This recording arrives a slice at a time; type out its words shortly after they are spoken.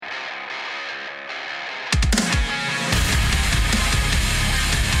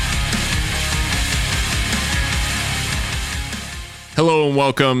Hello and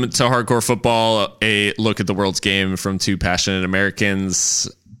welcome to Hardcore Football, a look at the world's game from two passionate Americans.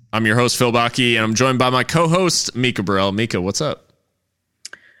 I'm your host, Phil Bakke, and I'm joined by my co-host, Mika Burrell. Mika, what's up?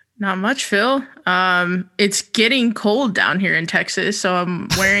 Not much, Phil. It's getting cold down here in Texas, so I'm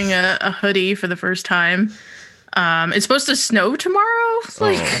wearing a hoodie for the first time. It's supposed to snow tomorrow.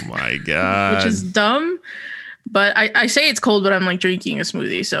 Oh my God. Which is dumb. But I say it's cold, but I'm like drinking a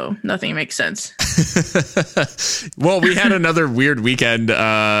smoothie, so nothing makes sense. Well, we had another weird weekend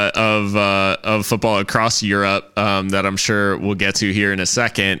of football across Europe that I'm sure we'll get to here in a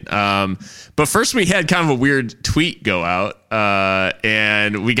second. But first, we had kind of a weird tweet go out,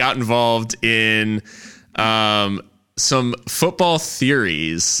 and we got involved in some football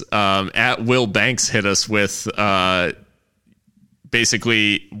theories. At Will Banks hit us with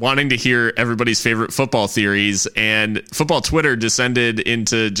basically wanting to hear everybody's favorite football theories, and football Twitter descended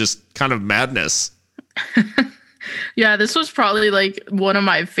into just kind of madness. Yeah, this was probably like one of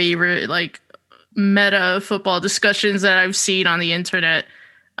my favorite like meta football discussions that I've seen on the internet.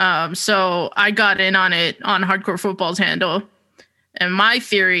 So I got in on it on Hardcore Football's handle. And my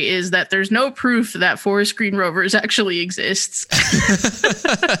theory is that there's no proof that Forest Green Rovers actually exists.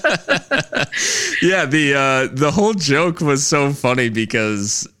 Yeah, the whole joke was so funny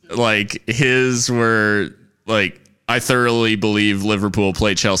because like his were like, I thoroughly believe Liverpool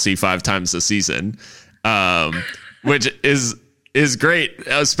play Chelsea 5 times a season, which is great,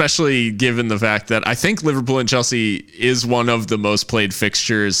 especially given the fact that I think Liverpool and Chelsea is one of the most played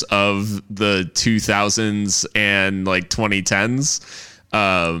fixtures of the 2000s and like 2010s.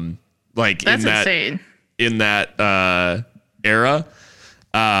 Like that's insane in that era.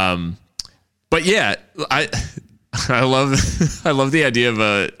 But yeah, I love the idea of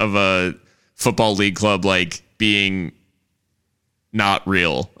a football league club like being not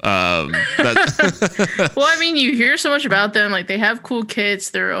real. Well, I mean, you hear so much about them. Like, they have cool kits.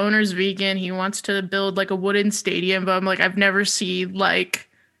 Their owner's vegan. He wants to build like a wooden stadium, but I'm like, I've never seen like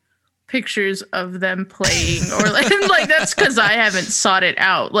pictures of them playing or like that's because I haven't sought it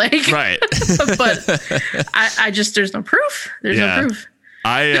out. Like, right. But I just there's no proof. There's no proof.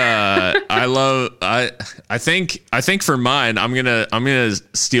 I think for mine, I'm gonna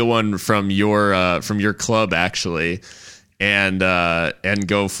steal one from your club actually. And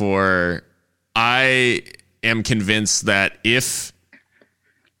go for, I am convinced that if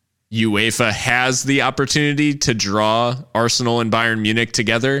UEFA has the opportunity to draw Arsenal and Bayern Munich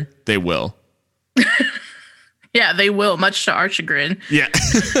together, they will. Yeah, they will, much to our chagrin. Yeah.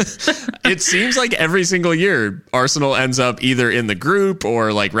 It seems like every single year, Arsenal ends up either in the group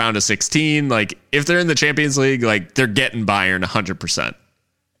or like round of 16. Like if they're in the Champions League, like they're getting Bayern 100%.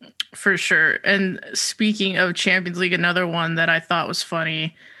 For sure. And speaking of Champions League, another one that I thought was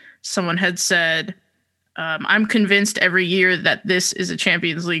funny, someone had said, I'm convinced every year that this is a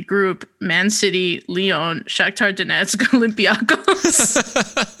Champions League group: Man City, Lyon, Shakhtar Donetsk, Olympiacos.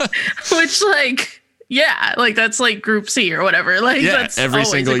 Which, like, yeah, like that's like Group C or whatever. Like, yeah, that's every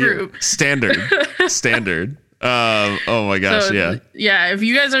single group. Year. Standard. Oh my gosh, so, yeah. If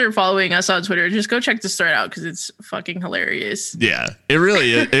you guys are following us on Twitter, just go check this thread out because it's fucking hilarious. Yeah, it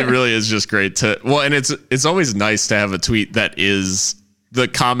really is just great to. Well, and it's always nice to have a tweet that is the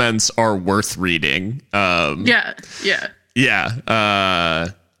comments are worth reading. Yeah.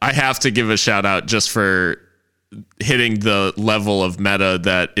 I have to give a shout out just for hitting the level of meta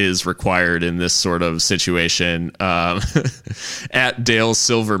that is required in this sort of situation. At Dale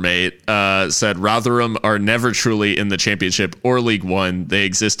Silvermate said, Rotherham are never truly in the Championship or League One. They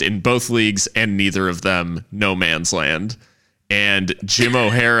exist in both leagues and neither of them no man's land. And Jim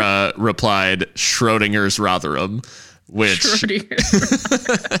O'Hara replied, Schrodinger's Rotherham, which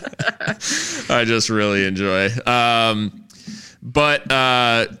I just really enjoy. But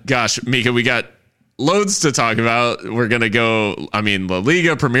gosh, Mika, we got loads to talk about. We're going to go, La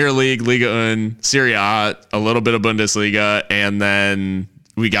Liga, Premier League, Liga 1, Serie A, a little bit of Bundesliga, and then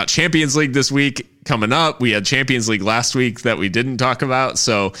we got Champions League this week coming up. We had Champions League last week that we didn't talk about.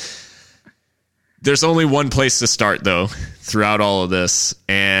 So there's only one place to start, though, throughout all of this,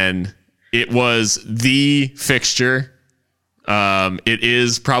 and it was the fixture. It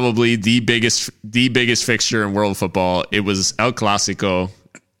is probably the biggest fixture in world football. It was El Clásico,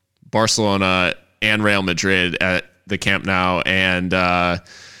 Barcelona and Real Madrid at the Camp Nou, and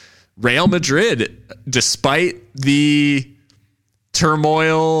Real Madrid, despite the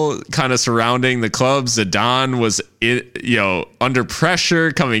turmoil kind of surrounding the club, Zidane was under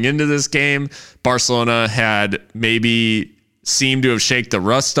pressure coming into this game. Barcelona had maybe seemed to have shaken the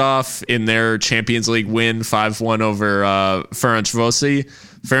rust off in their Champions League win 5-1 over Ferencvárosi.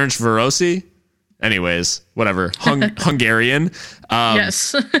 anyways, whatever. Hungarian.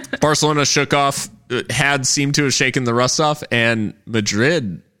 Yes. Barcelona had seemed to have shaken the rust off, and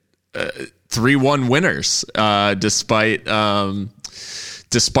Madrid 3-1 winners, despite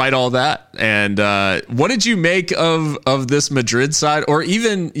all that. And what did you make of this Madrid side, or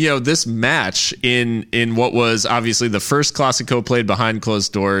even, this match in what was obviously the first Clásico played behind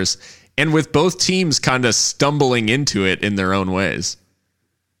closed doors, and with both teams kind of stumbling into it in their own ways?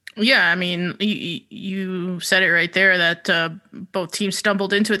 Yeah, I mean, you said it right there that both teams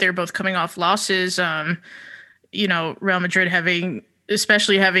stumbled into it. They were both coming off losses. Real Madrid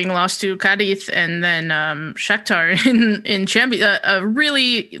especially having lost to Cadiz and then Shakhtar in Champions, a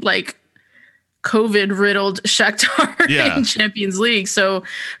really like COVID-riddled Shakhtar in Champions League. So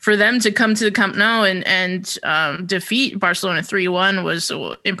for them to come to the Camp Nou and defeat Barcelona 3-1 was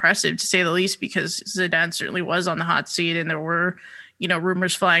impressive, to say the least, because Zidane certainly was on the hot seat, and there were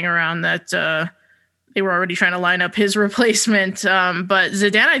rumors flying around that they were already trying to line up his replacement. But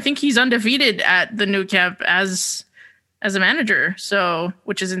Zidane, I think he's undefeated at the Nou Camp as a manager, so,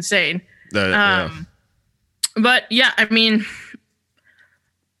 which is insane. But yeah, I mean,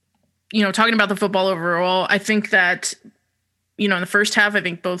 talking about the football overall, I think that, in the first half, I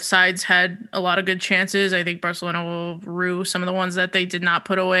think both sides had a lot of good chances. I think Barcelona will rue some of the ones that they did not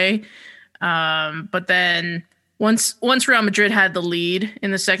put away. But then once Real Madrid had the lead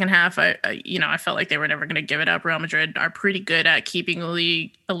in the second half, I felt like they were never going to give it up. Real Madrid are pretty good at keeping a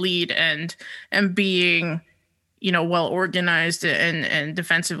lead and being, well organized and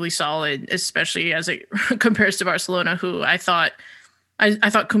defensively solid, especially as it compares to Barcelona, who I thought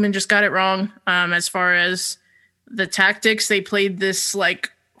Koeman just got it wrong as far as the tactics. They played this like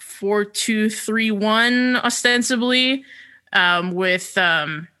 4-2-3-1 ostensibly with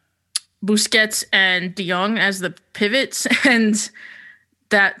Busquets and De Jong as the pivots, and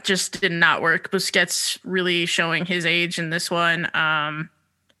that just did not work. Busquets really showing his age in this one.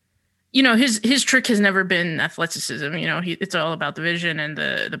 His trick has never been athleticism. It's all about the vision and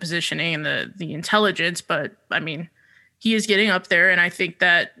the positioning and the intelligence. But I mean, he is getting up there, and I think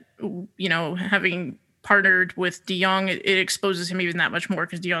that having partnered with De Jong, it exposes him even that much more,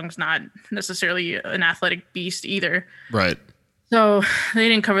 because De Jong's not necessarily an athletic beast either. Right. So they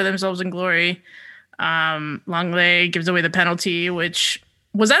didn't cover themselves in glory. Langley gives away the penalty, which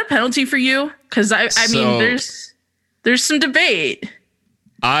was that a penalty for you? Because I mean, there's some debate.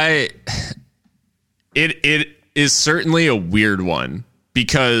 It is certainly a weird one,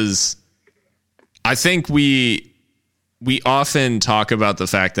 because I think we often talk about the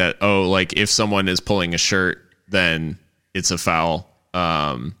fact that, if someone is pulling a shirt, then it's a foul.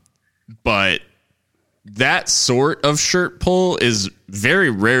 But that sort of shirt pull is very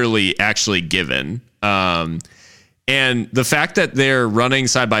rarely actually given. And the fact that they're running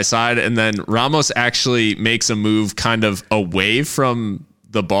side by side, and then Ramos actually makes a move kind of away from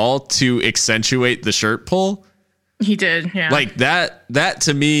the ball to accentuate the shirt pull. He did, yeah. Like that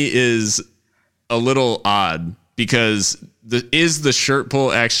to me is a little odd, because is the shirt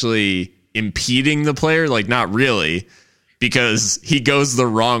pull actually impeding the player? Like, not really, because he goes the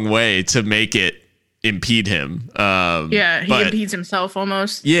wrong way to make it impede him. He impedes himself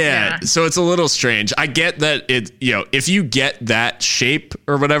almost. Yeah, so it's a little strange. I get that if you get that shape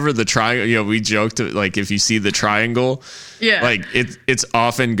or whatever, the triangle, we joked, like, if you see the triangle, like it's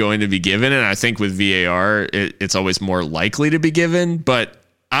often going to be given. And I think with VAR, it's always more likely to be given. But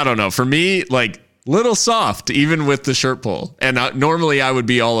I don't know. For me, like, little soft, even with the shirt pull. And normally I would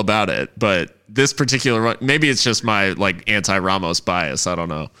be all about it. But this particular one, maybe it's just my like anti-Ramos bias. I don't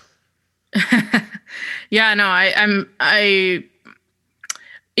know. Yeah, no,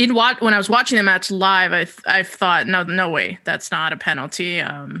 when I was watching the match live, I thought, no way, that's not a penalty.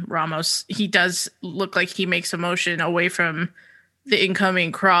 Ramos, he does look like he makes a motion away from the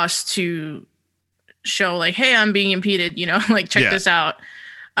incoming cross to show like, hey, I'm being impeded, like, check this out.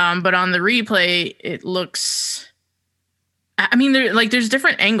 But on the replay, it looks, I mean, there's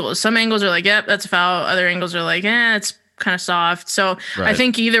different angles. Some angles are like, yep, that's a foul. Other angles are like, it's kind of soft. So right. I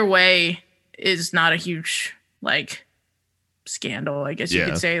think either way is not a huge like scandal, I guess you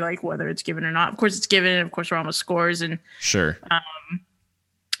could say, like, whether it's given or not. Of course it's given, and of course Ramos scores, and sure,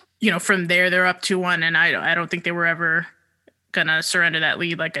 from there they're up 2-1, and I don't think they were ever gonna surrender that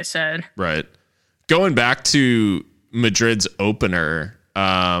lead, like I said. Right. Going back to Madrid's opener,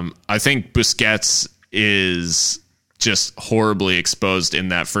 I think Busquets is just horribly exposed in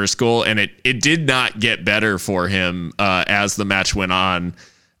that first goal, and it did not get better for him as the match went on,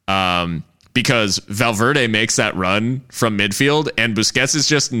 because Valverde makes that run from midfield, and Busquets is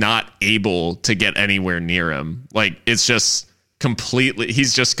just not able to get anywhere near him. Like, it's just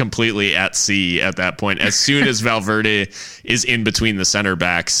he's just completely at sea at that point. As soon as Valverde is in between the center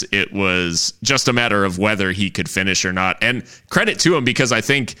backs, it was just a matter of whether he could finish or not. And credit to him, because I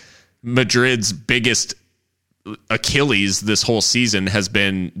think Madrid's biggest Achilles this whole season has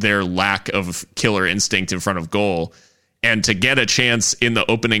been their lack of killer instinct in front of goal. And to get a chance in the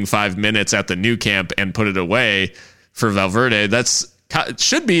opening 5 minutes at the new camp and put it away for Valverde,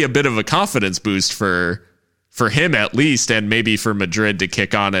 should be a bit of a confidence boost for him at least, and maybe for Madrid to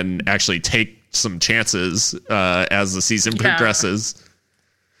kick on and actually take some chances as the season progresses.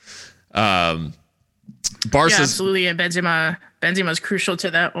 Barca, absolutely, and Benzema's crucial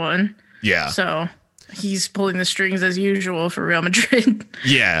to that one. Yeah. So he's pulling the strings as usual for Real Madrid.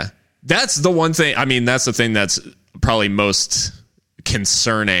 Yeah. That's the one thing. I mean, that's the thing that's probably most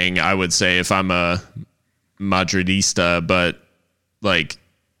concerning, I would say, if I'm a Madridista. But like,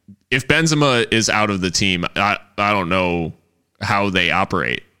 if Benzema is out of the team, I don't know how they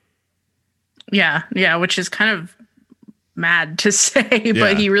operate. Yeah, which is kind of mad to say,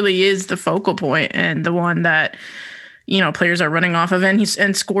 but he really is the focal point and the one that, players are running off of, and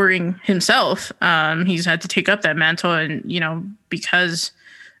scoring himself. He's had to take up that mantle, and because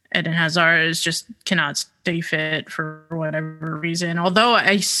Eden Hazard just cannot stay fit for whatever reason. Although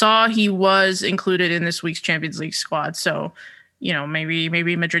I saw he was included in this week's Champions League squad, so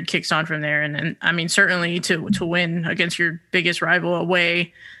maybe Madrid kicks on from there. And I mean, certainly to win against your biggest rival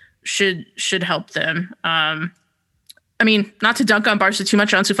away should help them. I mean, not to dunk on Barca too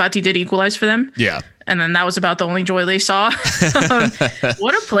much, Ansu Fati did equalize for them. Yeah. And then that was about the only joy they saw.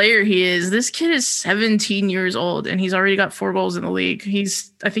 What a player he is. This kid is 17 years old, and he's already got 4 goals in the league.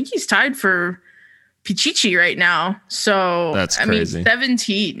 I think he's tied for Pichichi right now. So that's crazy. I mean,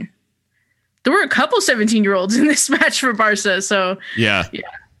 17. There were a couple 17-year-olds in this match for Barca. So yeah.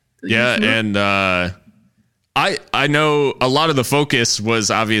 And I know a lot of the focus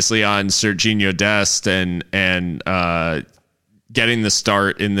was obviously on Serginho Dest and getting the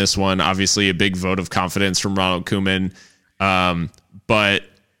start in this one. Obviously, a big vote of confidence from Ronald Koeman. But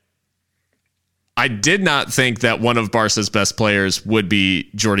I did not think that one of Barca's best players would be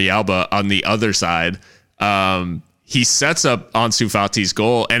Jordi Alba on the other side. He sets up Ansu Fati's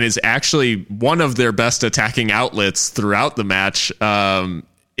goal and is actually one of their best attacking outlets throughout the match,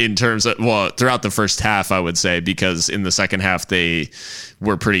 in terms of, throughout the first half, I would say, because in the second half, they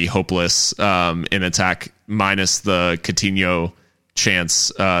were pretty hopeless in attack, minus the Coutinho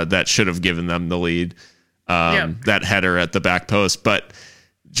chance that should have given them the lead, that header at the back post. But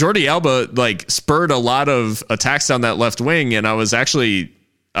Jordi Alba spurred a lot of attacks down that left wing, and I was actually,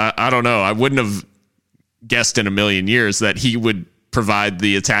 I don't know, I wouldn't have guessed in a million years that he would provide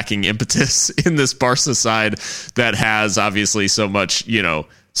the attacking impetus in this Barca side that has obviously so much,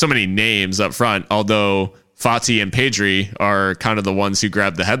 so many names up front, although Fati and Pedri are kind of the ones who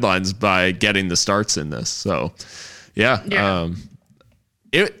grabbed the headlines by getting the starts in this. So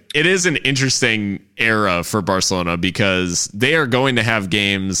it is an interesting era for Barcelona, because they are going to have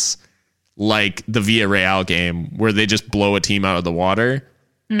games like the Villarreal game where they just blow a team out of the water.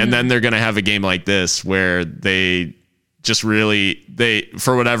 And then they're going to have a game like this where they just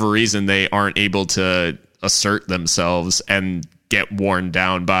for whatever reason, they aren't able to assert themselves and get worn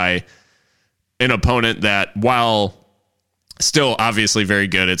down by an opponent that, while still obviously very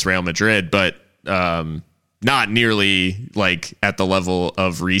good, it's Real Madrid, but not nearly at the level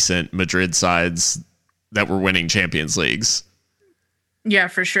of recent Madrid sides that were winning Champions Leagues. Yeah,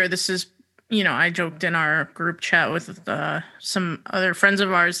 for sure. This is, I joked in our group chat with some other friends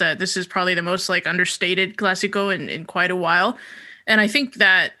of ours that this is probably the most understated Clásico in quite a while. And I think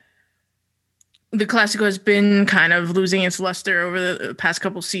that the Clásico has been kind of losing its luster over the past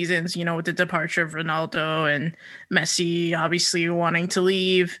couple seasons, with the departure of Ronaldo and Messi obviously wanting to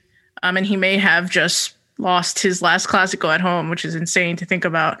leave. And he may have just lost his last Clásico at home, which is insane to think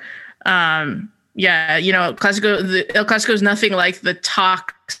about. El Clásico is nothing like the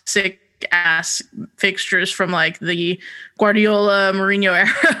toxic ass fixtures from the Guardiola Mourinho era.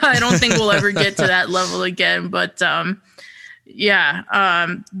 I don't think we'll ever get to that level again, but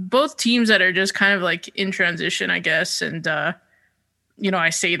both teams that are just kind of in transition, I guess. And I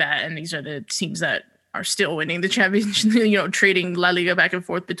say that, and these are the teams that are still winning the championship, trading La Liga back and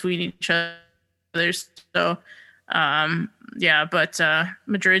forth between each other. So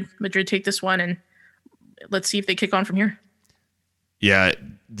Madrid take this one, and let's see if they kick on from here. Yeah,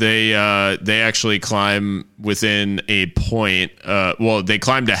 they actually climb within a point. They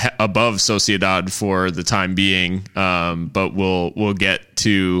climbed above Sociedad for the time being, but we'll get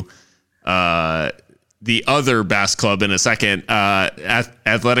to the other Basque club in a second.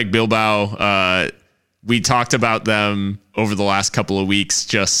 Athletic Bilbao we talked about them over the last couple of weeks,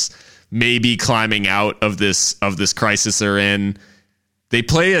 just maybe climbing out of this crisis they're in. They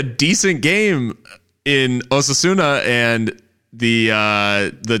play a decent game in Osasuna, and the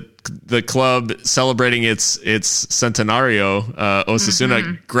club celebrating its centenario,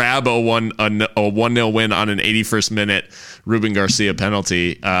 Osasuna grab a 1-0 win on an 81st minute Ruben Garcia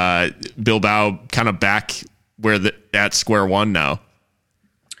penalty. Bilbao kind of back at square one now.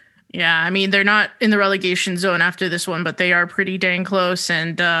 Yeah, I mean, they're not in the relegation zone after this one, but they are pretty dang close.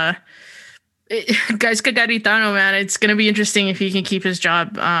 And guys, Garitano, man, it's going to be interesting if he can keep his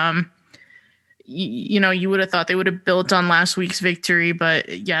job. You would have thought they would have built on last week's victory, but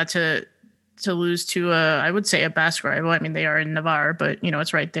yeah, to lose to I would say a Basque rival. I mean, they are in Navarre, but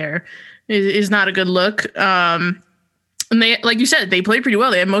it's right there. Is not a good look. And they, like you said, they played pretty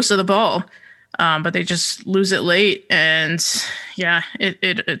well. They had most of the ball, but they just lose it late. And yeah,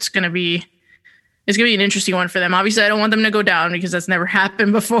 it's gonna be an interesting one for them. Obviously, I don't want them to go down because that's never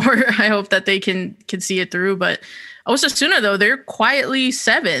happened before. I hope that they can see it through. But Osasuna, though, they're quietly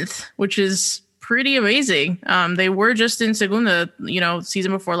 7th, which is pretty amazing. They were just in Segunda,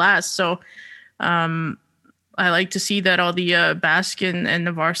 season before last. So I like to see that all the Basque and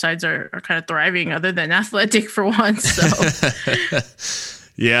Navarre sides are kind of thriving, other than Athletic for once. So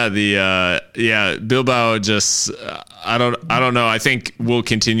yeah, Bilbao just I don't know. I think we'll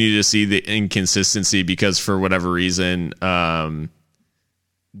continue to see the inconsistency because for whatever reason,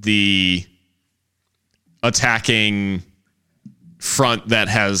 the attacking front that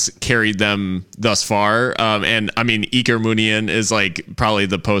has carried them thus far. And I mean, Iker Muniain is like probably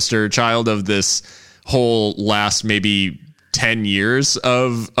the poster child of this whole last maybe 10 years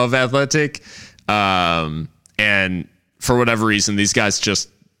of Athletic. And for whatever reason, these guys just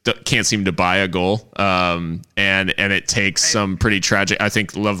can't seem to buy a goal. And it takes some pretty tragic, I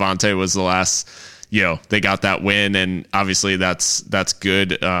think Levante was the last, they got that win, and obviously that's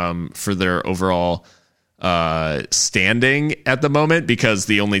good, for their overall standing at the moment, because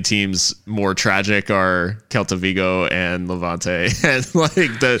the only teams more tragic are Celta Vigo and Levante, and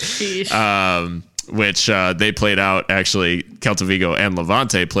which they played out. Actually, Celta Vigo and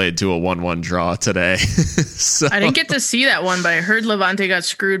Levante played to a 1-1 draw today. So I didn't get to see that one, but I heard Levante got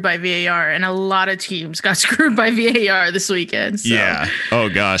screwed by VAR, and a lot of teams got screwed by VAR this weekend. So. Yeah. Oh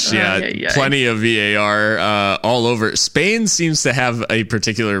gosh. Yeah. Plenty of VAR all over. Spain seems to have a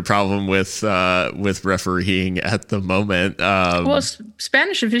particular problem with refereeing at the moment. Well,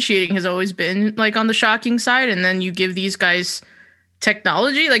 Spanish officiating has always been like on the shocking side, and then you give these guys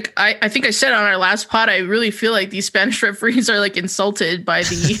technology. Like I think I said on our last pod, I really feel like these Spanish referees are like insulted by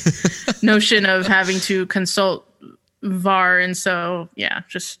the notion of having to consult VAR, and so yeah,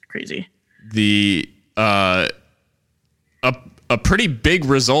 just crazy. The a pretty big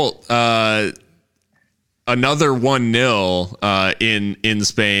result. Another 1-0 in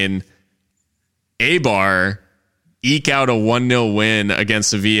Spain. Eibar eke out a 1-0 win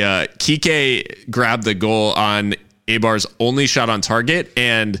against Sevilla. Kike grabbed the goal on Eibar's only shot on target,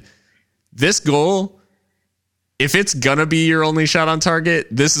 and this goal, if it's gonna be your only shot on target,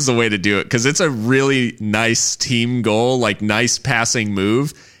 this is the way to do it, because it's a really nice team goal, like nice passing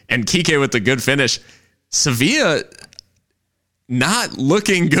move, and Kike with the good finish. Sevilla not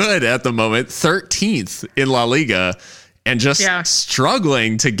looking good at the moment, 13th in La Liga, and just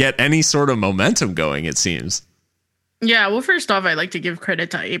struggling to get any sort of momentum going, it seems. Yeah, well, first off, I'd like to give credit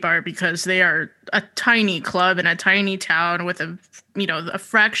to Eibar because they are a tiny club in a tiny town with a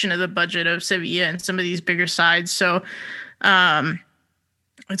fraction of the budget of Sevilla and some of these bigger sides. So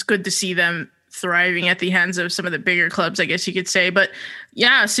it's good to see them thriving at the hands of some of the bigger clubs, I guess you could say. But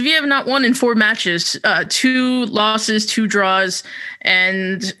yeah, Sevilla have not won in 4 matches, 2 losses, 2 draws.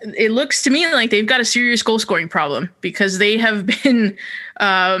 And it looks to me like they've got a serious goal scoring problem because they have been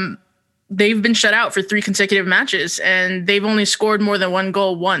they've been shut out for 3 consecutive matches, and they've only scored more than 1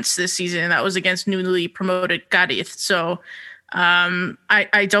 goal once this season. And that was against newly promoted Cádiz. So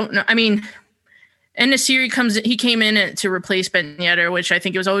I don't know. I mean, En-Nesyri came in to replace Ben Yedder, which I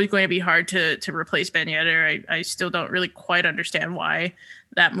think it was always going to be hard to replace Ben Yedder. I still don't really quite understand why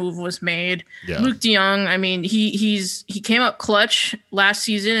that move was made. Yeah. Luuk de Jong, I mean, he came up clutch last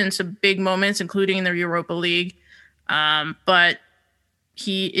season in some big moments, including in the Europa League. But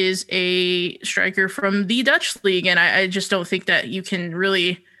he is a striker from the Dutch league, and I just don't think that you can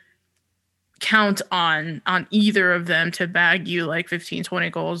really count on either of them to bag you like 15, 20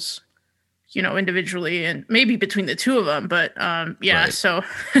 goals, individually, and maybe between the two of them. But right. So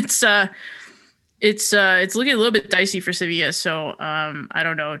it's looking a little bit dicey for Sevilla. So I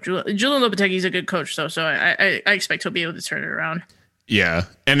don't know. Julian Lopetegui is a good coach, though, so I expect he'll be able to turn it around. Yeah,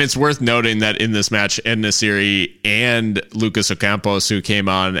 and it's worth noting that in this match, En-Nesyri and Lucas Ocampos, who came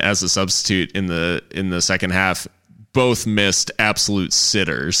on as a substitute in the second half, both missed absolute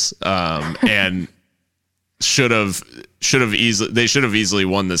sitters, and should have easily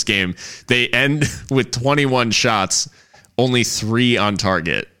won this game. They end with 21 shots, only 3 on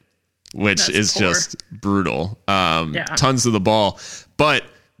target, which is poor. Just brutal. Tons of the ball, but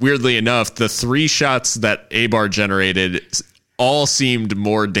weirdly enough, the 3 shots that Eibar generated all seemed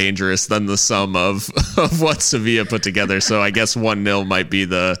more dangerous than the sum of what Sevilla put together. So I guess 1-0 might be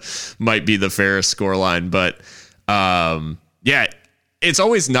the fairest scoreline. But it's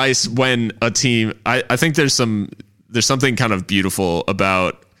always nice when a team. I think there's something kind of beautiful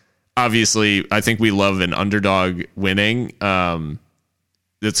about. Obviously, I think we love an underdog winning.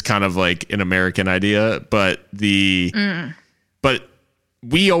 It's kind of like an American idea, but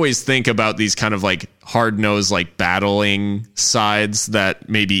we always think about these kind of like hard-nosed, like battling sides that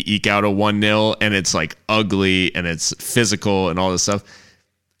maybe eke out a 1-0 and it's like ugly and it's physical and all this stuff.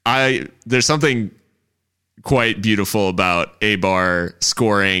 There's something quite beautiful about Eibar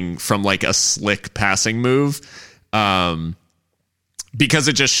scoring from like a slick passing move. Because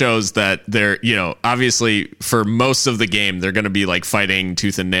it just shows that they're, obviously for most of the game, they're going to be like fighting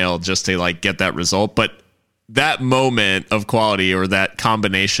tooth and nail just to like get that result. But that moment of quality or that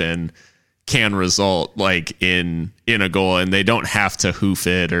combination can result like in a goal, and they don't have to hoof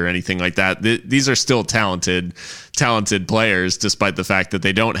it or anything like that. These are still talented players, despite the fact that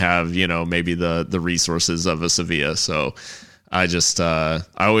they don't have, maybe the resources of a Sevilla. So I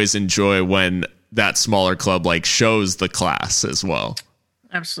always enjoy when that smaller club like shows the class as well.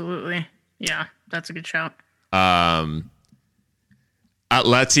 Absolutely. Yeah, that's a good shout.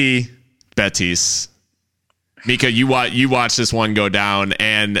 Atleti Betis. Mika, you watch this one go down,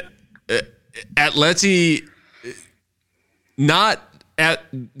 and Atleti not at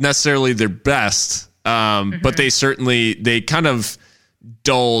necessarily their best, but they kind of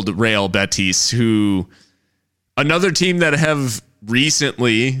dulled Real Betis, who another team that have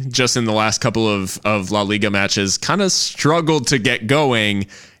recently, just in the last couple of La Liga matches, kind of struggled to get going.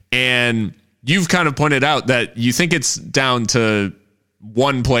 And you've kind of pointed out that you think it's down to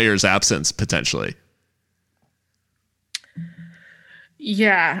one player's absence potentially.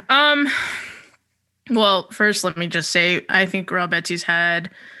 Yeah. Well, first, let me just say, I think Real Betis had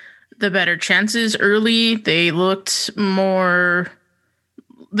the better chances early. They looked like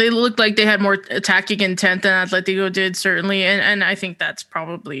they had more attacking intent than Atletico did, certainly. And I think that's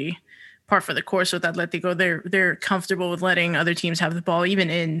probably par for the course with Atletico. They're comfortable with letting other teams have the ball,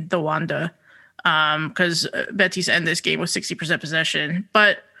 even in the Wanda, because Betis end this game with 60% possession.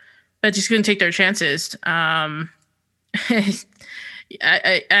 But Betis couldn't take their chances.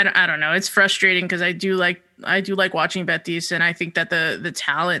 I don't know. It's frustrating because I do like watching Betis, and I think that the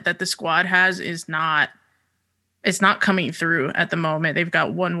talent that the squad has is not coming through at the moment. They've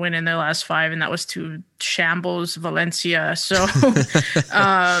got 1 win in their last 5, and that was to shambles Valencia. So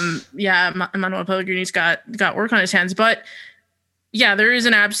Manuel Pellegrini's got work on his hands, but yeah, there is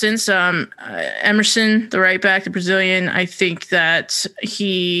an absence. Emerson, the right back, the Brazilian, I think that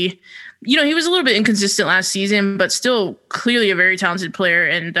he was a little bit inconsistent last season, but still clearly a very talented player,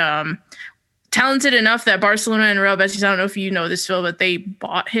 and talented enough that Barcelona and Real Betis, I don't know if you know this, Phil, but they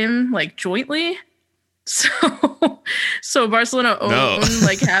bought him like jointly. So Barcelona own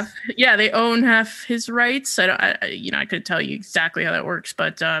like half. Yeah, they own half his rights. I could tell you exactly how that works,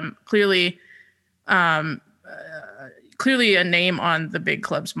 but clearly a name on the big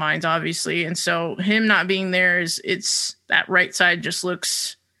club's minds, obviously. And so him not being there it's that right side just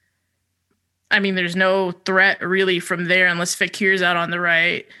looks. I mean, there's no threat really from there unless Fekir's out on the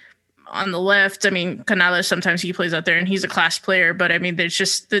right. On the left, I mean, Canales, sometimes he plays out there and he's a class player, but I mean, there's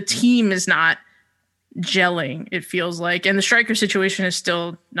just the team is not gelling, it feels like. And the striker situation is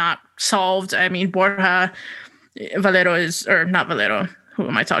still not solved. I mean, Borja Valero not Valero. Who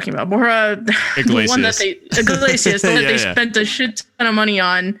am I talking about? Borja, Iglesias. The one that they spent a shit ton of money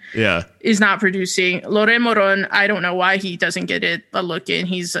on, is not producing. Lore Moron, I don't know why he doesn't get a look in.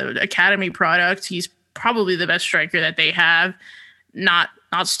 He's an academy product. He's probably the best striker that they have, not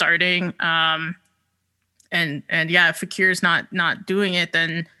starting. And if Fekir's not doing it,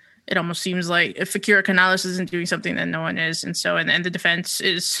 then it almost seems like if Fekir or Canales isn't doing something, then no one is. And so, and the defense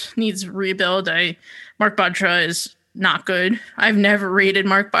needs rebuild. Marc Bartra is not good. I've never rated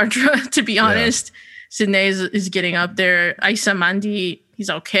Marc Bartra, to be honest. Sydney is getting up there. Issa Mandi, he's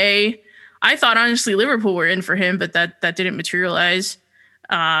okay. I thought honestly Liverpool were in for him, but that didn't materialize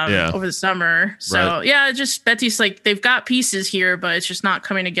over the summer. So just Betis, like they've got pieces here, but it's just not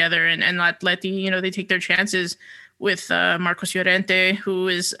coming together. And Atleti, they take their chances with Marcos Llorente, who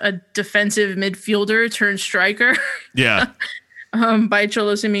is a defensive midfielder turned striker. Yeah. By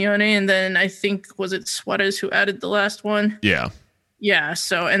Cholo Simeone, and then I think was it Suarez who added the last one? Yeah. Yeah.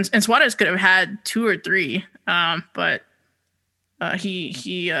 So and Suarez could have had 2 or 3, but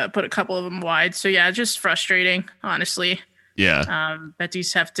he put a couple of them wide. So yeah, just frustrating, honestly. Yeah.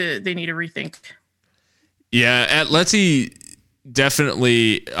 Betis they need to rethink. Yeah, Atleti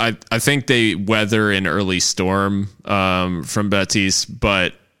definitely. I think they weather an early storm from Betis,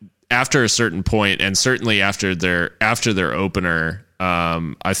 but after a certain point, and certainly after their opener,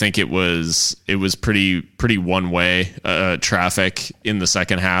 I think it was pretty one way traffic in the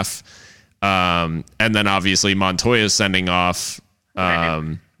second half, and then obviously Montoya's sending off,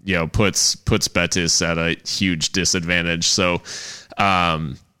 puts Betis at a huge disadvantage. So,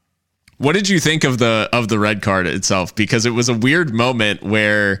 what did you think of the red card itself? Because it was a weird moment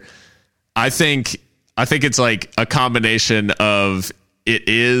where I think it's like a combination of. It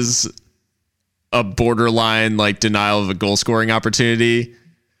is a borderline like denial of a goal scoring opportunity,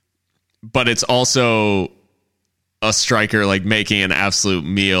 but it's also a striker like making an absolute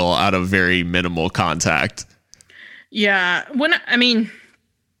meal out of very minimal contact. Yeah.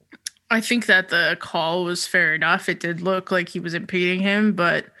 I think that the call was fair enough. It did look like he was impeding him,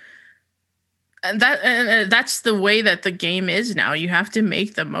 but that's the way that the game is now. You have to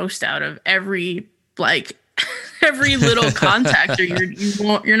make the most out of every little contact, or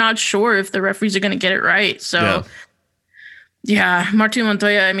you're not sure if the referees are going to get it right. So, yeah, Martin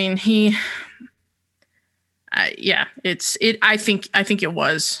Montoya. I mean, I think it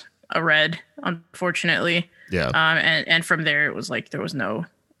was a red, unfortunately. Yeah. And from there, it was like there was no.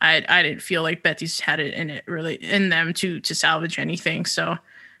 I didn't feel like Betis had it in them to salvage anything. So,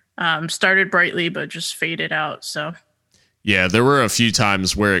 started brightly, but just faded out. So. Yeah, there were a few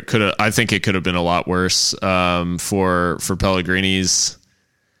times where I think it could have been a lot worse for Pellegrini's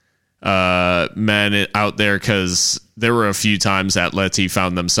men out there, because there were a few times Atleti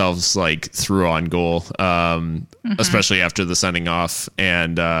found themselves like through on goal, especially after the sending off,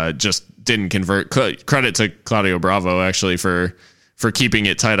 and just didn't convert. Credit to Claudio Bravo actually for keeping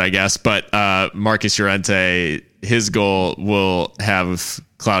it tight, I guess. But Marcos Llorente, his goal will have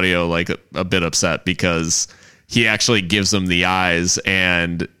Claudio like a bit upset, because he actually gives him the eyes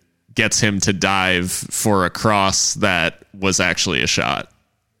and gets him to dive for a cross that was actually a shot.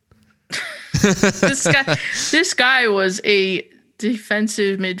 This guy was a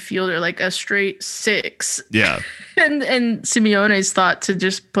defensive midfielder, like a straight 6. Yeah. and Simeone's thought to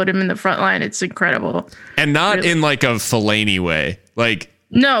just put him in the front line. It's incredible. And not really in like a Fellaini way. Like,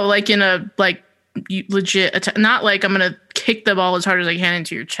 no, like in a legit not like I'm gonna kick the ball as hard as I can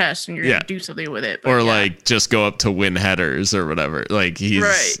into your chest and you're gonna do something with it, or like just go up to win headers or whatever. Like he's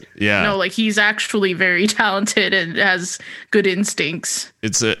right. Yeah, no, like he's actually very talented and has good instincts.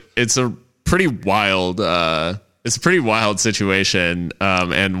 It's a pretty wild situation,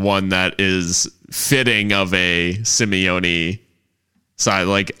 and one that is fitting of a Simeone side.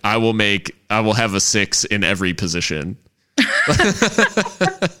 Like I will have a 6 in every position.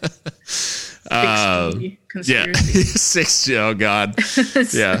 Conspiracy. 6. Oh God.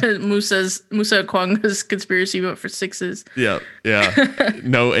 Yeah. Musa Kwang's conspiracy, but for 6s. Yeah.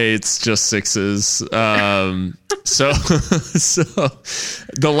 No 8s, just 6s. So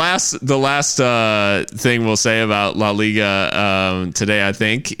the last thing we'll say about La Liga today, I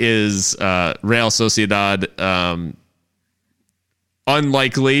think, is Real Sociedad,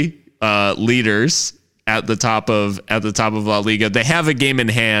 unlikely leaders at the top of La Liga. They have a game in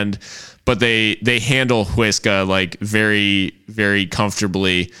hand, but they handle Huesca like very, very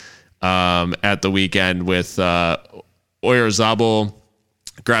comfortably at the weekend with Oyarzabal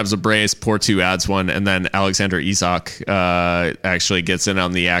grabs a brace, Porto adds one, and then Alexander Isak actually gets in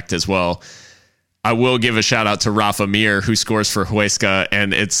on the act as well. I will give a shout out to Rafa Mir, who scores for Huesca,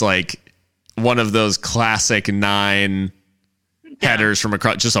 and it's like one of those classic 9 headers from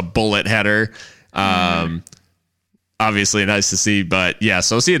across, just a bullet header. Obviously nice to see, but yeah,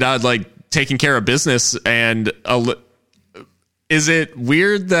 Sociedad like taking care of business. And is it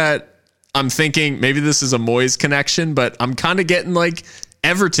weird that I'm thinking maybe this is a Moyes connection, but I'm kind of getting like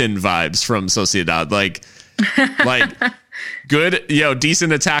Everton vibes from Sociedad, like good,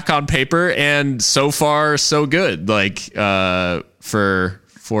 decent attack on paper, and so far so good, like for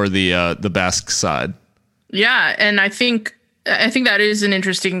the Basque side. Yeah, and I think that is an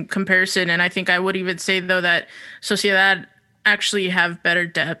interesting comparison, and I think I would even say though that Sociedad actually have better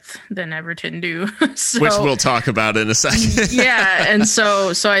depth than Everton do, which we'll talk about in a second. Yeah, and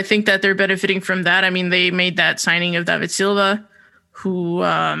so I think that they're benefiting from that. I mean, they made that signing of David Silva, who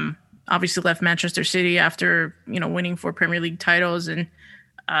obviously left Manchester City after, winning 4 Premier League titles. And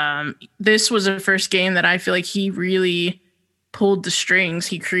this was the first game that I feel like he really pulled the strings.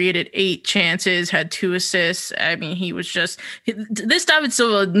 He created 8 chances, had 2 assists. I mean, he was just this David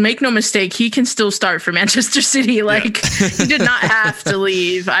Silva, make no mistake, he can still start for Manchester City. Like he did not have to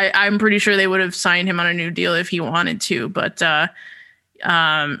leave. I'm pretty sure they would have signed him on a new deal if he wanted to, but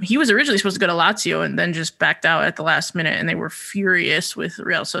he was originally supposed to go to Lazio and then just backed out at the last minute, and they were furious with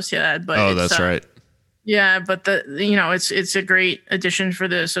Real Sociedad. But that's right. Yeah, but it's a great addition for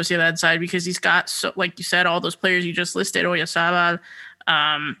the Sociedad side because he's got, so like you said, all those players you just listed, Oyarzabal,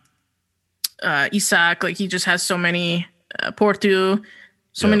 Isak, like he just has so many, Porto,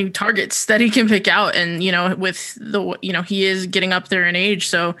 many targets that he can pick out. And, with he is getting up there in age,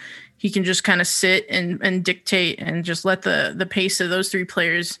 so he can just kind of sit and dictate and just let the pace of those 3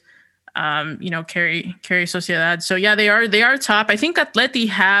 players, carry Sociedad. So yeah, they are top. I think Atleti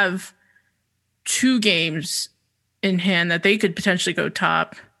have 2 games in hand that they could potentially go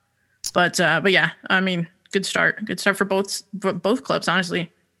top, but yeah, I mean, good start for both clubs,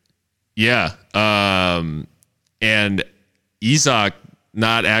 honestly. Yeah, and Isak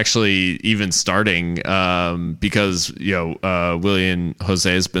not actually even starting because Willian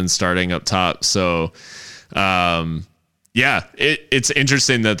Jose has been starting up top. So yeah, it's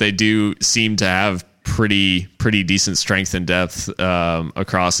interesting that they do seem to have pretty decent strength and depth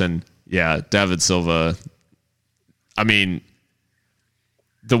across. And yeah, David Silva, I mean,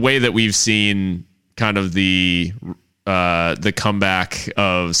 the way that we've seen kind of the comeback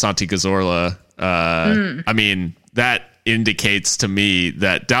of Santi Cazorla, I mean, that indicates to me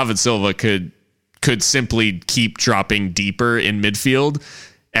that David Silva could simply keep dropping deeper in midfield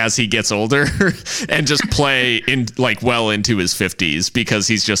as he gets older and just play in well into his 50s, because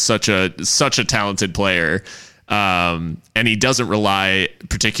he's just such a talented player. And he doesn't rely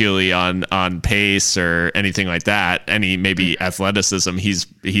particularly on pace or anything like that. Any maybe athleticism. He's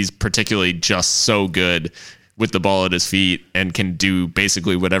particularly just so good with the ball at his feet and can do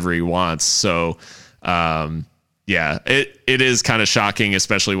basically whatever he wants. So, yeah, it is kind of shocking,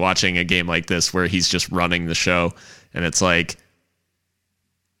 especially watching a game like this where he's just running the show. And it's like,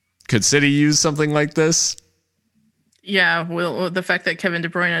 could City use something like this? Yeah, well, the fact that Kevin De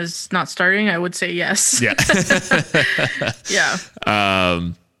Bruyne is not starting, I would say yes. Yeah. Yeah.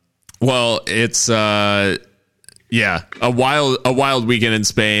 Well, it's a wild weekend in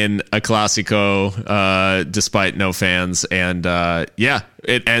Spain, a Clásico, despite no fans, and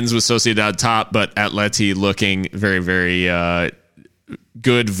it ends with Sociedad top, but Atleti looking very, very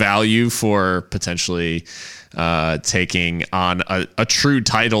good value for potentially taking on a true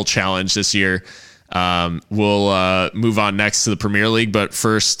title challenge this year. We'll move on next to the Premier League, but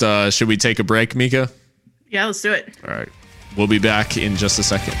first, should we take a break, Mika? Yeah, let's do it. All right. We'll be back in just a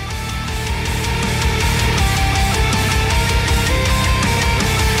second.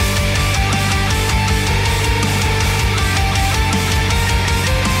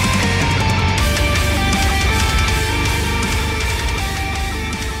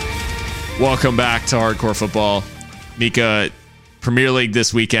 Welcome back to Hardcore Football. Mika, Premier League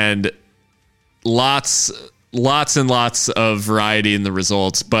this weekend. Lots and lots of variety in the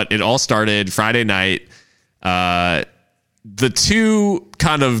results, but it all started Friday night. The 2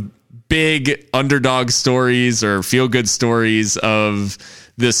 kind of big underdog stories or feel-good stories of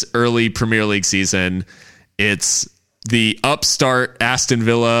this early Premier League season. It's the upstart Aston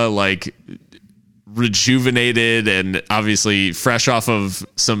Villa, rejuvenated and obviously fresh off of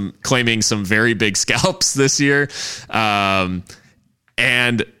claiming some very big scalps this year. And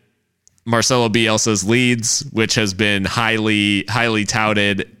Marcelo Bielsa's Leeds, which has been highly, highly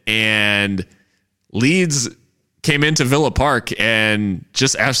touted, and Leeds came into Villa Park and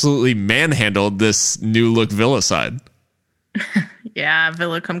just absolutely manhandled this new look Villa side. Yeah,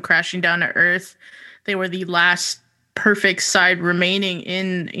 Villa come crashing down to earth. They were the last perfect side remaining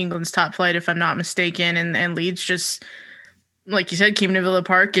in England's top flight, if I'm not mistaken, and Leeds just, like you said, came to Villa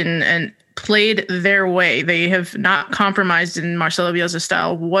Park and played their way. They have not compromised in Marcelo Bielsa's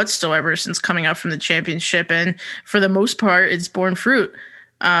style whatsoever since coming up from the Championship, and for the most part, it's borne fruit.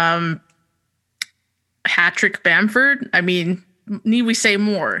 Hat-trick Bamford, I mean, need we say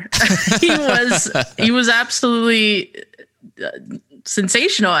more? he was absolutely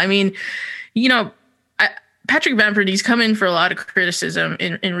sensational. I mean, Patrick Bamford, he's come in for a lot of criticism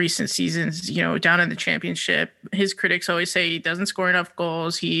in recent seasons, down in the Championship. His critics always say he doesn't score enough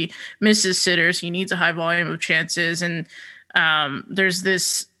goals. He misses sitters. He needs a high volume of chances. And there's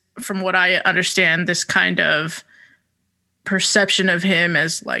this, from what I understand, this kind of perception of him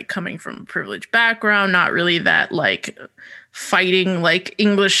as like coming from a privileged background, not really that like fighting like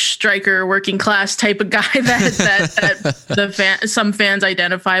English striker working class type of guy that some fans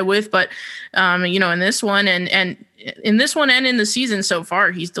identify with. But in this one and in this one and in the season so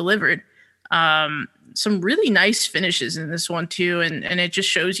far, he's delivered some really nice finishes in this one too, and it just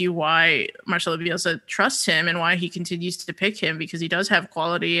shows you why Marcelo Bielsa trusts him and why he continues to pick him, because he does have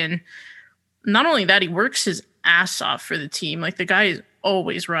quality. And not only that, he works his ass off for the team. Like, the guy is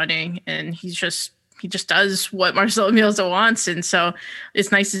always running, and he just does what Marcelo Bielsa wants. And so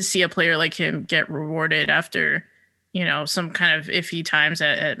it's nice to see a player like him get rewarded after, some kind of iffy times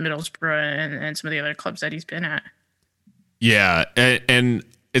at Middlesbrough and some of the other clubs that he's been at. Yeah. And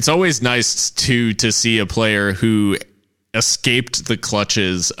it's always nice to see a player who escaped the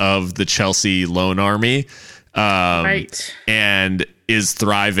clutches of the Chelsea loan army, right, and is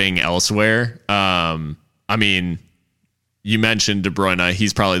thriving elsewhere. I mean, you mentioned De Bruyne;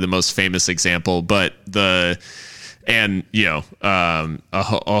 he's probably the most famous example, but a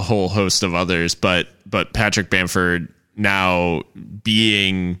whole host of others. But Patrick Bamford now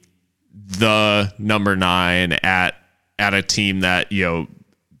being the number 9 at a team that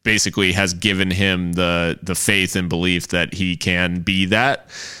basically has given him the faith and belief that he can be that.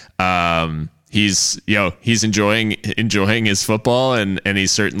 He's enjoying his football, and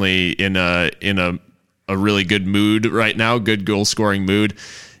he's certainly in a really good mood right now, good goal scoring mood.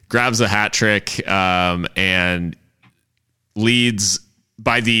 Grabs a hat trick, and Leeds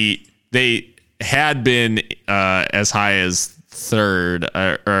they had been as high as third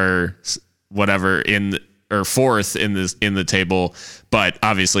or whatever or fourth in the table, but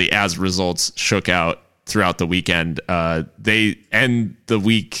obviously as results shook out throughout the weekend, they end the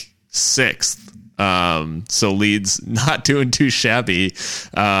week 6th. So Leeds not doing too shabby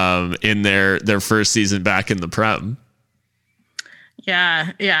in their first season back in the Prem.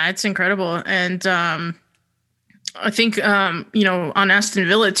 Yeah, it's incredible. And I think on Aston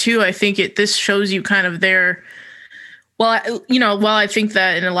Villa too, I think this shows you kind of their. Well, while I think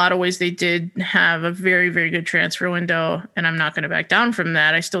that in a lot of ways they did have a very, very good transfer window, and I'm not going to back down from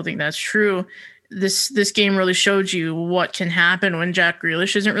that, I still think that's true. This game really showed you what can happen when Jack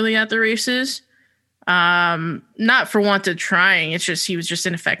Grealish isn't really at the races. Not for want of trying, it's just he was just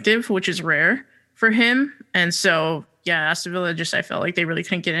ineffective, which is rare for him. And so, yeah, Aston Villa I felt like they really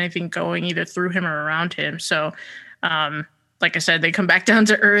couldn't get anything going either through him or around him. So, like I said, they come back down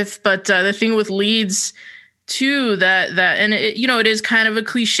to earth. But the thing with Leeds too, that and it is kind of a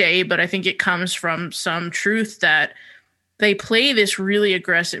cliche, but I think it comes from some truth that they play this really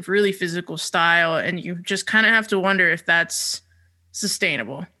aggressive, really physical style, and you just kind of have to wonder if that's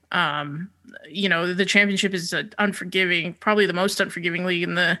sustainable. The Championship is probably the most unforgiving league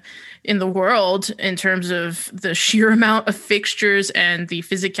in the world in terms of the sheer amount of fixtures and the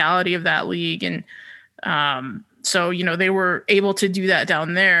physicality of that league. And so, they were able to do that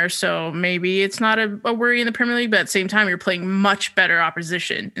down there. So maybe it's not a worry in the Premier League, but at the same time, you're playing much better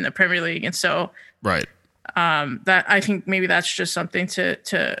opposition in the Premier League. And so, right. That I think maybe that's just something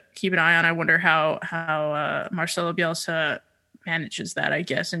to keep an eye on. I wonder how Marcelo Bielsa manages that, I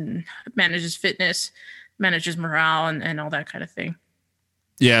guess, and manages fitness, manages morale, and all that kind of thing.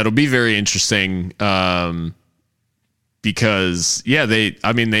 Yeah, it'll be very interesting because,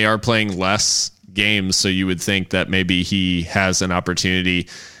 they are playing less games, so you would think that maybe he has an opportunity.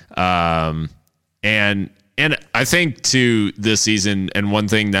 And I think to this season, and one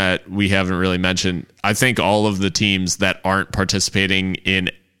thing that we haven't really mentioned, I think all of the teams that aren't participating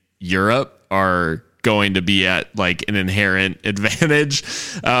in Europe are going to be at like an inherent advantage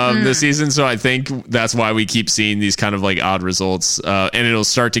this season. So I think that's why we keep seeing these kind of like odd results. And it'll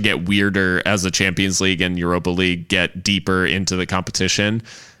start to get weirder as the Champions League and Europa League get deeper into the competition.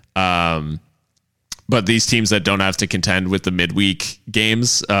 But these teams that don't have to contend with the midweek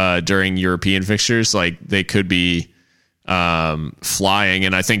games during European fixtures, like they could be flying.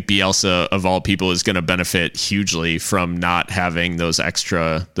 And I think Bielsa, of all people, is going to benefit hugely from not having those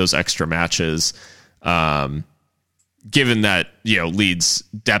extra matches. Given that, Leeds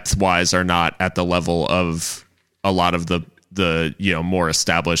depth wise are not at the level of a lot of the more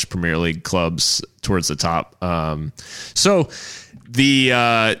established Premier League clubs towards the top. So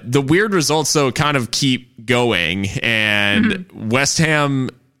the weird results though kind of keep going, and West Ham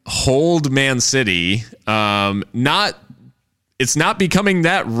hold Man City. It's not becoming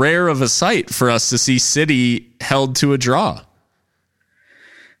that rare of a sight for us to see City held to a draw.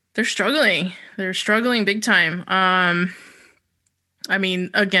 They're struggling. They're struggling big time.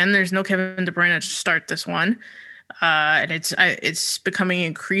 Again, there's no Kevin De Bruyne to start this one. And it's becoming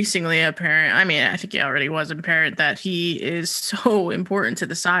increasingly apparent. I mean, I think it already was apparent that he is so important to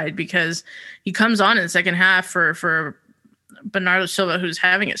the side because he comes on in the second half for Bernardo Silva, who's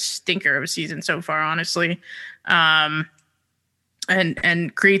having a stinker of a season so far, honestly,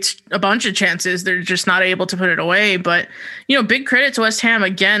 and creates a bunch of chances. They're just not able to put it away. But, big credit to West Ham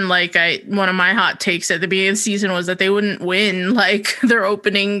again. Like one of my hot takes at the beginning of the season was that they wouldn't win like their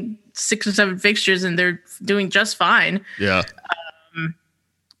opening 6 or 7 fixtures, and they're doing just fine. Yeah.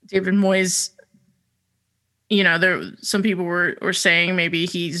 David Moyes, some people were saying maybe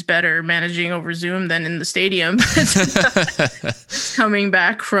he's better managing over Zoom than in the stadium. It's coming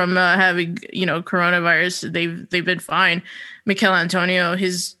back from having, coronavirus. They've been fine. Mikel Antonio,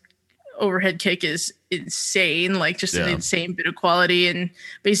 his overhead kick is insane, like just an insane bit of quality, and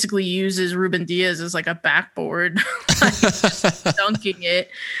basically uses Ruben Diaz as like a backboard, like just dunking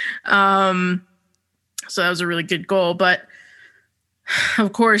it. So that was a really good goal. But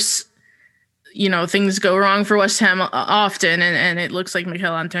of course, things go wrong for West Ham often, and it looks like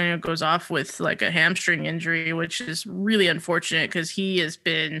Mikel Antonio goes off with like a hamstring injury, which is really unfortunate because he has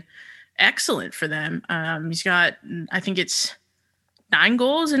been excellent for them. He's got, I think it's 9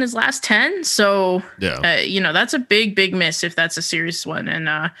 goals in his last 10. So, that's a big miss if that's a serious one.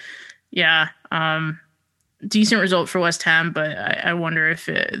 And decent result for West Ham, but I wonder if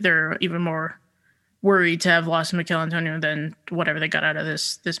they're even more worried to have lost Mikel Antonio than whatever they got out of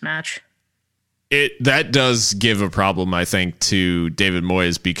this match. That does give a problem, I think, to David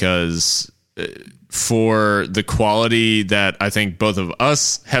Moyes because for the quality that I think both of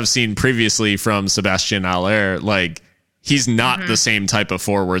us have seen previously from Sebastian Haller, like he's not the same type of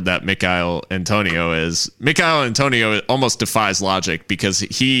forward that Mikel Antonio is. Mikel Antonio almost defies logic because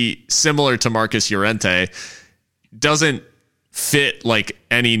he, similar to Marcus Llorente, doesn't fit like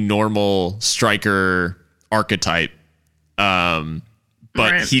any normal striker archetype.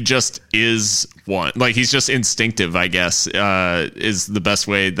 But he just is one. Like he's just instinctive, I guess, is the best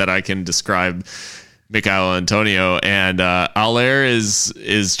way that I can describe Mikel Antonio. And Haller is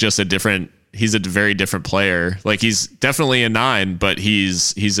just he's a very different player. Like he's definitely a 9, but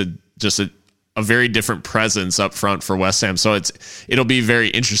he's just a very different presence up front for West Ham. So it'll be very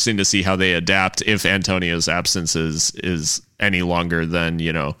interesting to see how they adapt if Antonio's absence is any longer than,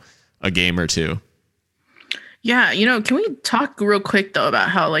 a game or 2. Yeah, can we talk real quick though about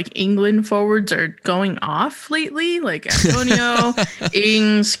how like England forwards are going off lately? Like Antonio,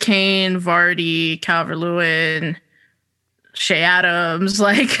 Ings, Kane, Vardy, Calvert-Lewin, Shea Adams.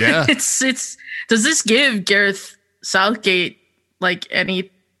 Like it's does this give Gareth Southgate like any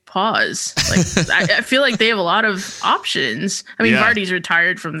pause? Like I feel like they have a lot of options. I mean, Vardy's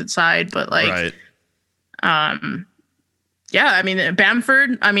retired from the side, but like yeah, I mean,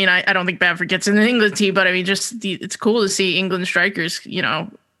 Bamford, I don't think Bamford gets in the England team, but I mean, it's cool to see England strikers,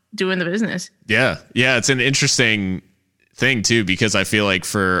 doing the business. Yeah. Yeah. It's an interesting thing too, because I feel like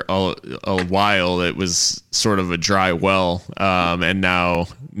for a while it was sort of a dry well. And now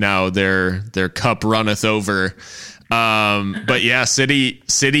their cup runneth over. But yeah,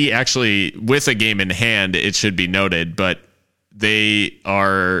 City actually with a game in hand, it should be noted, but they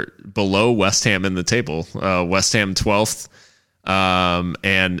are below West Ham in the table. West Ham 12th.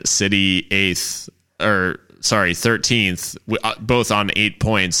 And City 13th, both on 8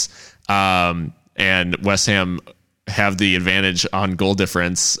 points. And West Ham have the advantage on goal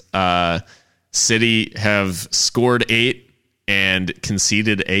difference. City have scored 8 and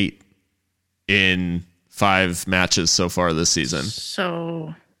conceded 8 in 5 matches so far this season.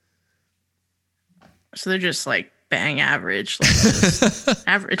 So they're just like bang average, like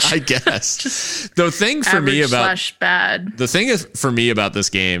average, I guess. The thing for me about bad. The thing for me about this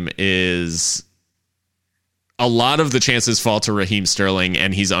game is a lot of the chances fall to Raheem Sterling,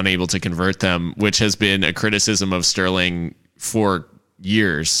 and he's unable to convert them, which has been a criticism of Sterling for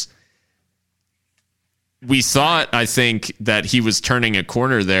years. We thought, I think, that he was turning a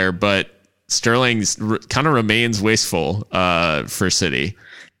corner there, but Sterling kind of remains wasteful for City.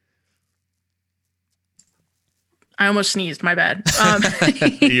 I almost sneezed. My bad.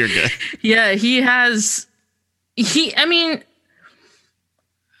 You're good. Yeah,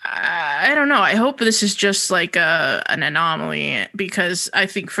 I don't know. I hope this is just like an anomaly because I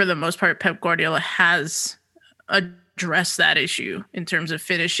think for the most part, Pep Guardiola has addressed that issue in terms of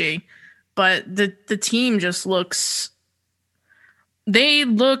finishing. But the team just looks... Pep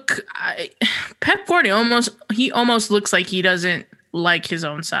Guardiola almost looks like he doesn't like his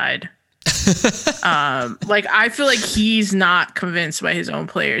own side. Like I feel like he's not convinced by his own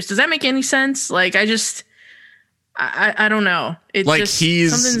players. Does that make any sense? Like I don't know. It's Like just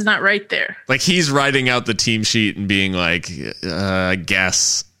something's not right there. Like he's writing out the team sheet and being like, I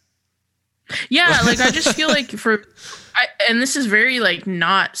guess. Yeah, like I just feel like and this is very like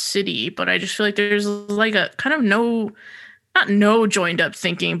not City, but I just feel like there's like a kind of no joined up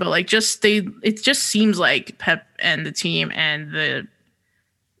thinking, but like it just seems like Pep and the team and the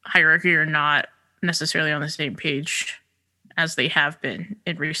hierarchy are not necessarily on the same page as they have been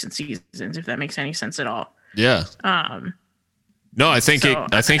in recent seasons, if that makes any sense at all. Yeah. No, I think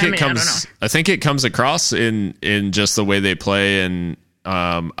it comes across in just the way they play. And,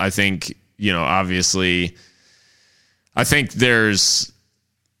 I think, obviously I think there's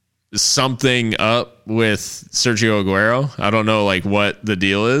something up with Sergio Aguero. I don't know like what the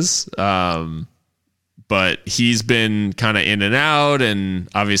deal is. But he's been kind of in and out, and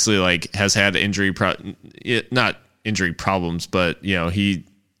obviously like has had not injury problems, but he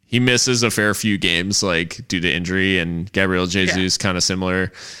misses a fair few games like due to injury, and Gabriel Jesus kind of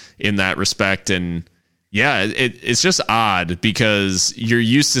similar in that respect. And yeah, it's just odd because you're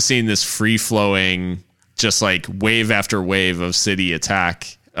used to seeing this free flowing, just like wave after wave of City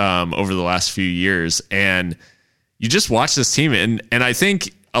attack over the last few years. And you just watch this team, and I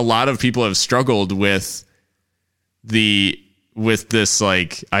think a lot of people have struggled with this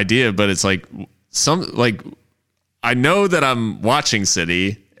like idea, but it's like I know that I'm watching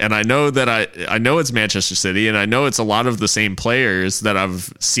City, and I know that I know it's Manchester City, and I know it's a lot of the same players that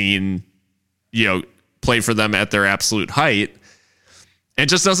I've seen, play for them at their absolute height. It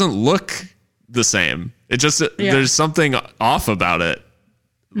just doesn't look the same. It just there's something off about it.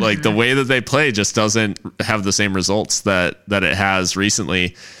 Like the way that they play just doesn't have the same results that it has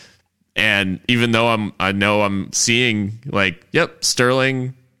recently. And even though I know I'm seeing like, yep,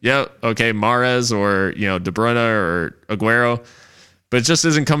 Sterling, yep, okay, Mahrez or De Bruyne or Aguero, but it just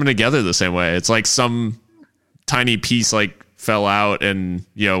isn't coming together the same way. It's like some tiny piece like fell out, and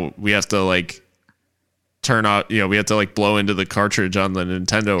we have to like turn off, we have to like blow into the cartridge on the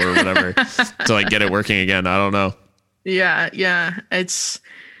Nintendo or whatever to like get it working again. I don't know. Yeah, it's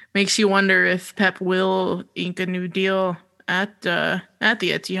makes you wonder if Pep will ink a new deal at the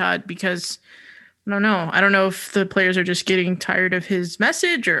Etihad, because I don't know if the players are just getting tired of his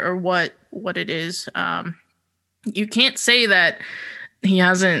message or what it is. You can't say that they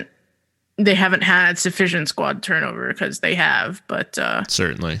haven't had sufficient squad turnover, because they have, but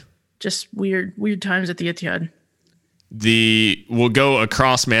certainly just weird times at the Etihad. We'll go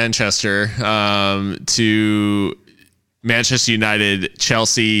across Manchester to Manchester United,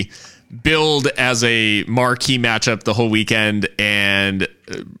 Chelsea, billed as a marquee matchup the whole weekend, and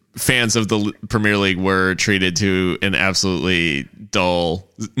fans of the Premier League were treated to an absolutely dull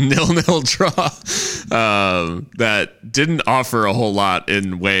 0-0 draw that didn't offer a whole lot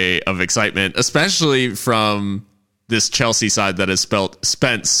in way of excitement, especially from this Chelsea side that has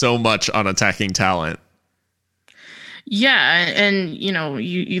spent so much on attacking talent. Yeah, and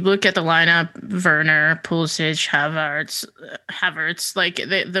you look at the lineup: Werner, Pulisic, Havertz, like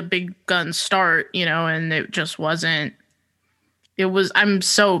the big guns start, and it just wasn't. I'm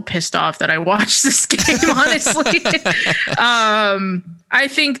so pissed off that I watched this game, honestly. I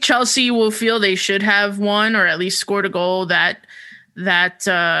think Chelsea will feel they should have won, or at least scored a goal. That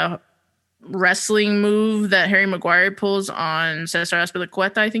wrestling move that Harry Maguire pulls on Cesar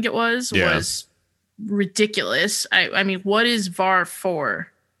Azpilicueta, I think it was ridiculous. I mean, what is VAR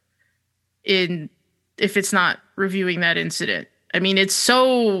for if it's not reviewing that incident? I mean, it's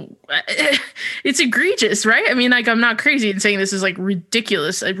egregious, right? I mean, like, I'm not crazy in saying this is like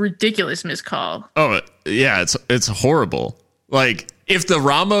ridiculous, a ridiculous miscall. Oh yeah, it's horrible. Like if the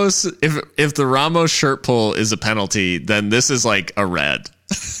Ramos shirt pull is a penalty, then this is like a red.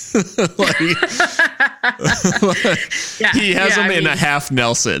 He has him in a half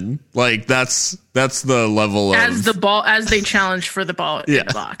Nelson. Like that's the level as they challenge for the ball in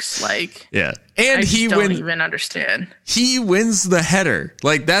the box. Like, yeah. And I don't even understand. He wins the header.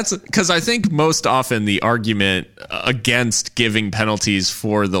 Like that's because I think most often the argument against giving penalties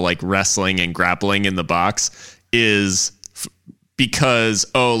for the like wrestling and grappling in the box is because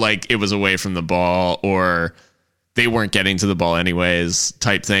like it was away from the ball, or they weren't getting to the ball anyways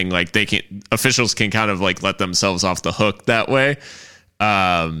type thing. Like officials can kind of like let themselves off the hook that way.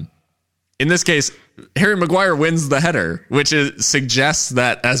 In this case, Harry Maguire wins the header, which suggests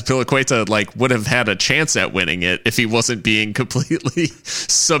that Azpilicueta like would have had a chance at winning it if he wasn't being completely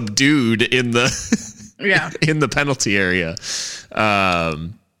subdued in the in the penalty area.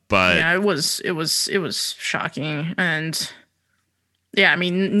 But yeah, it was shocking. And yeah, I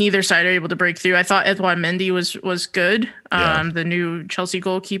mean, neither side are able to break through. I thought Edouard Mendy was good, the new Chelsea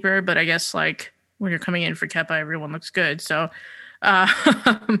goalkeeper, but I guess like when you're coming in for Kepa, everyone looks good. So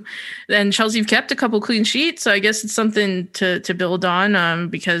then Chelsea have kept a couple clean sheets. So I guess it's something to build on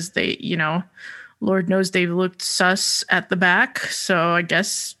because they, Lord knows they've looked sus at the back. So I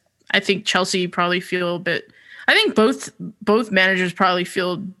think Chelsea probably feel a bit. I think both managers probably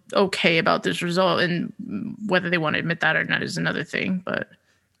feel okay about this result, and whether they want to admit that or not is another thing. But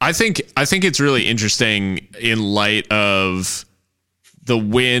I think it's really interesting in light of the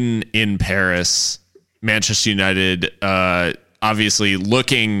win in Paris. Manchester United, obviously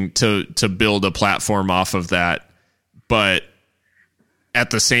looking to build a platform off of that, but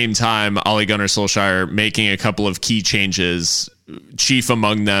at the same time, Ole Gunnar Solskjaer making a couple of key changes, chief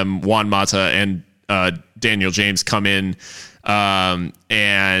among them Juan Mata and Daniel James come in, and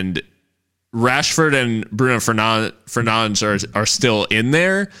Rashford and Bruno Fernandes are still in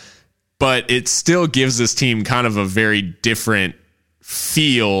there, but it still gives this team kind of a very different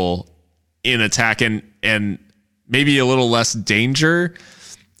feel in attack and maybe a little less danger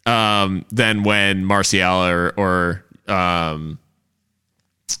than when Martial or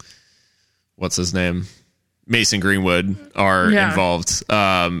what's his name? Mason Greenwood are involved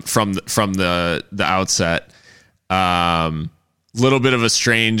from the outset. Little bit of a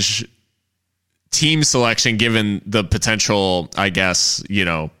strange team selection given the potential, I guess,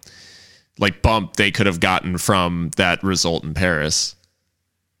 like bump they could have gotten from that result in Paris.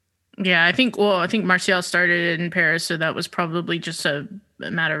 Yeah, I think Martial started in Paris, so that was probably just a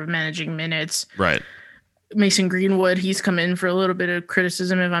matter of managing minutes. Right. Mason Greenwood, he's come in for a little bit of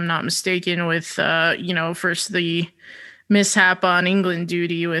criticism, if I'm not mistaken, with, first the mishap on England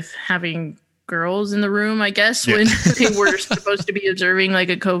duty with having girls in the room, I guess, when they were supposed to be observing like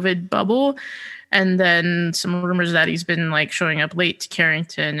a COVID bubble. And then some rumors that he's been like showing up late to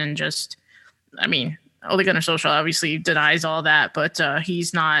Carrington and just, Ole Gunnar Solskjaer obviously denies all that, but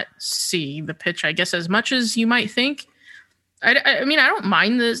he's not seeing the pitch, I guess, as much as you might think. I don't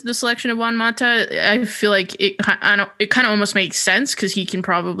mind the selection of Juan Mata. I feel like it kind of almost makes sense because he can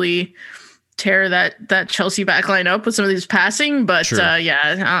probably tear that Chelsea backline up with some of his passing. But sure.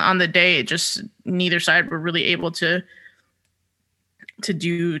 On the day, it just neither side were really able to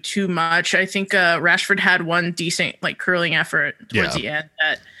do too much. I think Rashford had one decent like curling effort towards the end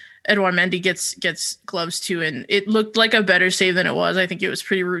that Edouard Mendy gets gloves to, and it looked like a better save than it was. I think it was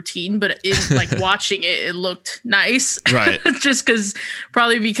pretty routine, but watching it looked nice. Right. Just because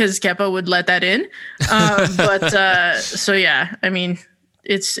Kepa would let that in.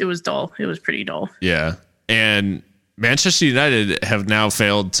 It was dull. It was pretty dull. Yeah. And Manchester United have now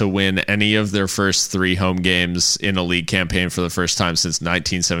failed to win any of their first 3 home games in a league campaign for the first time since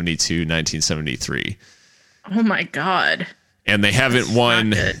 1972-1973. Oh my God. And they haven't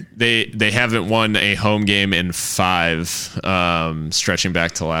won. They haven't won a home game in 5, stretching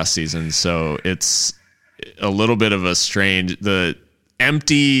back to last season. So it's a little bit of a strange. The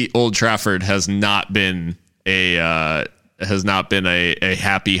empty Old Trafford has not been a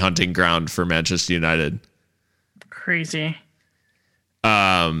happy hunting ground for Manchester United. Crazy.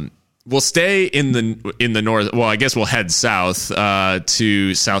 We'll stay in the north. Well, I guess we'll head south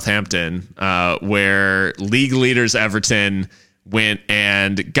to Southampton, where league leaders Everton went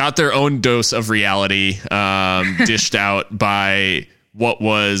and got their own dose of reality, dished out by what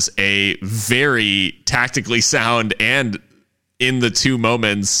was a very tactically sound and in the 2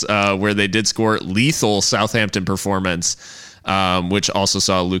 moments where they did score lethal Southampton performance, which also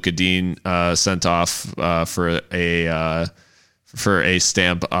saw Luka Dean sent off for a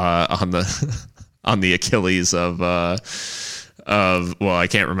stamp on the Achilles of I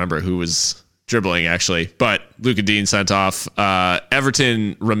can't rember who was dribbling actually, but Luka Dean sent off.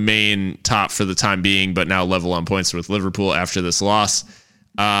 Everton remain top for the time being, but now level on points with Liverpool after this loss.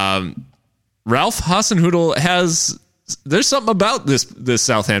 Ralph Hasenhüttl there's something about this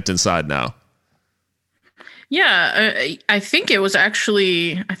Southampton side now. Yeah, I think it was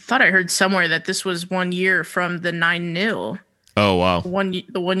actually, I thought I heard somewhere that this was 1 year from the 9-0. Oh, wow.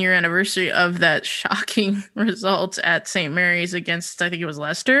 The 1 year anniversary of that shocking result at St. Mary's against, I think it was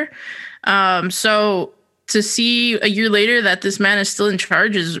Leicester. So to see a year later that this man is still in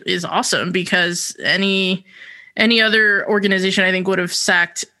charge is awesome, because any other organization, I think, would have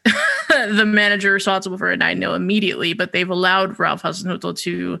sacked the manager responsible for a 9-0 immediately, but they've allowed Ralph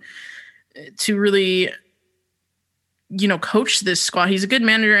Hasenhüttl to really, coach this squad. He's a good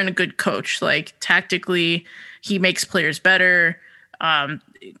manager and a good coach. Like, tactically, he makes players better.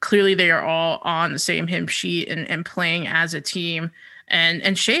 Clearly, they are all on the same hymn sheet and playing as a team.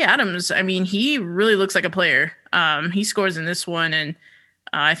 And Shea Adams, he really looks like a player. He scores in this one, and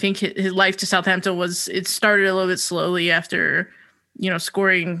I think his life to Southampton it started a little bit slowly after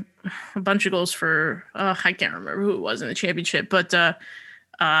scoring a bunch of goals for I can't remember who it was in the championship, but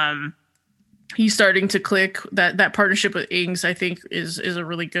he's starting to click. That partnership with Ings, I think, is a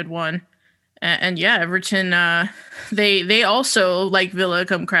really good one. And yeah, Everton, they also, like Villa,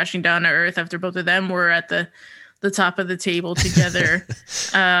 come crashing down to earth after both of them were at the top of the table together.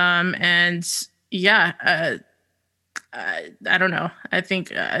 And yeah, I don't know. I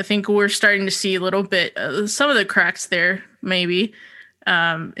think we're starting to see a little bit some of the cracks there, maybe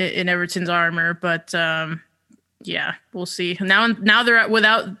in Everton's armor, but yeah, we'll see. Now they're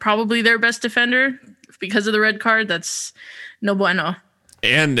without probably their best defender because of the red card. That's no bueno.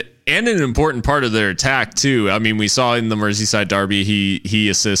 And an important part of their attack too. I mean, we saw in the Merseyside derby, he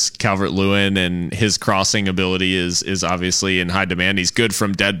assists Calvert-Lewin, and his crossing ability is obviously in high demand. He's good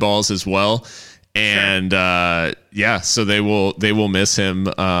from dead balls as well. And yeah, so they will miss him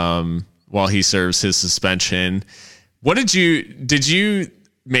while he serves his suspension. Did you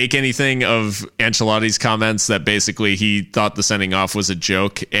make anything of Ancelotti's comments that basically he thought the sending off was a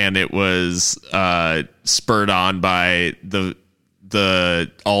joke and it was spurred on by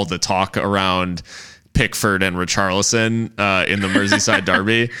all the talk around Pickford and Richarlison in the Merseyside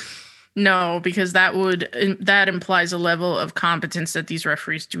derby? No, because that implies a level of competence that these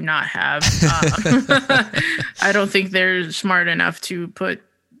referees do not have. I don't think they're smart enough to put,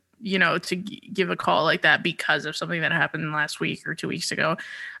 to give a call like that because of something that happened last week or 2 weeks ago.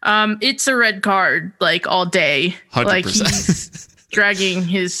 It's a red card, like all day. 100%. Like he's dragging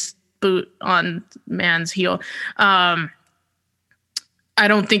his boot on man's heel. I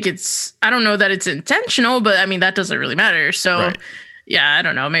don't know that it's intentional, but I mean, that doesn't really matter. So right. Yeah, I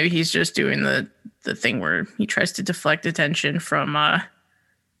don't know. Maybe he's just doing the thing where he tries to deflect attention from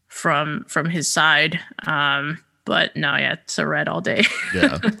his side. But no, yeah, it's a red all day.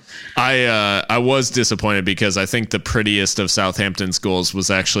 Yeah. I was disappointed because I think the prettiest of Southampton's goals was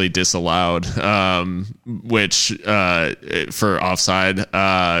actually disallowed, which for offside,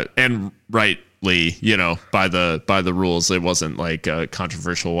 and rightly, by the rules. It wasn't like a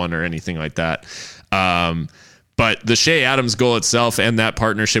controversial one or anything like that. But the Che Adams goal itself and that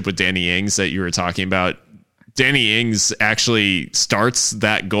partnership with Danny Ings that you were talking about, Danny Ings actually starts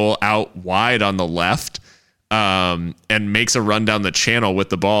that goal out wide on the left, and makes a run down the channel with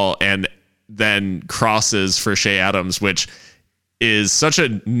the ball and then crosses for Che Adams, which is such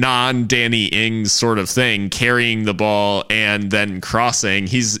a non-Danny Ings sort of thing, carrying the ball and then crossing.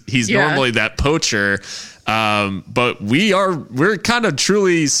 He's normally that poacher, but we're kind of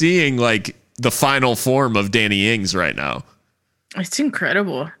truly seeing like the final form of Danny Ings right now. It's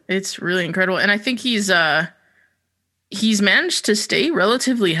incredible. It's really incredible. And I think he's managed to stay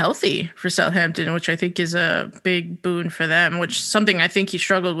relatively healthy for Southampton, which I think is a big boon for them, which something I think he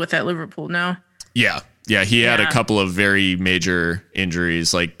struggled with at Liverpool now. Yeah. Yeah. He had a couple of very major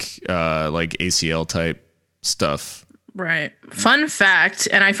injuries, like ACL type stuff. Right. Fun fact,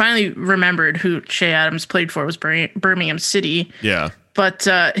 and I finally remembered who Che Adams played for, was Birmingham City. Yeah. But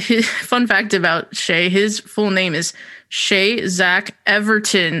his fun fact about Che, his full name is Che Zach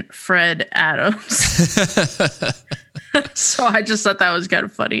Everton Fred Adams. So I just thought that was kind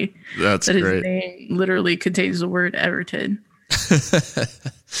of funny. That's that great. His name literally contains the word Everton.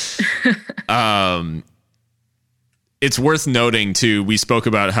 It's worth noting too, we spoke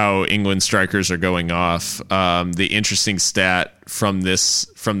about how England strikers are going off. The interesting stat from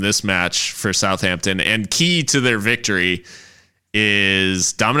this match for Southampton and key to their victory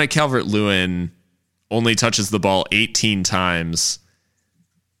is Dominic Calvert-Lewin only touches the ball 18 times.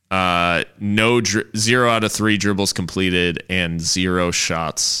 0 out of 3 dribbles completed and 0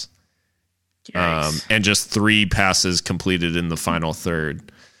 shots. And just 3 passes completed in the final third.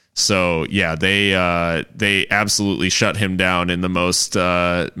 So yeah, they absolutely shut him down in the most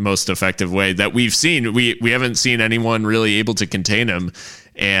effective way that we've seen. We haven't seen anyone really able to contain him,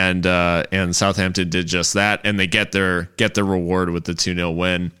 and Southampton did just that, and they get their reward with the 2-0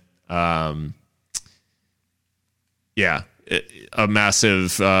 win. Yeah, a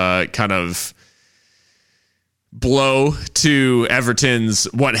massive kind of blow to Everton's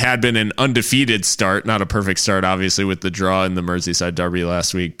what had been an undefeated start, not a perfect start, obviously, with the draw in the Merseyside derby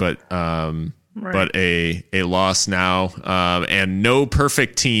last week, but a loss now, and no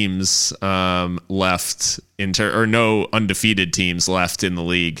perfect teams left or no undefeated teams left in the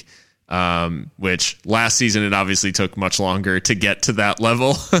league. Which last season it obviously took much longer to get to that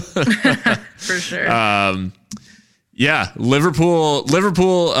level. For sure. Yeah, Liverpool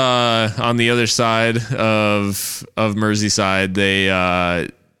on the other side of Merseyside, they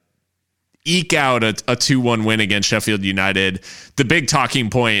eke out a 2-1 win against Sheffield United. The big talking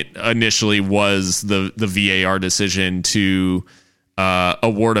point initially was the VAR decision to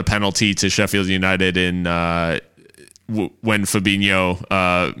award a penalty to Sheffield United in when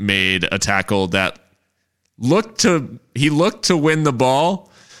Fabinho made a tackle that looked to win the ball,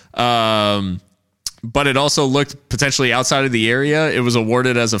 but it also looked potentially outside of the area. It was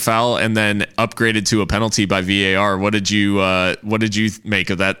awarded as a foul and then upgraded to a penalty by VAR. What did you make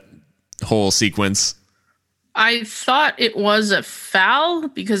of that whole sequence? I thought it was a foul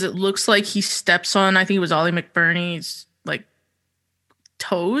because it looks like he steps on, I think it was Ollie McBurney's like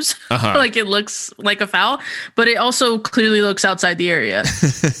toes. Like it looks like a foul, but it also clearly looks outside the area.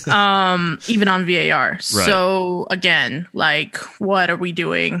 Even on VAR. Right. So again, like, what are we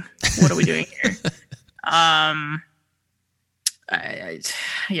doing? What are we doing here?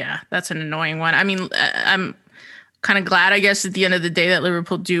 Yeah, that's an annoying one. I mean, I'm kind of glad, I guess, at the end of the day that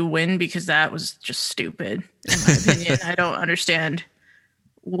Liverpool do win, because that was just stupid, in my opinion. I don't understand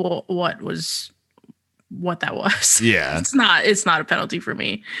what that was. Yeah, it's not a penalty for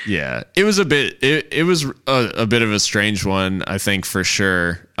me. Yeah, it was a bit. It was a bit of a strange one, I think, for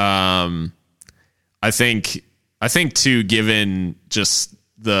sure. I think too, given just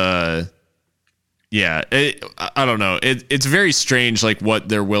the. Yeah, I don't know. It's very strange, like what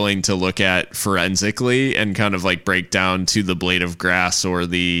they're willing to look at forensically and kind of like break down to the blade of grass or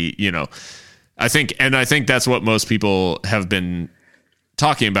the, I think that's what most people have been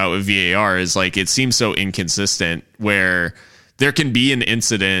talking about with VAR is like, it seems so inconsistent where there can be an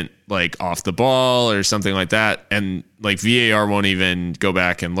incident like off the ball or something like that. And like VAR won't even go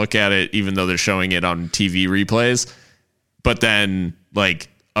back and look at it, even though they're showing it on TV replays. But then like,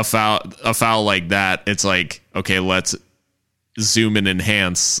 a foul like that, it's like, okay, let's zoom and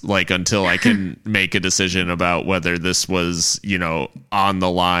enhance like until I can make a decision about whether this was, on the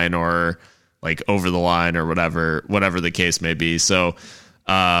line or like over the line or whatever the case may be. So,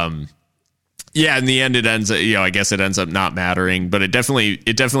 yeah, in the end, it ends, I guess it ends up not mattering, but it definitely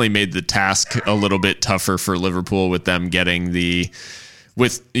made the task a little bit tougher for Liverpool with them getting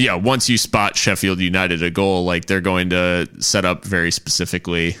once you spot Sheffield United a goal, like they're going to set up very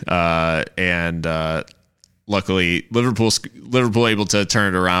specifically, and luckily Liverpool able to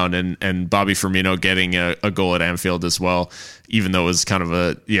turn it around, and Bobby Firmino getting a goal at Anfield as well, even though it was kind of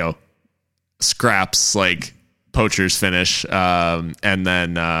a scraps like poacher's finish, and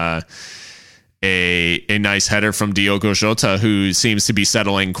then a nice header from Diogo Jota, who seems to be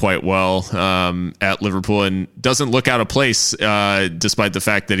settling quite well at Liverpool and doesn't look out of place, despite the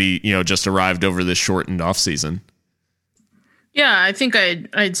fact that he just arrived over this shortened offseason. Yeah, I think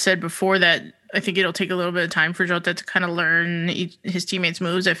I'd said before that I think it'll take a little bit of time for Jota to kind of learn his teammates'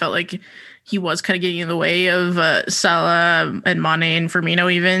 moves. I felt like he was kind of getting in the way of Salah and Mane and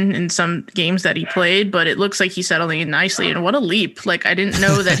Firmino even in some games that he played, but it looks like he's settling in nicely. And what a leap. Like, I didn't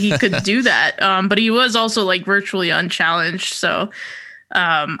know that he could do that. But he was also like virtually unchallenged. So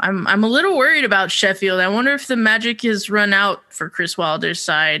I'm a little worried about Sheffield. I wonder if the magic has run out for Chris Wilder's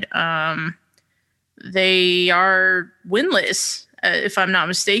side. They are winless, if I'm not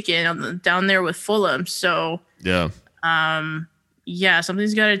mistaken, down there with Fulham. So yeah,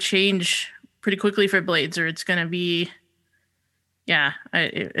 something's got to change pretty quickly for Blades, or it's going to be,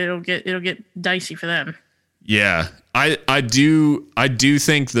 it'll get dicey for them. Yeah, I do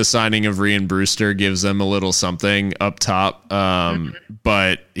think the signing of Ryan Brewster gives them a little something up top.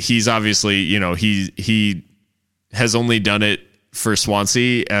 But he's obviously, he has only done it for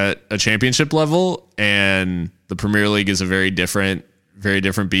Swansea at a championship level, and the Premier League is a very different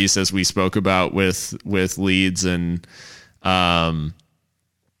beast, as we spoke about with Leeds. And I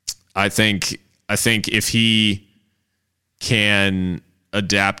think if he can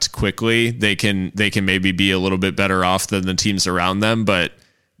adapt quickly, they can maybe be a little bit better off than the teams around them. But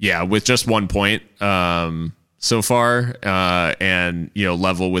yeah, with just 1 point so far, and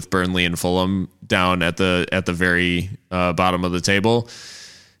level with Burnley and Fulham down at the very bottom of the table,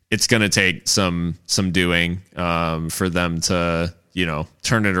 it's going to take some doing for them to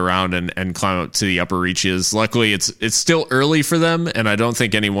turn it around and climb up to the upper reaches. Luckily, it's still early for them, and I don't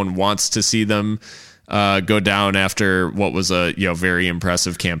think anyone wants to see them go down after what was a very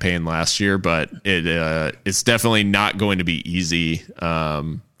impressive campaign last year. But it's definitely not going to be easy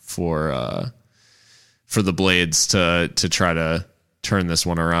for the Blades to try to turn this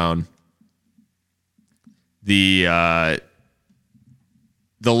one around. The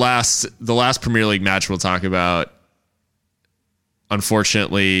last Premier League match we'll talk about,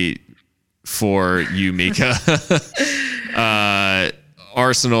 unfortunately for you, Mika,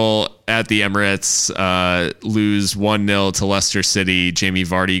 Arsenal at the Emirates lose 1-0 to Leicester City. Jamie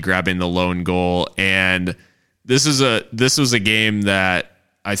Vardy grabbing the lone goal, and this was a game that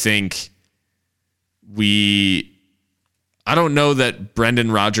I think I don't know that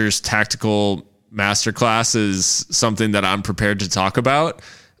Brendan Rodgers' tactical masterclass is something that I'm prepared to talk about.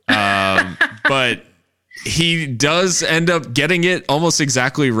 But he does end up getting it almost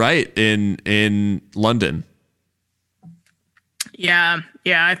exactly right in London. Yeah.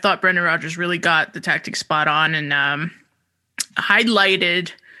 I thought Brendan Rodgers really got the tactics spot on and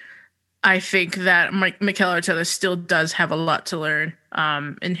highlighted. I think that Mikel Arteta still does have a lot to learn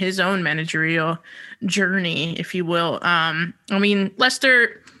in his own managerial journey, if you will. I mean,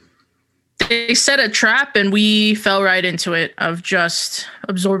 Leicester, they set a trap and we fell right into it of just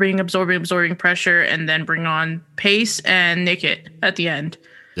absorbing pressure and then bring on pace and nick it at the end.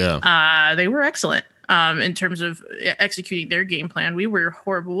 Yeah. They were excellent in terms of executing their game plan. We were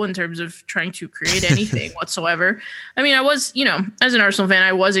horrible in terms of trying to create anything whatsoever. I mean, I was, as an Arsenal fan,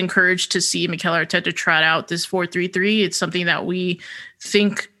 I was encouraged to see Mikel Arteta trot out this 4-3-3. It's something that we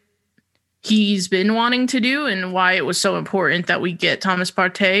think he's been wanting to do and why it was so important that we get Thomas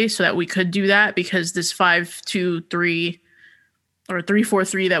Partey so that we could do that, because this 5-2-3 or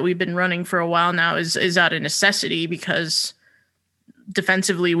 3-4-3 that we've been running for a while now is out of necessity because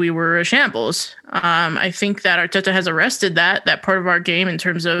defensively we were a shambles. I think that Arteta has arrested that part of our game in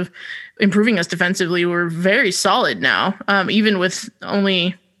terms of improving us defensively. We're very solid now, even with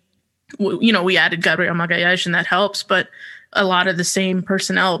only, we added Gabriel Magalhaes and that helps, but a lot of the same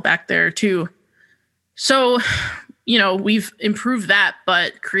personnel back there too. So, we've improved that,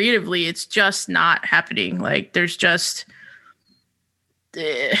 but creatively it's just not happening. Like there's just,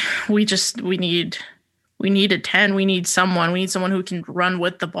 we need a 10. We need someone who can run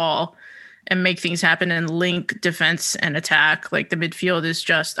with the ball and make things happen and link defense and attack. Like the midfield is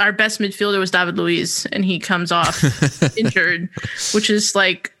just, our best midfielder was David Luiz and he comes off injured, which is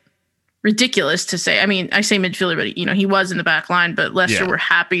like ridiculous to say. I mean, I say midfielder, but he was in the back line, but Leicester were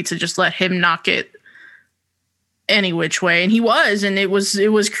happy to just let him knock it any which way. And he was, and it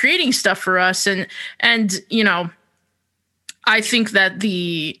was creating stuff for us. And I think that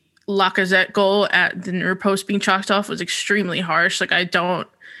the Lacazette goal at the near post being chalked off was extremely harsh. Like I don't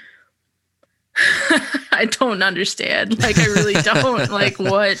understand. Like I really don't. Like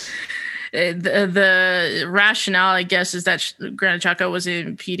what the rationale, I guess, is that Granit Xhaka was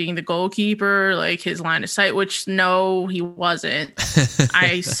impeding the goalkeeper, like his line of sight. Which no, he wasn't.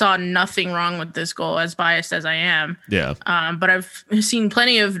 I saw nothing wrong with this goal, as biased as I am. Yeah. But I've seen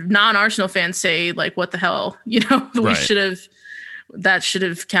plenty of non-Arsenal fans say, like, "What the hell?" We should have. That should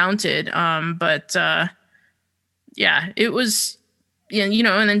have counted. It was, and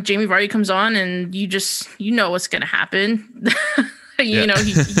then Jamie Vardy comes on and you just, what's going to happen. He and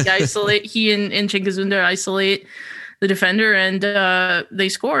Cengiz Ünder isolate the defender and they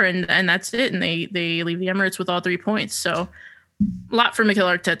score and that's it. And they leave the Emirates with all 3 points. So a lot for Mikel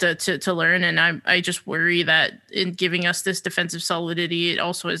Arteta to learn. And I just worry that in giving us this defensive solidity, it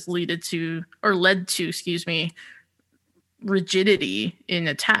also has led to rigidity in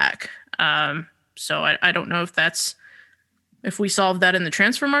attack. So I don't know if we solve that in the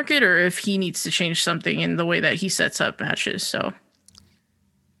transfer market or if he needs to change something in the way that he sets up matches. So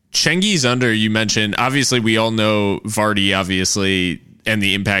Cengiz Ünder, you mentioned, obviously we all know Vardy, obviously, and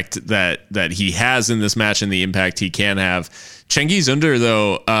the impact that he has in this match and the impact he can have. Cengiz Ünder,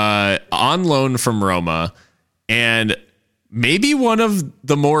 though, on loan from Roma, and maybe one of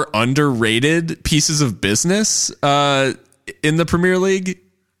the more underrated pieces of business in the Premier League.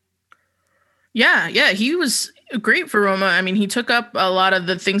 Yeah, he was great for Roma. I mean, he took up a lot of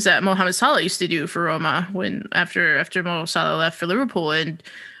the things that Mohamed Salah used to do for Roma after Mo Salah left for Liverpool. And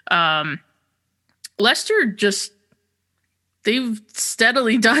Leicester they've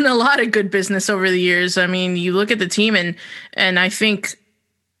steadily done a lot of good business over the years. I mean, you look at the team and I think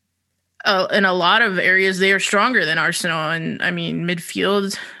in a lot of areas they are stronger than Arsenal. And I mean,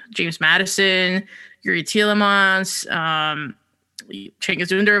 midfield, James Maddison, Yuri Tielemans, Cengiz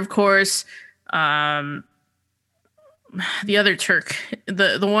Ünder, of course. The other Turk,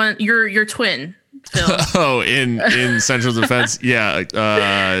 the one, your twin, Phil. Oh, in central defense. Yeah.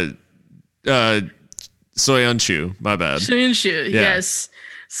 Soyuncu, my bad. Soyuncu, yes.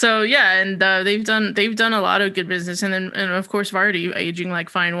 So yeah, and they've done a lot of good business, and of course Vardy aging like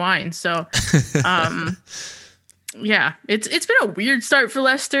fine wine. So, yeah, it's been a weird start for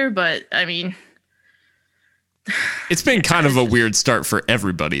Leicester, but I mean, it's been kind of a weird start for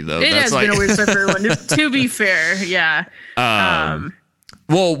everybody, though. It has been a weird start for everyone. To be fair, yeah.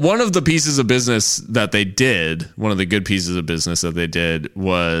 Well, one of the pieces of business that they did, one of the good pieces of business that they did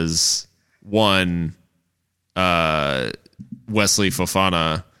was Wesley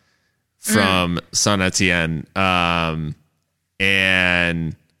Fofana from Saint Etienne.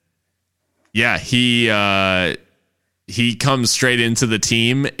 And yeah, he he comes straight into the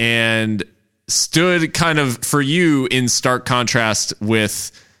team and stood kind of for you in stark contrast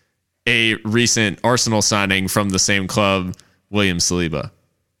with a recent Arsenal signing from the same club, William Saliba.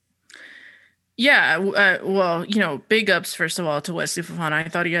 Yeah, well, big ups first of all to Wesley Fofana. I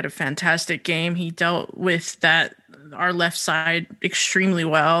thought he had a fantastic game. He dealt with our left side extremely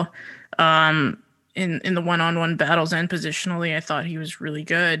well in the one-on-one battles and positionally. I thought he was really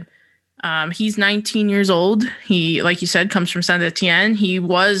good. He's 19 years old. He, like you said, comes from Saint Etienne. He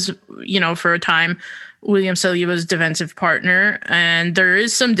was, for a time, William Saliba's defensive partner, and there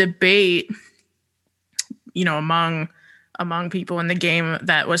is some debate, among people in the game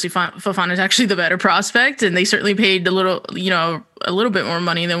that Wesley Fofana is actually the better prospect, and they certainly paid a little bit more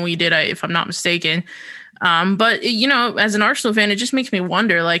money than we did, if I'm not mistaken. But as an Arsenal fan, it just makes me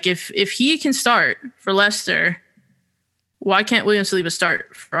wonder, like, if he can start for Leicester, why can't William Saliba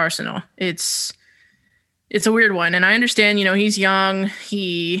start for Arsenal? It's a weird one, and I understand. He's young.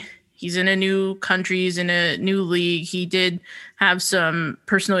 He's in a new country. He's in a new league. He did have some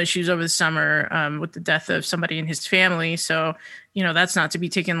personal issues over the summer with the death of somebody in his family. So, that's not to be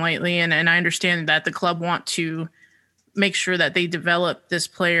taken lightly. And I understand that the club want to make sure that they develop this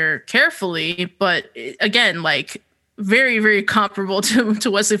player carefully. But again, like, very, very comparable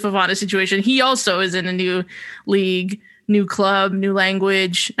to Wesley Fofana's situation. He also is in a new league, new club, new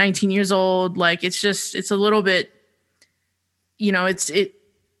language, 19 years old. Like, it's a little bit,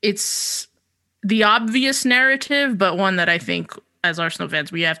 it's the obvious narrative, but one that I think as Arsenal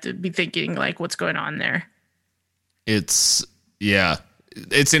fans, we have to be thinking, like, what's going on there? It's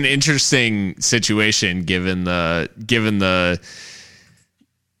an interesting situation given the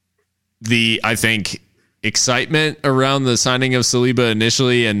I think excitement around the signing of Saliba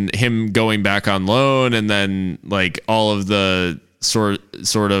initially and him going back on loan, and then like all of the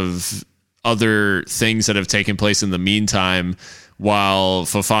sort of other things that have taken place in the meantime, while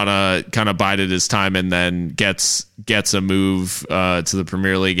Fofana kind of bided his time and then gets a move to the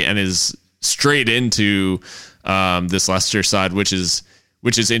Premier League and is straight into this Leicester side, which is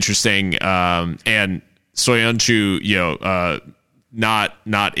interesting. And Soyuncu, not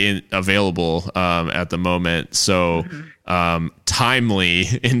available at the moment, so timely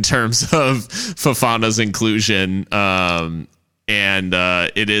in terms of Fofana's inclusion. And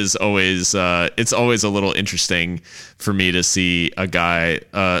it is always it's always a little interesting for me to see a guy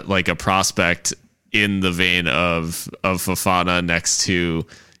like a prospect in the vein of Fofana next to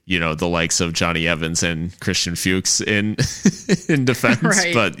the likes of Johnny Evans and Christian Fuchs in defense.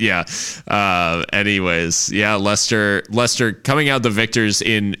 Right. But anyways, Leicester coming out the victors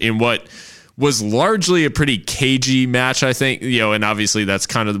in what was largely a pretty cagey match, I think. And obviously that's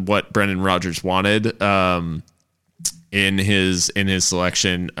kind of what Brendan Rodgers wanted. In his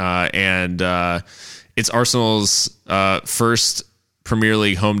selection, and it's Arsenal's first Premier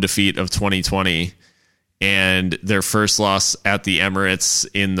League home defeat of 2020, and their first loss at the Emirates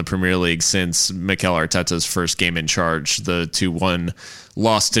in the Premier League since Mikel Arteta's first game in charge, the 2-1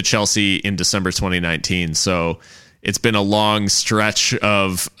 loss to Chelsea in December 2019. So it's been a long stretch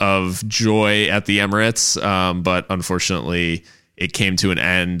of joy at the Emirates, but unfortunately it came to an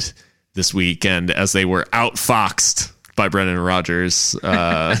end this weekend as they were outfoxed by Brendan Rodgers. See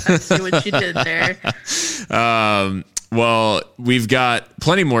what you did there. Well, we've got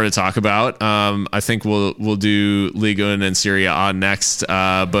plenty more to talk about. I think we'll do Liga and Serie A next.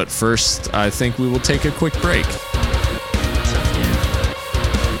 But first, I think we will take a quick break.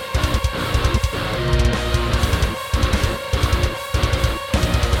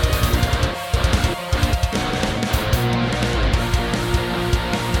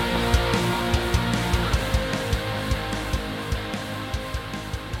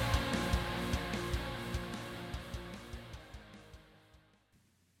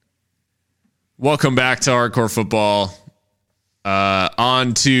 Welcome back to Hardcore Football.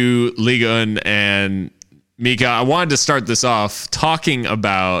 On to Liga and Mika. I wanted to start this off talking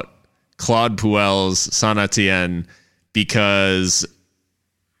about Claude Puel's Saint Etienne because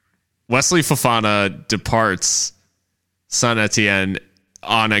Wesley Fofana departs Saint Etienne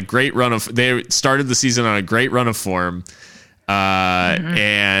on a great run of. They started the season on a great run of form,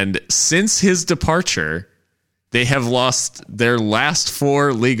 and since his departure, they have lost their last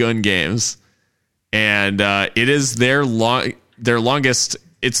 4 Ligue 1 games. And it is their longest.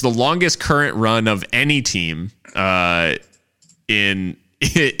 It's the longest current run of any team in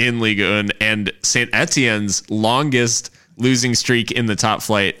Ligue 1, and Saint Etienne's longest losing streak in the top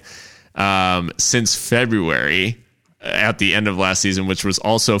flight since February at the end of last season, which was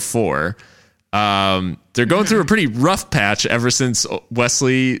also 4. They're going through a pretty rough patch ever since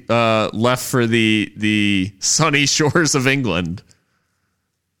Wesley left for the sunny shores of England.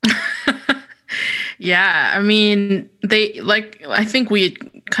 Yeah, I mean, I think we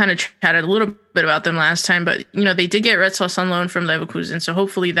kind of chatted a little bit about them last time, but they did get Retzlaff on loan from Leverkusen, so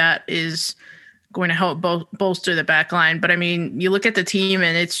hopefully that is going to help bolster the back line. But I mean, you look at the team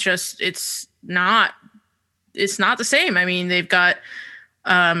and it's not the same. I mean, they've got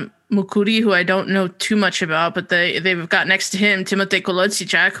Mukuri, who I don't know too much about, but they've got next to him Timotej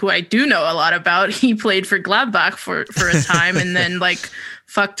Kolodsičák, who I do know a lot about. He played for Gladbach for a time and then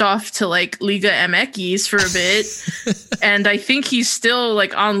fucked off to Liga MX for a bit. And I think he's still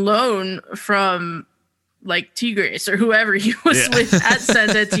on loan from Tigres or whoever he was with at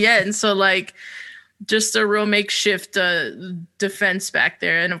Saint Etienne. So just a real makeshift defense back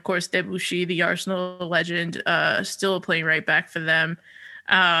there. And of course, Debuchy, the Arsenal legend, still playing right back for them.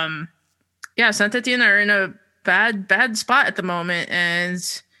 Saint Etienne are in a bad spot at the moment.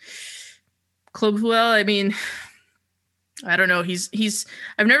 And Claude Puel, I mean, I don't know.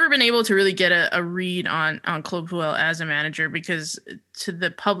 I've never been able to really get a read on Claude Puel as a manager, because to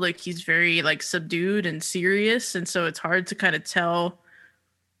the public, he's very subdued and serious. And so it's hard to kind of tell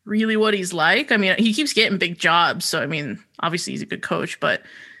really what he's like. I mean, he keeps getting big jobs. So, I mean, obviously he's a good coach, but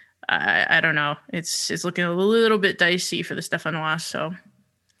I don't know. It's looking a little bit dicey for the Stéphanois. So,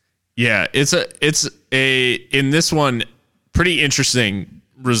 yeah, it's a in this one, pretty interesting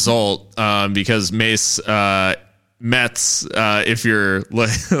result because Metz, if you're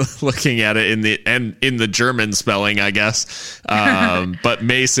looking at it in the German spelling, I guess, but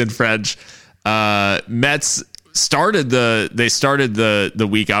Metz in French, Metz started the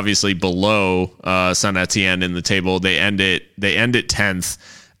week obviously below Saint Etienne in the table. They end it 10th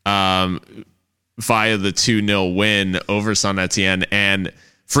via the 2-0 win over Saint Etienne, and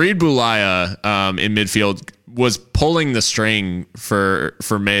Farid Boulaya in midfield was pulling the string for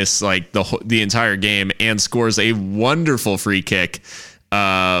Metz the entire game, and scores a wonderful free kick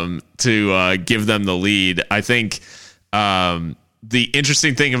to give them the lead. I think the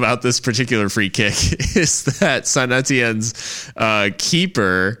interesting thing about this particular free kick is that Saint Etienne's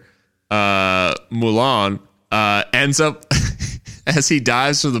keeper Moulin ends up as he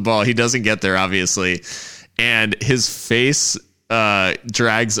dives for the ball. He doesn't get there, obviously, and his face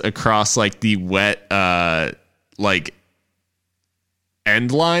drags across the wet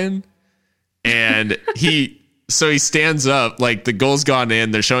end line, and he stands up, the goal's gone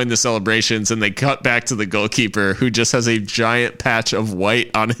in, they're showing the celebrations, and they cut back to the goalkeeper, who just has a giant patch of white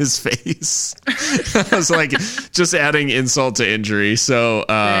on his face. I was just adding insult to injury. So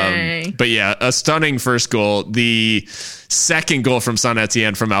but yeah, a stunning first goal. The second goal from Saint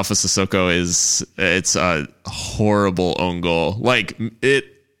Etienne from Alpha Sissoko it's a horrible own goal.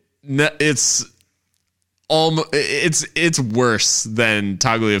 It's worse than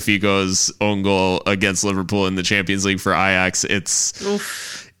Tagliafico's own goal against Liverpool in the Champions League for Ajax. It's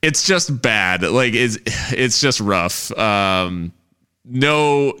just bad. It's just rough.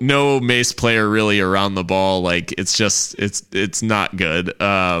 No Mace player really around the ball. It's not good.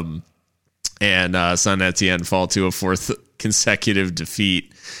 And Saint Etienne fall to a fourth consecutive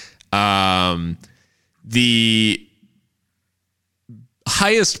defeat. The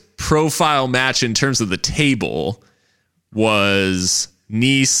highest profile match in terms of the table was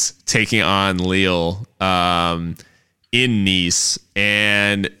Nice taking on Lille in Nice,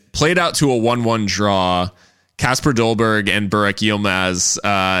 and played out to a 1-1 draw. Kasper Dolberg and Burak Yilmaz,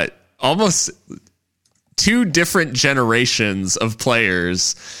 almost two different generations of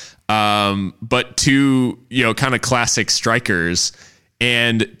players, but two kind of classic strikers,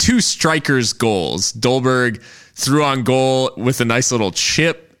 and two strikers' goals. Dolberg threw on goal with a nice little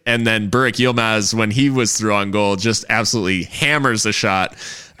chip, and then Burak Yilmaz, when he was through on goal, just absolutely hammers the shot,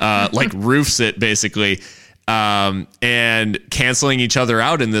 roofs it basically, and canceling each other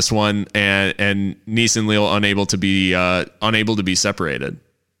out in this one, and Nice and Lille unable to be separated.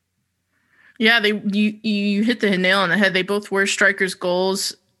 Yeah, you hit the nail on the head. They both were strikers'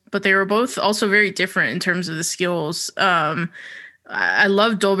 goals, but they were both also very different in terms of the skills. I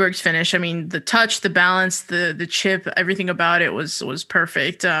love Dolberg's finish. I mean, the touch, the balance, the chip, everything about it was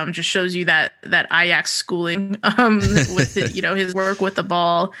perfect. Just shows you that Ajax schooling with his work with the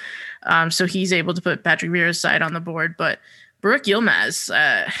ball. So he's able to put Patrick Vieira's side on the board. But Burak Yilmaz,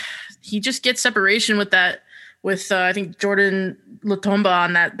 he just gets separation with that with I think Jordan Latomba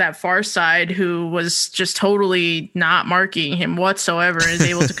on that far side, who was just totally not marking him whatsoever, and is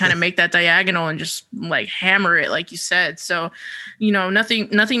able to kind of make that diagonal and just like hammer it, like you said. So,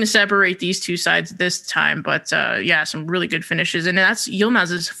 nothing to separate these two sides this time, but yeah, some really good finishes, and that's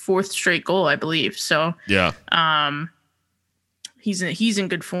Yilmaz's fourth straight goal, I believe. So yeah, he's in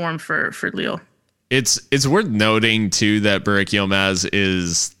good form for Lille. It's worth noting too that Burak Yilmaz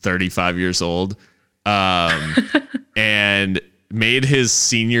is 35 years old. And made his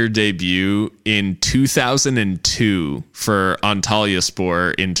senior debut in 2002 for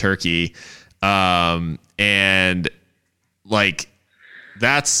Antalyaspor in Turkey. And like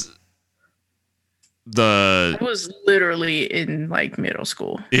I was literally in like middle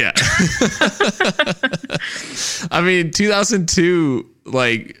school. Yeah. I mean, 2002,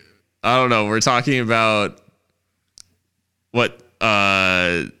 like, I don't know. We're talking about what,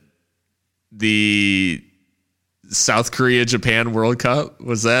 the South Korea Japan World Cup,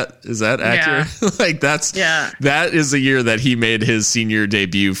 is that accurate? Yeah. Like that is the year that he made his senior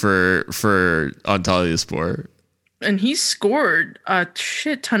debut for Antalyaspor. And he scored a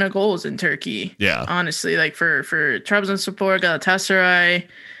shit ton of goals in Turkey. Yeah. Honestly, like for Trabzonspor, Galatasaray,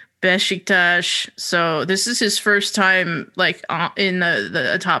 Beşiktaş. So this is his first time like in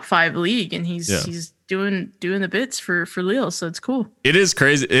the top 5 league, and he's doing the bits for Lille, so it's cool. It is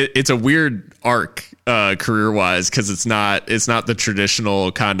crazy. It's a weird arc career wise, because it's not the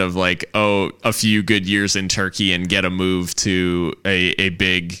traditional kind of like, a few good years in Turkey and get a move to a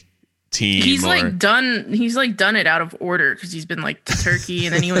big team. He's done it out of order, because he's been like to Turkey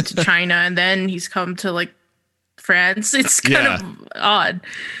and then he went to China and then he's come to like France. It's kind of odd.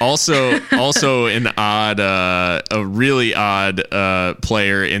 Also a really odd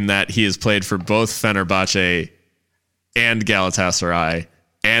player in that he has played for both Fenerbahce and Galatasaray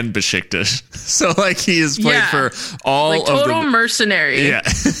and Beşiktaş. So like he has played for all like total mercenary. Yeah.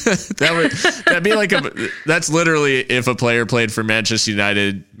 That'd be like that's literally if a player played for Manchester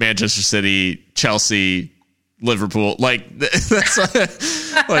United, Manchester City, Chelsea, Liverpool. Like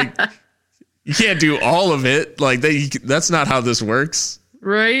that's like you can't do all of it. Like that's not how this works.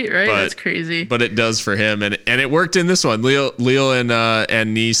 Right. That's crazy. But it does for him, and it worked in this one. Lille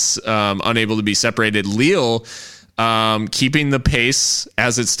and Nice unable to be separated. Lille keeping the pace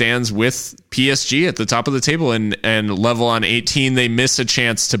as it stands with PSG at the top of the table and level on 18. They miss a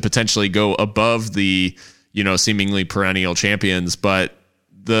chance to potentially go above the seemingly perennial champions, but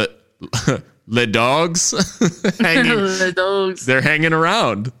the Le Dogs they're hanging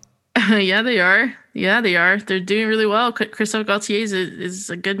around. Yeah, they are. They're doing really well. Christophe Galtier is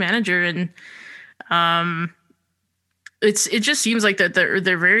a good manager, and it just seems like that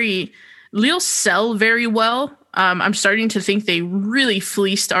they're very Lille sell very well. I'm starting to think they really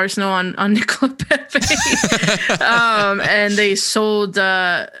fleeced Arsenal on Nicola Pepe, and they sold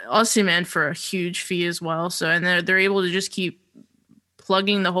Osimhen for a huge fee as well. So and they're able to just keep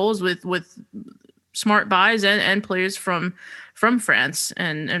plugging the holes with smart buys and players from France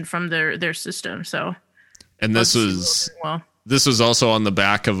and from their system. So, and this was also on the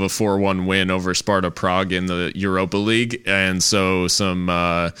back of a 4-1 win over Sparta Prague in the Europa League, and so some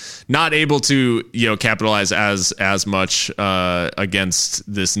not able to capitalize as much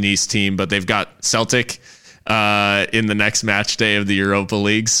against this Nice team, but they've got Celtic in the next match day of the Europa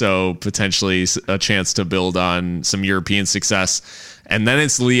League, so potentially a chance to build on some European success. And then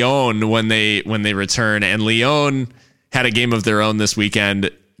it's Lyon when they return, and Lyon had a game of their own this weekend.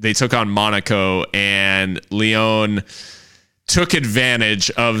 They took on Monaco, and Lyon took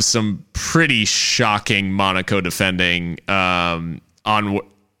advantage of some pretty shocking Monaco defending en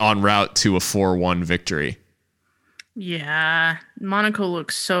route to a 4-1 victory. Yeah, Monaco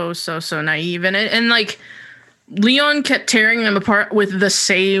looks so naive, and like Lyon kept tearing them apart with the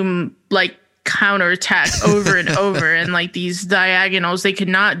same like counterattack over and over, and like these diagonals. They could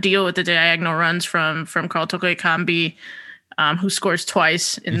not deal with the diagonal runs from Karl Toko Ekambi, who scores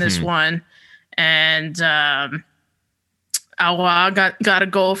twice in this one, and Awa got a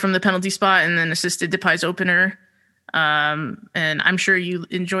goal from the penalty spot and then assisted Depay's opener. And I'm sure you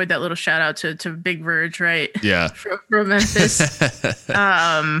enjoyed that little shout out to Big Verge, right? Yeah. from Memphis.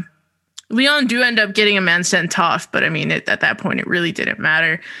 Lyon do end up getting a man sent off, but I mean, at that point, it really didn't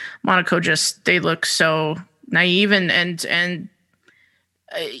matter. Monaco they look so naive, and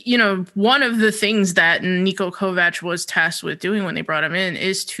one of the things that Niko Kovac was tasked with doing when they brought him in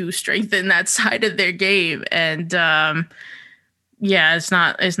is to strengthen that side of their game, and it's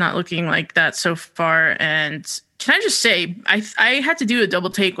not looking like that so far. And can I just say, I had to do a double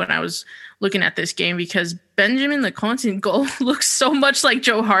take when I was looking at this game because Benjamin Leconte goal looks so much like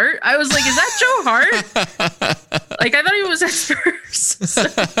Joe Hart. I was like, is that Joe Hart? Like, I thought he was at Spurs.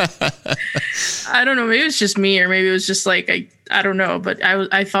 I don't know. Maybe it's just me, or maybe it was just like, I don't know. But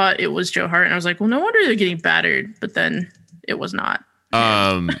I thought it was Joe Hart, and I was like, well, no wonder they're getting battered. But then it was not.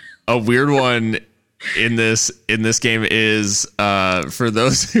 A weird one in this game is, for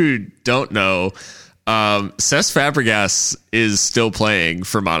those who don't know, Cesc Fabregas is still playing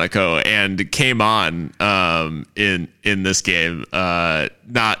for Monaco and came on in this game,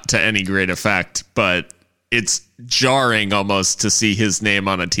 not to any great effect, but it's jarring almost to see his name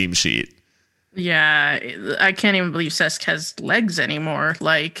on a team sheet. Yeah, I can't even believe Cesc has legs anymore.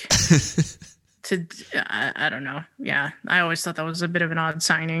 Like, I don't know. Yeah, I always thought that was a bit of an odd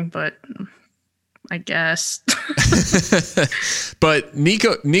signing, but I guess. But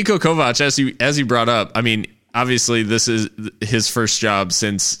Niko Kovac, as you brought up, I mean, obviously this is his first job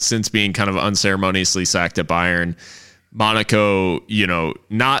since being kind of unceremoniously sacked at Bayern. Monaco,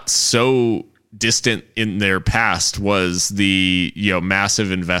 not so distant in their past, was the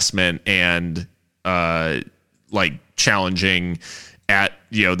massive investment and like challenging at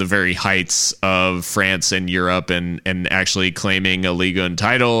the very heights of France and Europe, and actually claiming a Ligue 1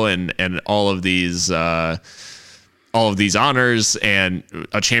 title and all of these honors and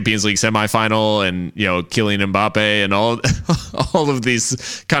a Champions League semifinal, and Kylian Mbappe and all of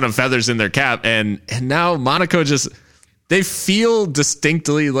these kind of feathers in their cap, and now Monaco they feel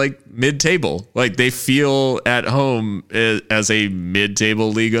distinctly like mid-table, like they feel at home as a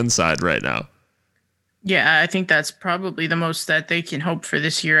mid-table Ligue 1 side right now. Yeah, I think that's probably the most that they can hope for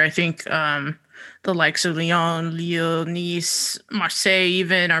this year. I think the likes of Lyon, Lille, Nice, Marseille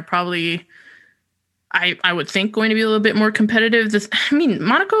even are probably, I would think, going to be a little bit more competitive. I mean,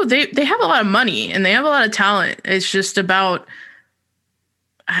 Monaco, they have a lot of money and they have a lot of talent. It's just about,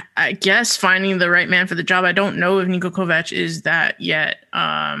 I guess, finding the right man for the job. I don't know if Niko Kovac is that yet.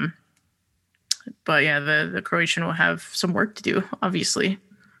 But yeah, the Croatian will have some work to do, obviously.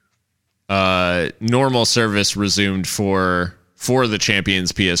 Normal service resumed for the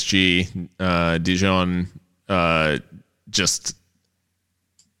champions PSG. Dijon just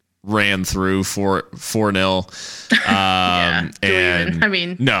ran through 4-0. Yeah, and I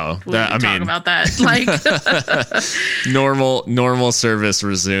mean, no, talk about that. Like, normal service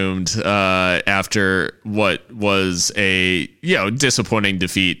resumed after what was a disappointing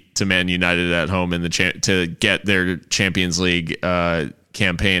defeat to Man United at home in to get their Champions League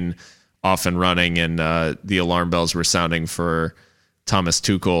campaign off and running, and the alarm bells were sounding for Thomas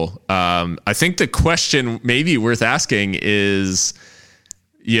Tuchel. I think the question maybe worth asking is,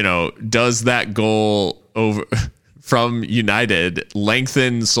 does that goal from United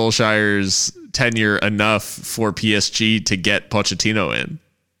lengthen Solskjaer's tenure enough for PSG to get Pochettino in?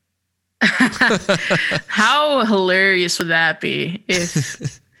 How hilarious would that be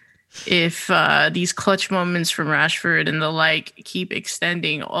if these clutch moments from Rashford and the like keep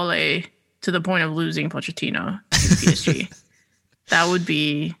extending Ole to the point of losing Pochettino to PSG? That would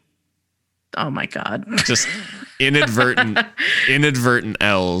be, oh my God. Just inadvertent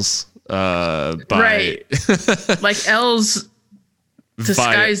L's by right. Like L's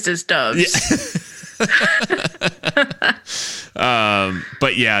disguised as doves. Yeah.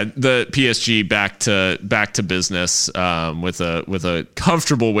 But yeah, the PSG back to business with a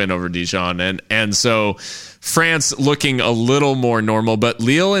comfortable win over Dijon, and so France looking a little more normal, but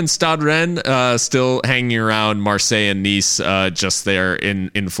Lille and Stade Rennes still hanging around. Marseille and Nice just there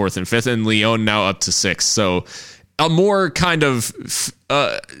in fourth and fifth, and Lyon now up to sixth. So a more kind of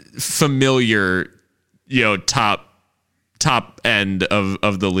familiar, top end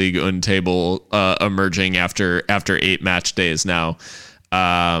of the Ligue 1 table emerging after 8 match days now.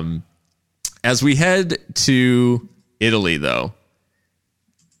 As we head to Italy, though,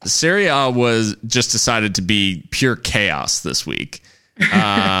 Serie A was just decided to be pure chaos this week.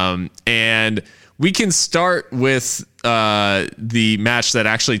 And we can start with the match that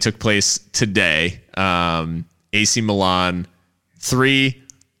actually took place today. AC Milan 3,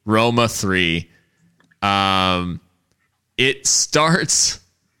 Roma 3. It starts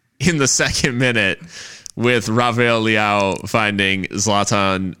in the second minute with Rafael Leao finding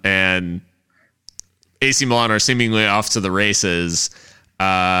Zlatan, and AC Milan are seemingly off to the races.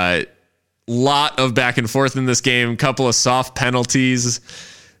 Lot of back and forth in this game, couple of soft penalties,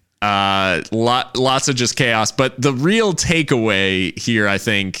 lots of just chaos. But the real takeaway here, I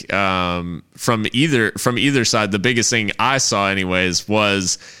think, from either side, the biggest thing I saw anyways,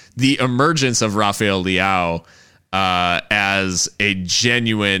 was the emergence of Rafael Leao. as a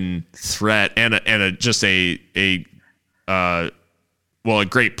genuine threat and just a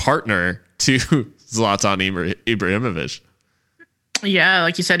great partner to Zlatan Ibrahimovic. Yeah,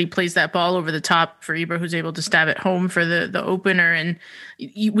 like you said, he plays that ball over the top for Ibra, who's able to stab it home for the opener. And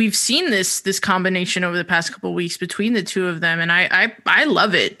we've seen this combination over the past couple of weeks between the two of them, and I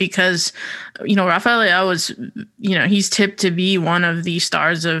love it because Rafael Leao is he's tipped to be one of the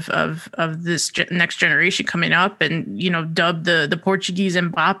stars of this next generation coming up, and dubbed the Portuguese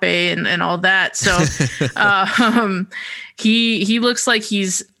Mbappe and all that. So he looks like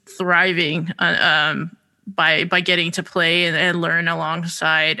he's thriving. By getting to play and learn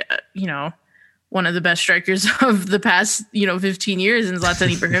alongside, one of the best strikers of the past, 15 years in Zlatan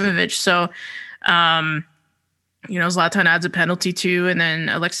Ibrahimovic. So, Zlatan adds a penalty too. And then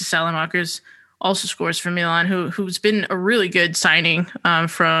Alexis Salamakers also scores for Milan, who's been a really good signing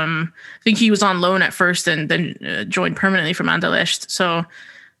from, I think he was on loan at first and then joined permanently from Anderlecht. So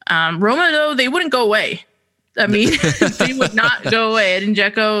Roma, though, they wouldn't go away. I mean, they would not go away. And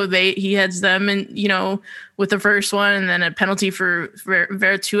Dzeko, he heads them, and with the first one, and then a penalty for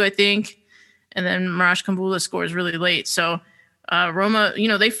Veretout, I think, and then Marash Kambula scores really late. So Roma,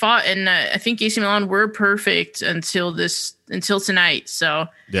 they fought, and I think AC Milan were perfect until tonight. So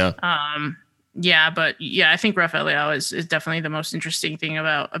yeah, but I think Rafael Leao is definitely the most interesting thing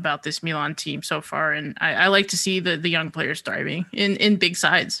about this Milan team so far, and I like to see the young players thriving in big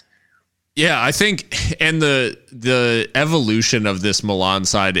sides. Yeah, I think, and the evolution of this Milan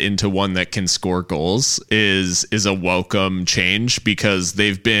side into one that can score goals is a welcome change, because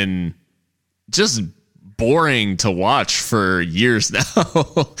they've been just boring to watch for years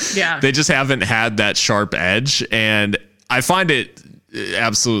now. Yeah. They just haven't had that sharp edge, and I find it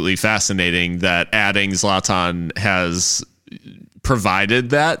absolutely fascinating that adding Zlatan has provided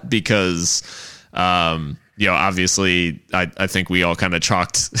that, because obviously I think we all kind of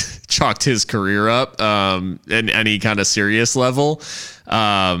chalked his career up in any kind of serious level.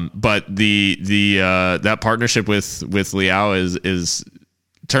 But the that partnership with Leao is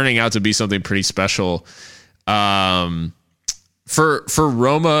turning out to be something pretty special. For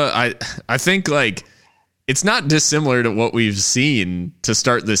Roma, I think like it's not dissimilar to what we've seen to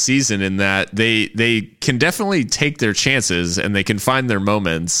start the season, in that they can definitely take their chances and they can find their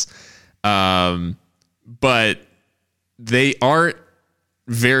moments. But they aren't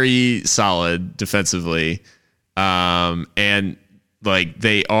very solid defensively. And like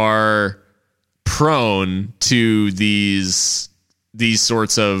they are prone to these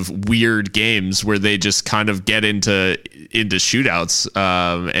sorts of weird games where they just kind of get into shootouts.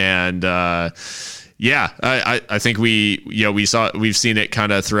 I think we've seen it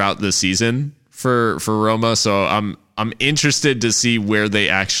kind of throughout the season for Roma. So I'm interested to see where they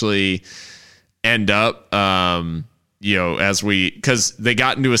actually end up, because they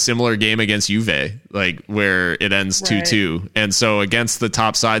got into a similar game against Juve, like where it ends 2-2. And so against the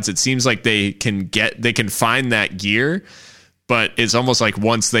top sides, it seems like they can find that gear, but it's almost like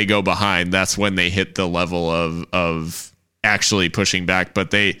once they go behind, that's when they hit the level of actually pushing back. But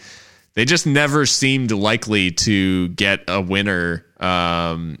they just never seemed likely to get a winner,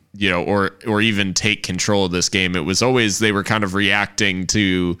 or even take control of this game. It was always, they were kind of reacting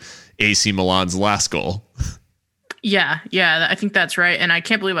to AC Milan's last goal. Yeah, I think that's right. And I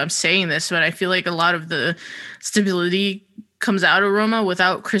can't believe I'm saying this, but I feel like a lot of the stability comes out of Roma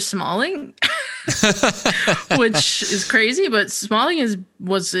without Chris Smalling, which is crazy. But Smalling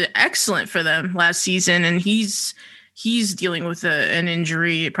was excellent for them last season, and he's dealing with an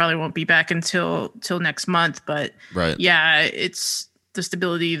injury. It probably won't be back until next month. But right. Yeah, it's the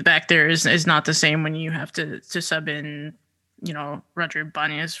stability back there is not the same when you have to sub in, Roger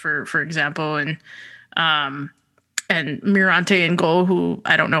Ibanez for example, and Mirante in goal, who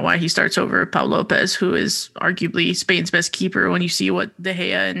I don't know why he starts over Pau Lopez, who is arguably Spain's best keeper when you see what De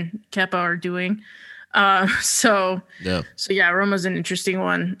Gea and Kepa are doing. So Roma's an interesting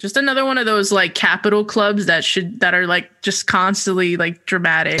one. Just another one of those like capital clubs that are like just constantly like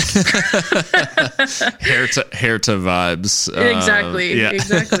dramatic. Hertha vibes. Exactly.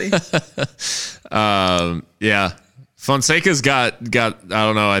 Yeah. Fonseca's got I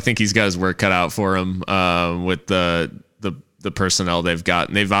don't know, I think he's got his work cut out for him with the personnel they've got.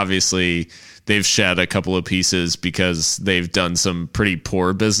 And they've shed a couple of pieces because they've done some pretty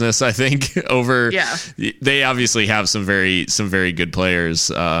poor business, I think, over. Yeah. They obviously have some very good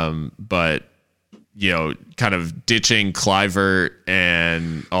players, but kind of ditching Kluivert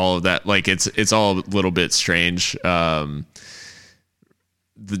and all of that, like it's all a little bit strange. The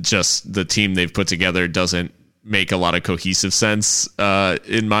team they've put together doesn't make a lot of cohesive sense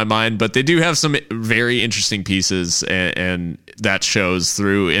in my mind, but they do have some very interesting pieces, and that shows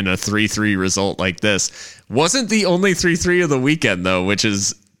through in a 3-3 result like this. Wasn't the only 3-3 of the weekend, though, which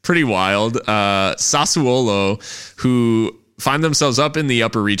is pretty wild. Sassuolo, who find themselves up in the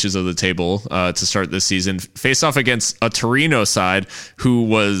upper reaches of the table to start this season, face off against a Torino side who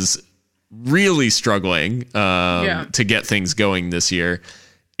was really struggling to get things going this year.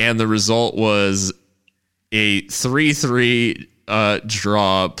 And the result was a 3-3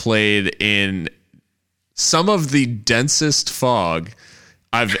 draw played in some of the densest fog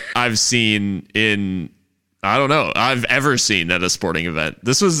I've seen in, I don't know, I've ever seen at a sporting event.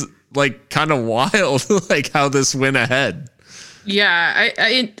 This was like kind of wild, like how this went ahead. Yeah,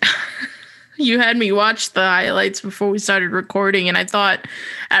 I you had me watch the highlights before we started recording, and I thought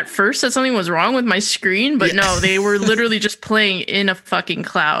at first that something was wrong with my screen, but no, they were literally just playing in a fucking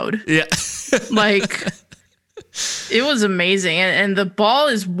cloud. Yeah. Like, it was amazing. And the ball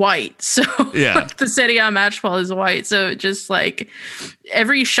is white. So like, the Serie A match ball is white. So it just like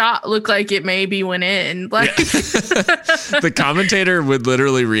every shot looked like it maybe went in. Like the commentator would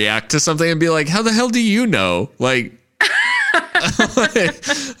literally react to something and be like, how the hell do you know? Like,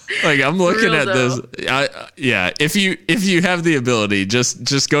 like I'm looking at this. If you have the ability,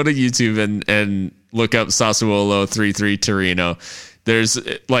 just go to YouTube and look up Sassuolo 3-3 Torino. There's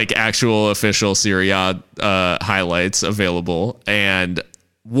like actual official Serie A highlights available, and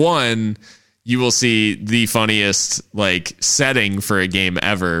one, you will see the funniest like setting for a game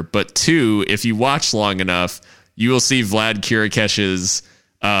ever. But two, if you watch long enough, you will see Vlad Kirakesh's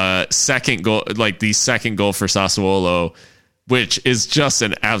second goal, like the second goal for Sassuolo, which is just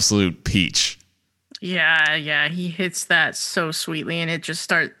an absolute peach. Yeah, he hits that so sweetly, and it just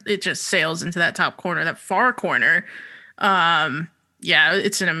sails into that top corner, that far corner. Yeah,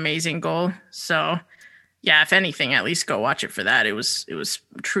 it's an amazing goal. So, yeah, if anything, at least go watch it for that. It was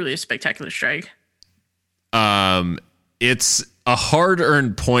truly a spectacular strike. It's a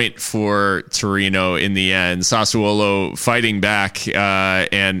hard-earned point for Torino in the end. Sassuolo fighting back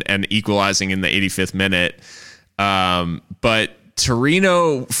and equalizing in the 85th minute. But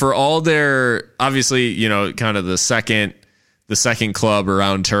Torino, for all their, obviously, you know, kind of the second club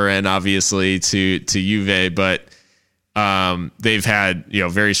around Turin, obviously to Juve, but they've had, you know,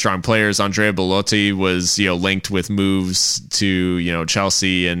 very strong players. Andrea Belotti was, you know, linked with moves to, you know,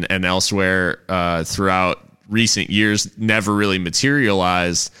 Chelsea and elsewhere throughout recent years, never really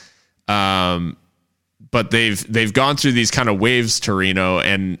materialized. But they've gone through these kind of waves, Torino,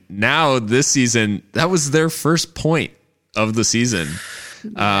 and now this season, that was their first point of the season.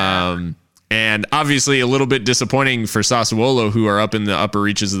 Yeah. And obviously a little bit disappointing for Sassuolo, who are up in the upper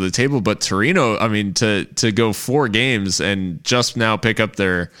reaches of the table. But Torino, I mean, to go 4 games and just now pick up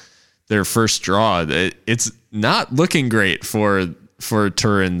their first draw, it's not looking great for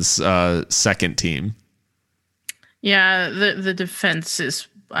Turin's second team. Yeah, the defense is,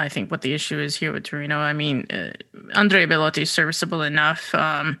 I think, what the issue is here with Torino. I mean, Andrea Belotti is serviceable enough.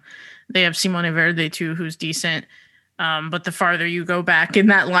 They have Simone Verde, too, who's decent. But the farther you go back in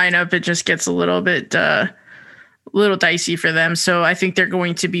that lineup, it just gets a little bit little dicey for them. So I think they're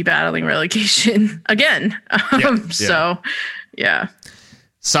going to be battling relegation again. So, yeah.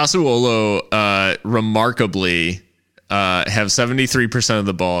 Sassuolo remarkably have 73% of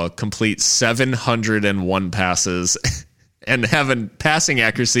the ball, complete 701 passes, and have a passing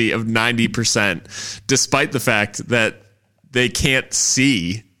accuracy of 90%, despite the fact that they can't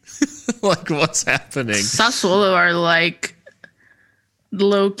see like what's happening. Sassuolo are like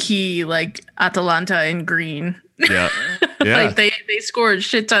low key, like Atalanta in green. Yeah. Like they scored a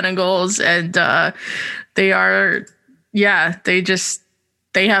shit ton of goals, and they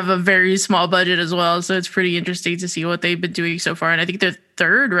have a very small budget as well. So it's pretty interesting to see what they've been doing so far. And I think they're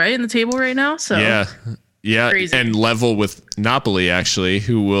third, right, in the table right now. So yeah, crazy. And level with Napoli, actually,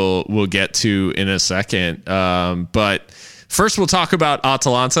 who we'll get to in a second. But first, we'll talk about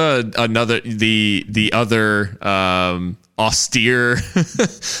Atalanta, the other austere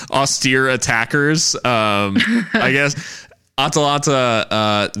attackers. I guess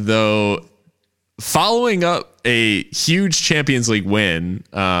Atalanta, though, following up a huge Champions League win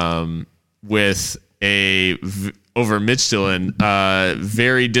with over Midtjylland,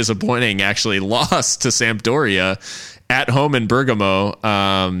 very disappointing, actually, loss to Sampdoria at home in Bergamo,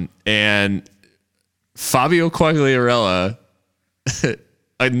 and Fabio Quagliarella,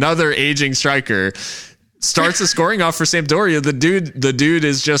 another aging striker, starts the scoring off for Sampdoria. The dude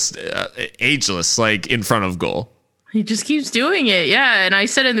is just ageless, like in front of goal. He just keeps doing it. Yeah. And I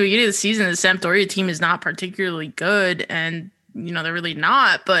said in the beginning of the season, the Sampdoria team is not particularly good, and, you know, they're really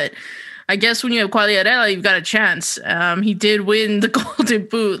not. But I guess when you have Quagliarella, you've got a chance. He did win the Golden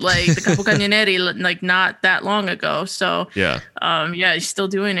Boot, like the Capocannonieri, like not that long ago. So Yeah. He's still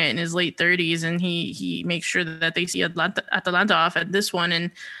doing it in his late 30s, and he makes sure that they see Atalanta off at this one.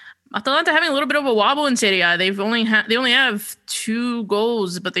 And Atalanta having a little bit of a wobble in Serie A. They only have 2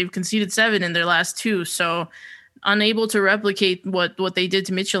 goals, but they've conceded 7 in their last 2. So unable to replicate what they did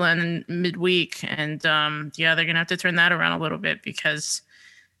to Michelin in midweek. And they're gonna have to turn that around a little bit, because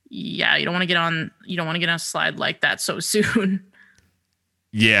you don't want to get on a slide like that so soon.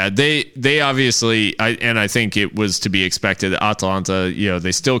 Yeah, they obviously, I think it was to be expected. Atalanta,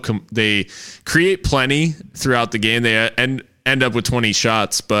 they still they create plenty throughout the game. They end up with 20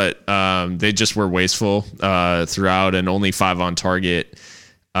 shots, but they just were wasteful throughout, and only 5 on target.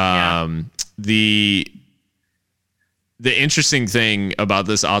 The interesting thing about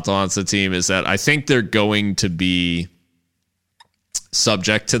this Atalanta team is that I think they're going to be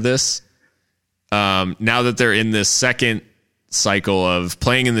subject to this now that they're in this second cycle of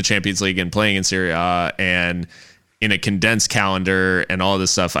playing in the Champions League and playing in Serie A and in a condensed calendar and all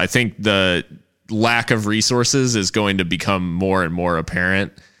this stuff. I think the lack of resources is going to become more and more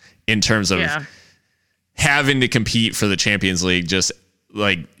apparent in terms of having to compete for the Champions League. Just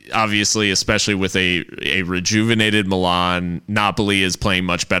like, obviously, especially with a rejuvenated Milan, Napoli is playing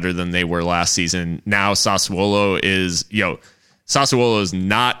much better than they were last season. Now Sassuolo is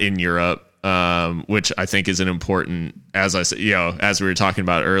not in Europe, which I think is an important, as I said, as we were talking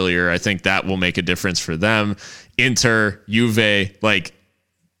about earlier, I think that will make a difference for them. Inter, Juve, like,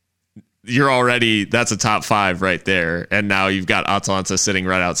 that's a top 5 right there. And now you've got Atalanta sitting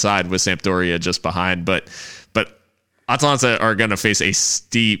right outside with Sampdoria just behind. But Atalanta are going to face a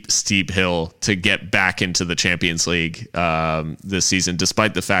steep hill to get back into the Champions League this season,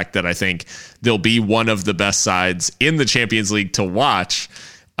 despite the fact that I think they'll be one of the best sides in the Champions League to watch.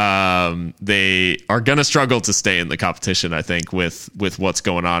 They are going to struggle to stay in the competition, I think, with what's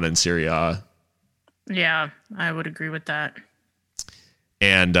going on in Serie A. Yeah, I would agree with that.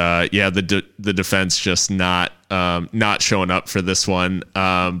 And the defense just not showing up for this one.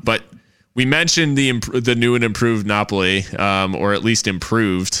 But we mentioned the new and improved Napoli, or at least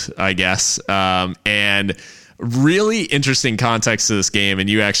improved, I guess. And really interesting context to this game. And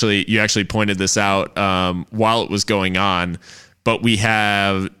you actually pointed this out while it was going on. But we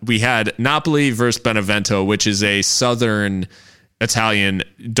had Napoli versus Benevento, which is a southern Italian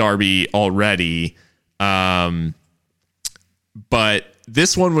derby already. But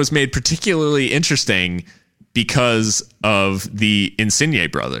this one was made particularly interesting because of the Insigne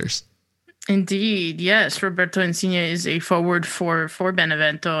brothers. Indeed, yes. Roberto Insigne is a forward for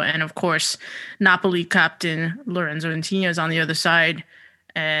Benevento, and of course, Napoli captain Lorenzo Insigne is on the other side,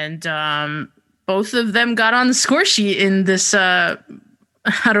 and both of them got on the score sheet in this. I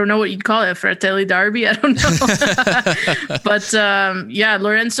don't know what you'd call it, Fratelli Derby. I don't know, but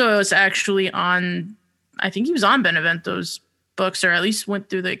Lorenzo was actually on. I think he was on Benevento's books, or at least went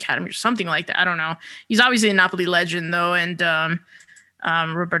through the academy or something like that. I don't know. He's obviously a Napoli legend, though, and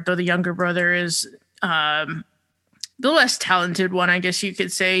Roberto, the younger brother, is the less talented one, I guess you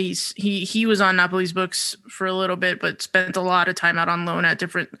could say. He was on Napoli's books for a little bit, but spent a lot of time out on loan at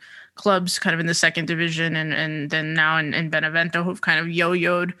different clubs, kind of in the second division, and then now in Benevento, who've kind of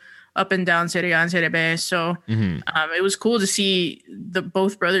yo-yoed up and down Serie A and Serie B. So it was cool to see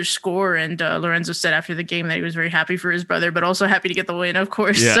both brothers score. And Lorenzo said after the game that he was very happy for his brother, but also happy to get the win, of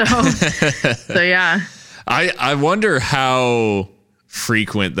course. Yeah. So yeah. I wonder how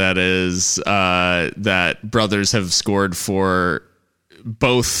frequent that is, that brothers have scored for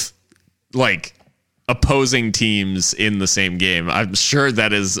both like opposing teams in the same game. I'm sure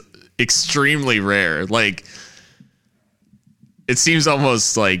that is extremely rare. Like, it seems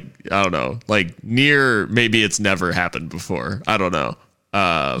almost like, I don't know, like near, maybe it's never happened before. I don't know.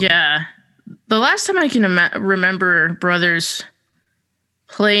 Yeah. The last time I can remember brothers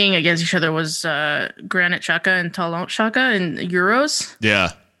playing against each other was Granit Xhaka and Talon Xhaka in Euros.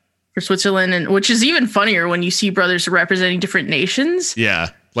 Yeah. For Switzerland, and which is even funnier when you see brothers representing different nations. Yeah.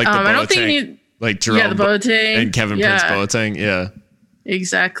 Like the Boateng, I don't think like Jerome the Boateng and Kevin Prince Boateng. Yeah.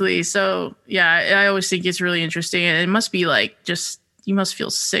 Exactly. So yeah, I always think it's really interesting, and it must be like you must feel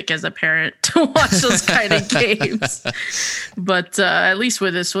sick as a parent to watch those kind of games. But at least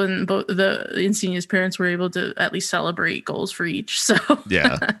with this one, both the Insigne's parents were able to at least celebrate goals for each. So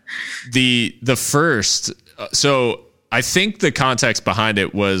yeah, the first. So I think the context behind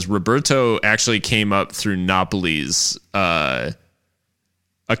it was Roberto actually came up through Napoli's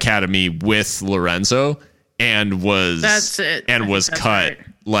academy with Lorenzo and was cut right.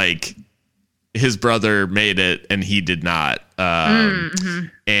 Like his brother made it and he did not.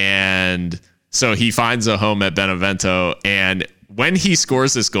 And so he finds a home at Benevento. And when he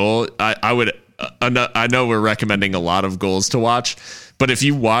scores this goal, I know we're recommending a lot of goals to watch, but if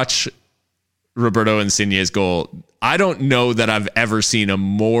you watch Roberto Insigne's goal, I don't know that I've ever seen a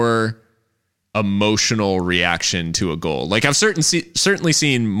more emotional reaction to a goal. Like I've certainly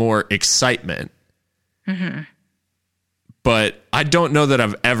seen more excitement, but I don't know that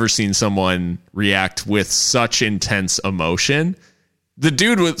I've ever seen someone react with such intense emotion. The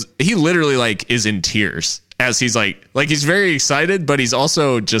dude he literally like is in tears as he's like he's very excited, but he's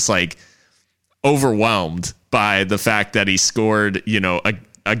also just like overwhelmed by the fact that he scored,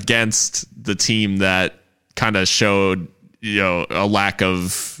 against the team that kind of showed, a lack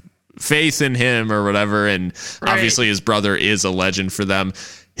of faith in him or whatever. And obviously his brother is a legend for them.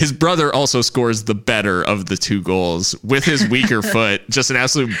 His brother also scores the better of the two goals with his weaker foot, just an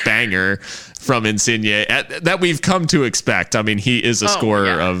absolute banger from Insigne that we've come to expect. I mean, he is a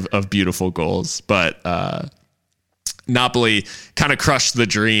scorer of beautiful goals, but Napoli kind of crushed the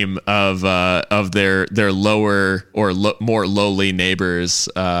dream of their lower or more lowly neighbors,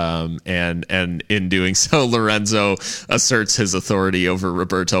 and in doing so, Lorenzo asserts his authority over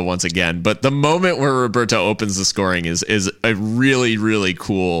Roberto once again. But the moment where Roberto opens the scoring is a really, really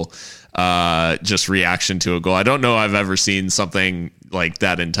cool just reaction to a goal. I don't know I've ever seen something like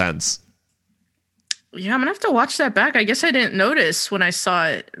that intense. Yeah, I'm gonna have to watch that back. I guess I didn't notice when I saw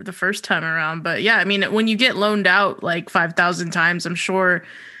it the first time around. But yeah, I mean, when you get loaned out like 5,000 times, I'm sure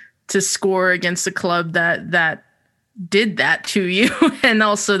to score against a club that did that to you, and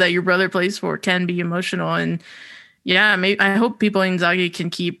also that your brother plays for, can be emotional. And yeah, I hope people in Inzaghi can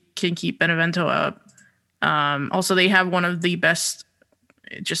keep Benevento up. Also, they have one of the best.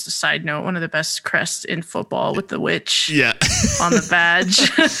 Just a side note, one of the best crests in football with the witch on the badge.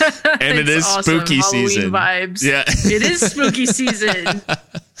 And it is awesome. Spooky Halloween season. Vibes. Yeah. It is spooky season.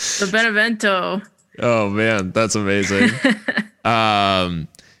 The Benevento. Oh man, that's amazing.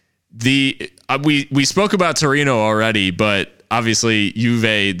 We spoke about Torino already, but obviously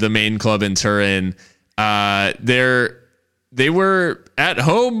Juve, the main club in Turin, they were at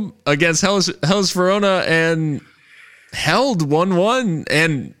home against Hellas Verona and held 1-1,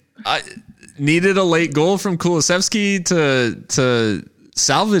 and I needed a late goal from Kulusevski to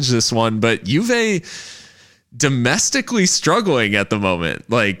salvage this one. But Juve domestically struggling at the moment.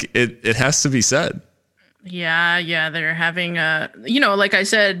 Like it has to be said. Yeah, they're having like I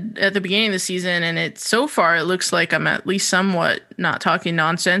said at the beginning of the season, and so far it looks like I'm at least somewhat not talking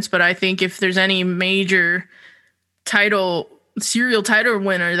nonsense. But I think if there's any major serial title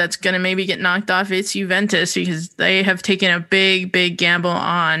winner that's going to maybe get knocked off, it's Juventus, because they have taken a big gamble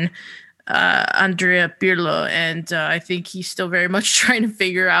on Andrea Pirlo, and I think he's still very much trying to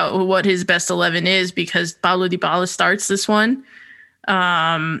figure out what his best 11 is, because Paulo Dybala starts this one,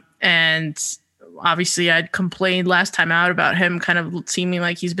 and obviously I'd complained last time out about him kind of seeming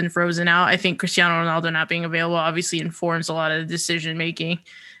like he's been frozen out. I think Cristiano Ronaldo not being available obviously informs a lot of the decision making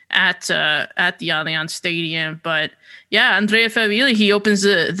at the Allianz Stadium. But yeah, Andrea Favilli, he opens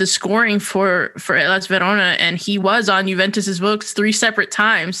the scoring for Hellas Verona, and he was on Juventus's books 3 separate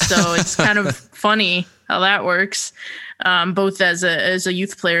times. So it's kind of funny how that works, both as a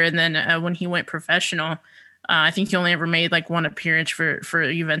youth player and then when he went professional. I think he only ever made like one appearance for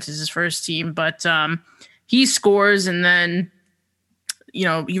Juventus's first team, but he scores, and then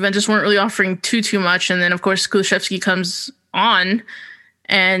Juventus weren't really offering too much, and then of course Kulusevski comes on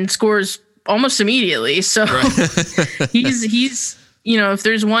and scores almost immediately. So right. he's if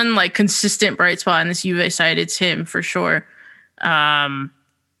there's one like consistent bright spot in this Juve side, it's him for sure. Doing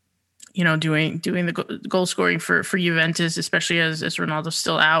the goal scoring for Juventus, especially as Ronaldo's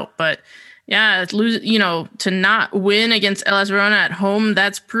still out. But yeah, to not win against Hellas Verona at home,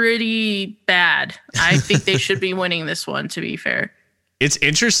 that's pretty bad. I think they should be winning this one, to be fair. It's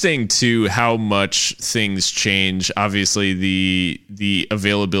interesting too how much things change. Obviously, the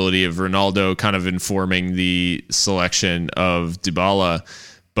availability of Ronaldo kind of informing the selection of Dybala,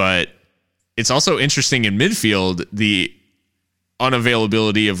 but it's also interesting in midfield, the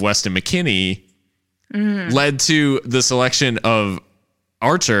unavailability of Weston McKennie led to the selection of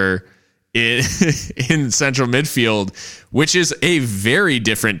Archer in central midfield, which is a very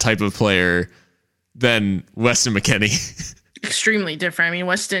different type of player than Weston McKennie. Extremely different. I mean,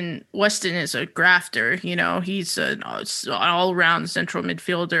 Weston is a grafter. He's an all-around central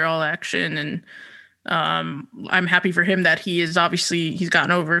midfielder, all action, and I'm happy for him that he's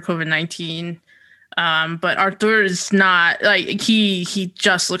gotten over COVID-19. But Arthur is not like he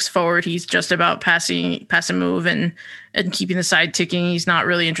just looks forward. He's just about pass and move and keeping the side ticking. He's not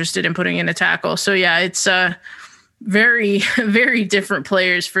really interested in putting in a tackle. So yeah, it's very, very different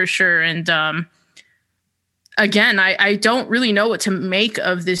players for sure. And again, I don't really know what to make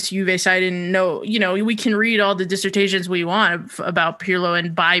of this Juve side. And we can read all the dissertations we want about Pirlo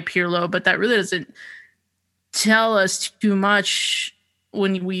and by Pirlo, but that really doesn't tell us too much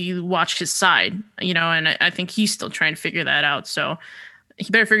when we watch his side, and I think he's still trying to figure that out. So he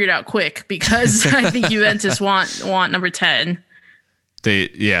better figure it out quick, because I think Juventus want number 10.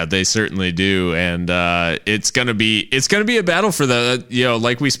 They certainly do. And it's going to be a battle for the,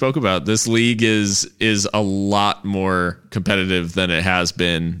 like we spoke about, this league is a lot more competitive than it has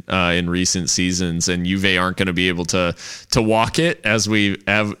been in recent seasons, and Juve aren't going to be able to walk it as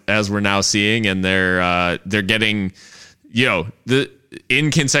we're now seeing. And they're getting,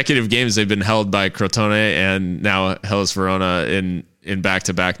 in consecutive games, they've been held by Crotone and now Hellas Verona in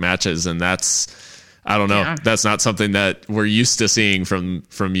back-to-back matches. And that's, I don't know. Yeah. That's not something that we're used to seeing from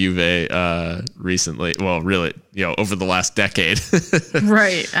Juve recently. Well, really, over the last decade.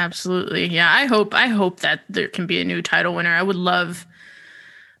 Right. Absolutely. Yeah. I hope that there can be a new title winner. I would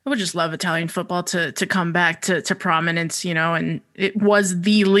just love Italian football to come back to prominence, and it was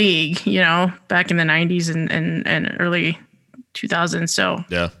the league, back in the 90s and early 2000s. So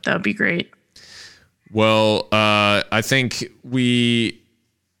yeah, that would be great. Well, I think we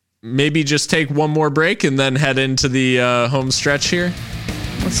maybe just take one more break and then head into the home stretch here.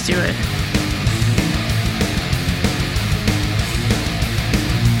 Let's do it.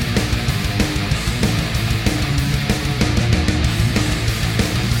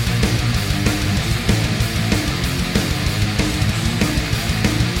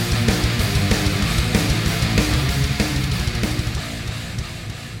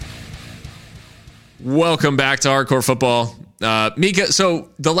 Welcome back to Hardcore Football. Mika, so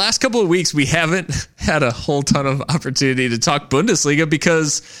the last couple of weeks we haven't had a whole ton of opportunity to talk Bundesliga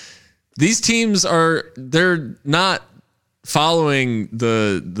because these teams they're not following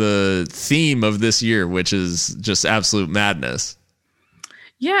the theme of this year, which is just absolute madness.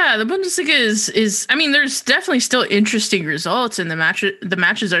 Yeah, the Bundesliga is I mean, there's definitely still interesting results, and the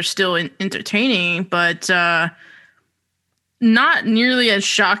matches are still entertaining, but not nearly as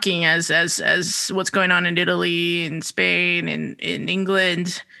shocking as what's going on in Italy and Spain and in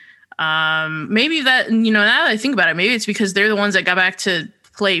England. Maybe that, now that I think about it, maybe it's because they're the ones that got back to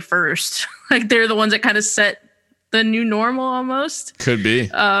play first. Like they're the ones that kind of set the new normal almost. Could be.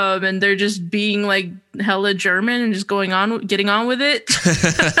 And they're just being like hella German and just getting on with it.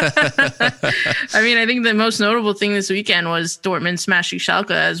 I mean, I think the most notable thing this weekend was Dortmund smashing Schalke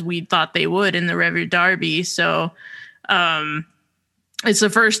as we thought they would in the Revir Derby. So, it's the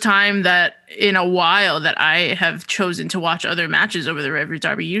first time that in a while that I have chosen to watch other matches over the Revir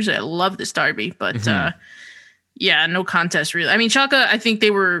Derby. Usually I love this derby, but yeah, no contest really. I mean, Schalke, I think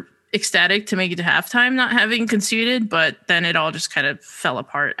they were ecstatic to make it to halftime, not having conceded, but then it all just kind of fell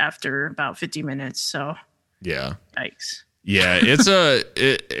apart after about 50 minutes. So yeah, yikes. Yeah,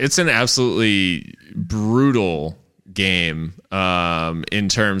 it's an absolutely brutal game in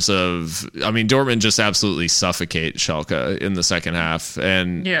terms of, I mean, Dortmund just absolutely suffocate Schalke in the second half,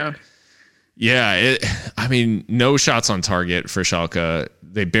 and I mean, no shots on target for Schalke.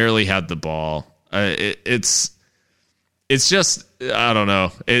 They barely had the ball. It's just, I don't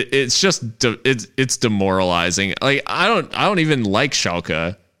know. It's demoralizing. Like I don't even like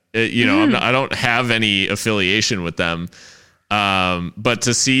Schalke. I don't have any affiliation with them. But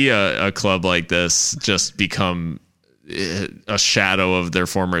to see a club like this just become a shadow of their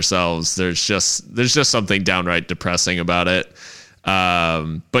former selves, there's just something downright depressing about it.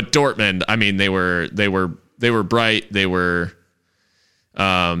 But Dortmund, I mean, they were bright. They were,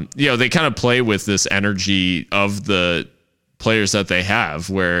 they kind of play with this energy of the players that they have,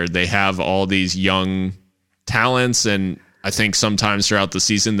 where they have all these young talents, and I think sometimes throughout the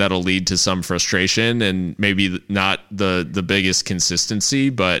season that'll lead to some frustration and maybe not the biggest consistency,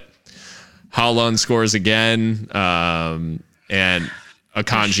 but Haaland scores again, and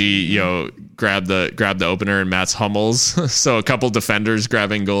Akanji, grabbed the opener, and Mats Hummels. So a couple defenders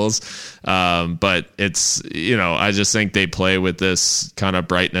grabbing goals. But it's, I just think they play with this kind of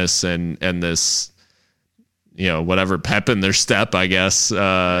brightness and this, whatever pep in their step, I guess,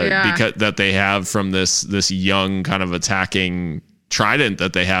 because that they have from this young kind of attacking trident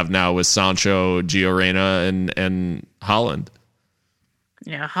that they have now with Sancho, Gio Reyna, and Haaland.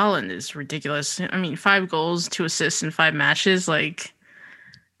 Yeah, Haaland is ridiculous. I mean, 5 goals, 2 assists in 5 matches. Like,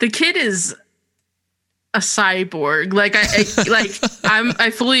 the kid is a cyborg. Like I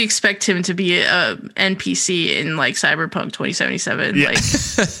fully expect him to be a NPC in like Cyberpunk 2077. Yeah.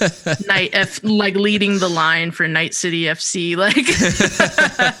 Like leading the line for Night City FC. Like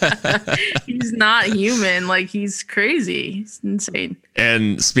he's not human. Like he's crazy. He's insane.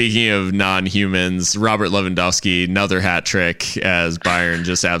 And speaking of non-humans, Robert Lewandowski, another hat trick as Bayern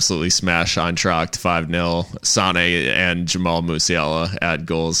just absolutely smashed Eintracht 5-0. Sane and Jamal Musiala add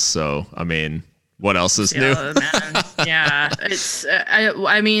goals. So, I mean, what else is new? Man. Yeah, it's.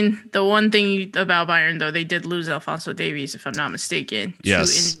 I mean, the one thing about Bayern though, they did lose Alphonso Davies, if I'm not mistaken, to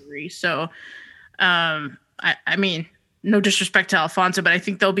injury. So, I mean, no disrespect to Alphonso, but I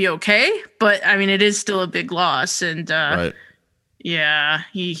think they'll be okay. But I mean, it is still a big loss, and Right. yeah,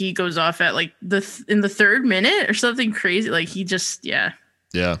 he goes off at like in the 3rd minute or something crazy. Like he just Yeah.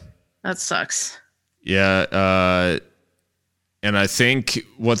 that sucks. Yeah. And I think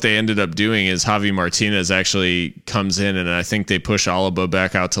what they ended up doing is Javi Martinez actually comes in, and I think they push Alaba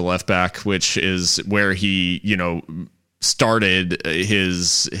back out to left back, which is where he, started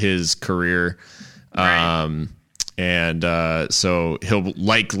his career. Right. So he'll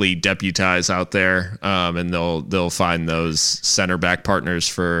likely deputize out there, and they'll find those center back partners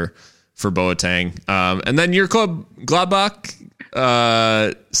for Boateng. And then your club Gladbach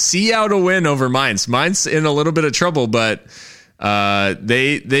see out a win over Mainz. Mainz in a little bit of trouble, but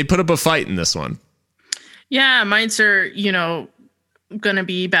they put up a fight in this one. Yeah, Mainz are, going to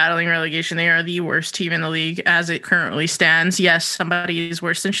be battling relegation. They are the worst team in the league as it currently stands. Yes, somebody is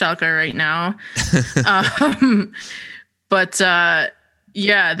worse than Schalke right now. But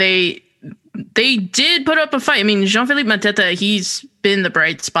yeah, they did put up a fight. I mean, Jean-Philippe Mateta, he's been the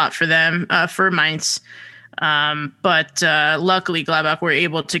bright spot for them, for Mainz. But luckily Gladbach were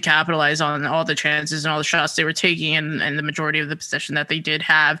able to capitalize on all the chances and all the shots they were taking and the majority of the possession that they did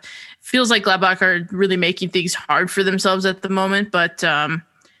have. Feels like Gladbach are really making things hard for themselves at the moment, but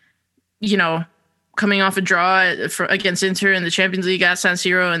coming off a draw against Inter in the Champions League at San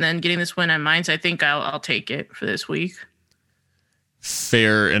Siro and then getting this win at Mainz, I think I'll take it for this week.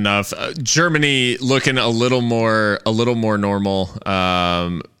 Fair enough. Germany looking a little more normal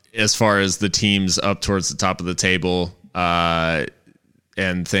as far as the teams up towards the top of the table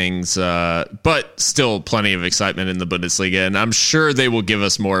and things, but still plenty of excitement in the Bundesliga, and I'm sure they will give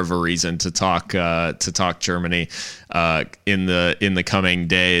us more of a reason to talk Germany in the coming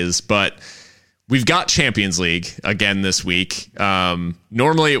days. But we've got Champions League again this week.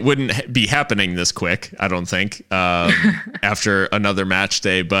 Normally it wouldn't be happening this quick, I don't think, after another match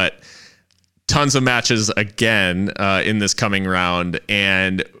day, but tons of matches again in this coming round.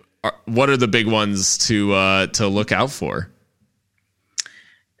 And what are the big ones to look out for?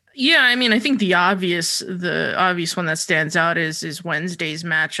 Yeah, I mean, I think the obvious one that stands out is Wednesday's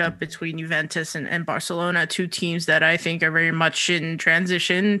matchup between Juventus and Barcelona, two teams that I think are very much in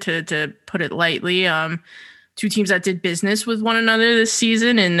transition, to put it lightly. Two teams that did business with one another this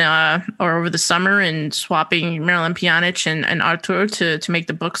season or over the summer, and swapping Miralem Pjanic and Artur to make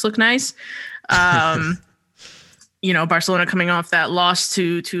the books look nice. Barcelona coming off that loss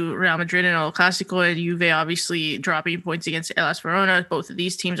to Real Madrid in El Clasico, and Juve obviously dropping points against Hellas Verona. Both of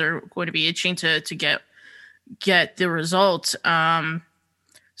these teams are going to be itching to get the result. So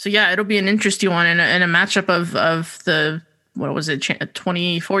yeah, it'll be an interesting one and a matchup of the, what was it,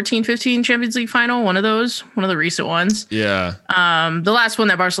 2014-15 Champions League final, one of the recent ones. Yeah. The last one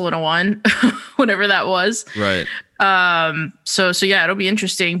that Barcelona won, whatever that was. Right. So yeah, it'll be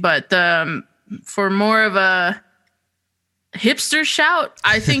interesting, but for more of a hipster shout,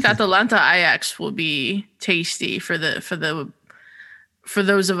 I think Atalanta Ajax will be tasty for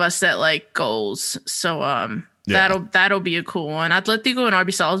those of us that like goals. So that'll be a cool one. Atletico and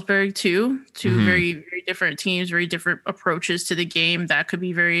RB Salzburg too. Two very, very different teams, very different approaches to the game. That could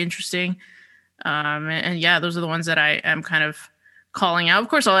be very interesting. And yeah, those are the ones that I am kind of calling out. Of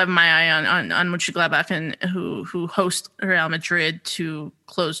course, I'll have my eye on Mönchengladbach and who host Real Madrid to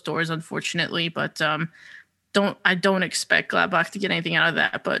close doors, unfortunately, but I don't expect Gladbach to get anything out of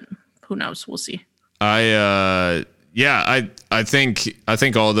that, but who knows? We'll see. I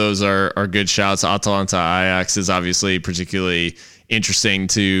think all those are good shouts. Atalanta Ajax is obviously particularly interesting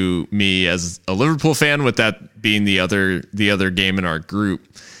to me as a Liverpool fan, with that being the other game in our group.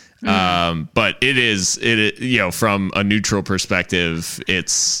 But it is from a neutral perspective,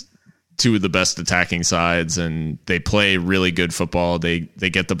 it's two of the best attacking sides, and they play really good football. They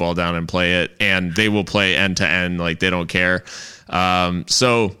get the ball down and play it, and they will play end to end, like they don't care.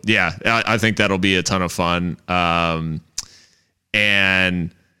 So yeah, I think that'll be a ton of fun.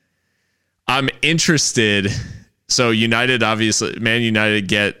 And I'm interested. So United, obviously, Man United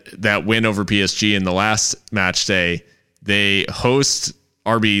get that win over PSG in the last match day. They host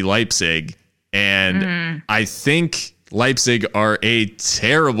RB Leipzig, and I think Leipzig are a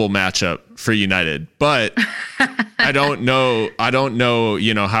terrible matchup for United, but I don't know,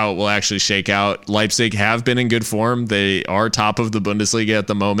 how it will actually shake out. Leipzig have been in good form. They are top of the Bundesliga at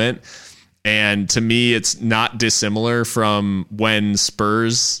the moment. And to me, it's not dissimilar from when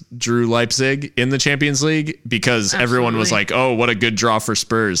Spurs drew Leipzig in the Champions League, because everyone was like, oh, what a good draw for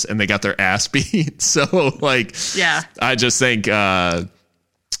Spurs. And they got their ass beat. So yeah, I just think, I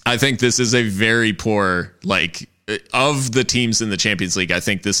think this is a very poor, of the teams in the Champions League. I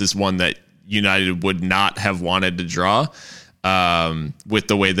think this is one that United would not have wanted to draw, with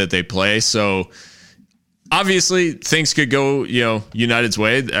the way that they play. So, obviously, things could go, United's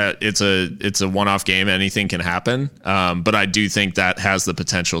way. It's a one-off game. Anything can happen. But I do think that has the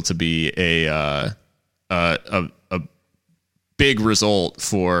potential to be a big result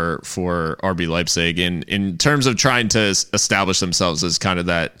for RB Leipzig in terms of trying to establish themselves as kind of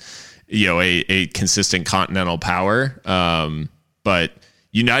that, a consistent continental power. But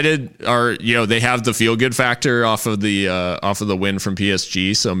United are, they have the feel good factor off of the win from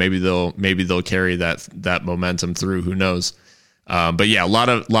PSG. So maybe they'll carry that momentum through. Who knows? But yeah, a lot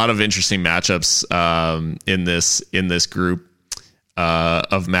of interesting matchups in this group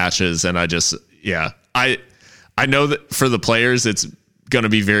of matches. And I know that for the players, it's going to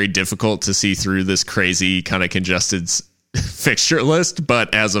be very difficult to see through this crazy kind of congested fixture list,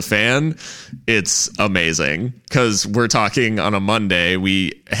 but as a fan, it's amazing because we're talking on a Monday.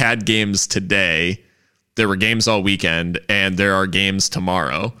 We had games today. There were games all weekend, and there are games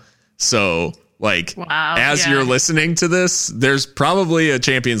tomorrow. So, as you're listening to this, there's probably a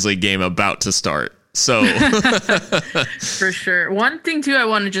Champions League game about to start. So, for sure. One thing too, I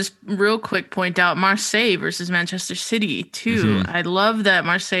want to just real quick point out: Marseille versus Manchester City too. I love that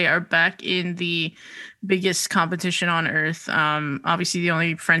Marseille are back in the biggest competition on earth. Obviously the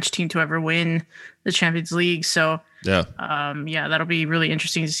only French team to ever win the Champions League. So that'll be really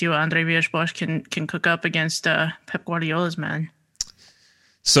interesting to see what Andre Villas-Boas can cook up against Pep Guardiola's man.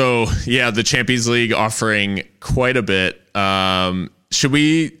 So the Champions League offering quite a bit. Should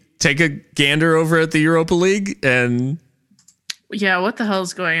we take a gander over at the Europa League? And what the hell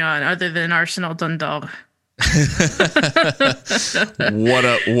is going on other than Arsenal Dundalk? what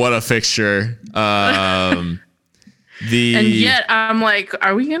a fixture. And yet I'm like,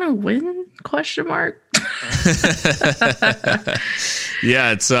 are we gonna win? Question mark.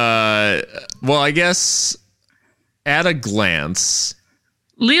 It's I guess at a glance,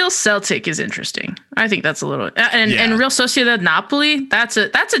 Lille Celtic is interesting. I think that's a little and Real Sociedad Napoli. That's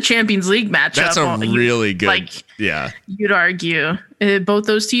a Champions League matchup. That's a really good. You'd argue both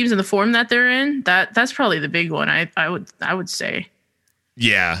those teams in the form that they're in. That's probably the big one. I would say.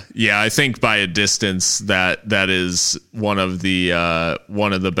 Yeah. I think by a distance that is one of the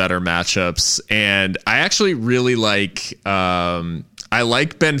better matchups, and I actually really like. I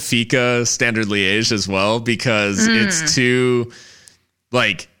like Benfica Standard Liège as well because it's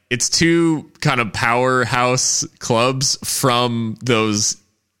two kind of powerhouse clubs from those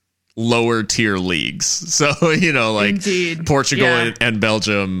lower tier leagues. So, Indeed. Portugal and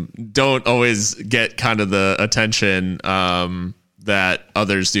Belgium don't always get kind of the attention that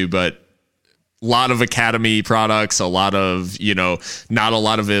others do, but a lot of academy products, a lot of, not a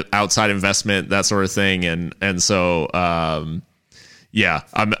lot of outside investment, that sort of thing. And so,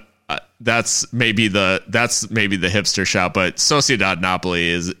 that's maybe the hipster shout, but Sociedad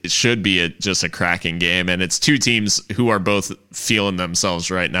Napoli should be just a cracking game, and it's two teams who are both feeling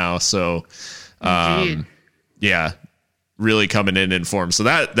themselves right now. So, really coming in form. So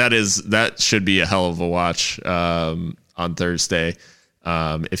that should be a hell of a watch on Thursday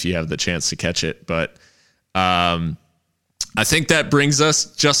if you have the chance to catch it. But I think that brings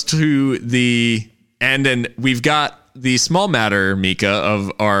us just to the end, and we've got the small matter, Mika, of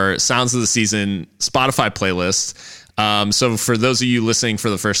our Sounds of the Season Spotify playlist. So for those of you listening for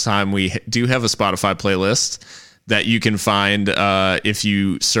the first time, we do have a Spotify playlist that you can find if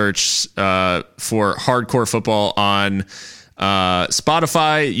you search for Hardcore Football on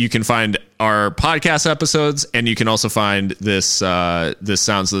Spotify. You can find our podcast episodes, and you can also find this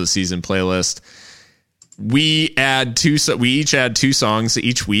Sounds of the Season playlist. We each add two songs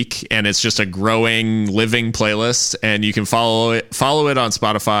each week, and it's just a growing, living playlist. And you can follow it on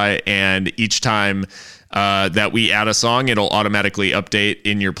Spotify. And each time that we add a song, it'll automatically update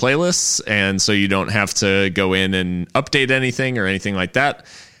in your playlists, and so you don't have to go in and update anything or anything like that.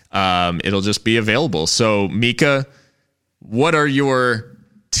 It'll just be available. So, Mika, what are your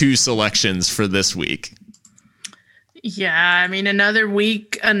two selections for this week? Yeah, I mean, another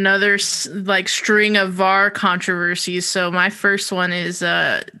week, another like string of VAR controversies. So my first one is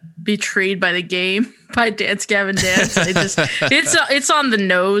 "Betrayed by the Game" by Dance Gavin Dance. It's on the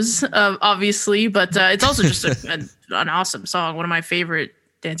nose, obviously, but it's also just an awesome song. One of my favorite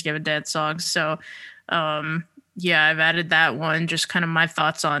Dance Gavin Dance songs. So, yeah, I've added that one. Just kind of my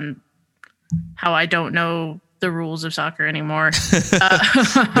thoughts on how I don't know the rules of soccer anymore.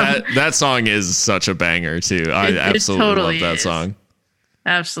 That song is such a banger too. I absolutely totally love that song.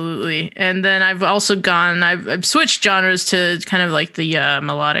 Absolutely. And then I've also I've switched genres to kind of like the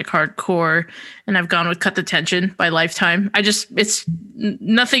melodic hardcore, and I've gone with Cut the Tension by Lifetime. It's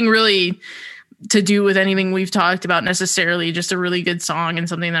nothing really to do with anything we've talked about necessarily, just a really good song and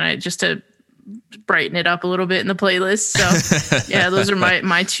something that just to brighten it up a little bit in the playlist. So yeah, those are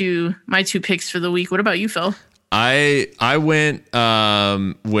my two picks for the week. What about you, Phil? I went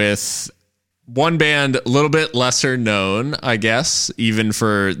with one band a little bit lesser known, I guess, even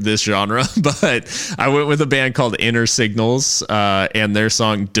for this genre, but I went with a band called Inner Signals and their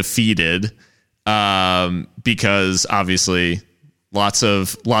song Defeated, because obviously lots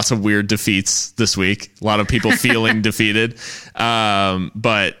of weird defeats this week, a lot of people feeling defeated.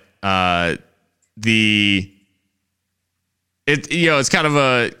 But it's kind of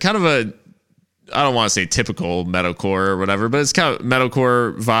a I don't want to say typical metalcore or whatever, but it's kind of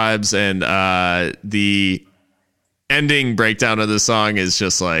metalcore vibes, and the ending breakdown of the song is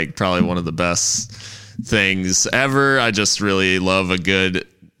just like probably one of the best things ever. I just really love a good,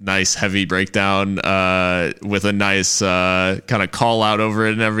 nice, heavy breakdown with a nice kind of call out over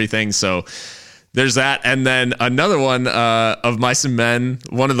it and everything. So there's that, and then another one of Mice and Men,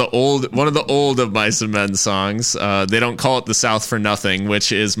 one of the old of Mice and Men songs. They don't call it the South for nothing,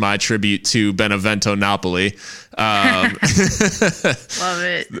 which is my tribute to Benevento Napoli. Love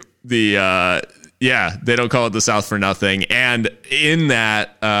it. They don't call it the South for nothing, and in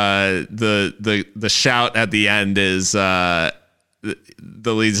that, the shout at the end is the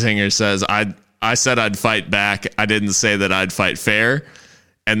lead singer says, "I said I'd fight back. I didn't say that I'd fight fair,"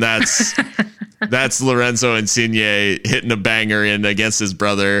 and that's. That's Lorenzo Insigne hitting a banger in against his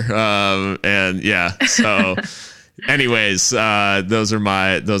brother. And yeah, so anyways, those are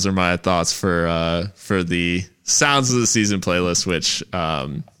my thoughts for the Sounds of the Season playlist, which,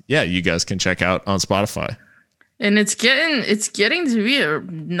 you guys can check out on Spotify. And it's getting to be a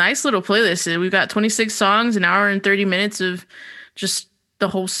nice little playlist. We've got 26 songs, an hour and 30 minutes of just the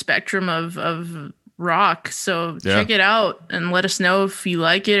whole spectrum of rock. So check it out and let us know if you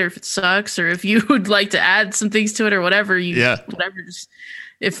like it or if it sucks, or if you would like to add some things to it or whatever. Whatever. Just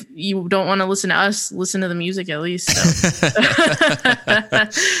if you don't want to listen to us, listen to the music at least. So.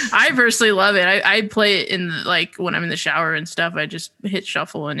 I personally love it. I play it in when I'm in the shower and stuff. I just hit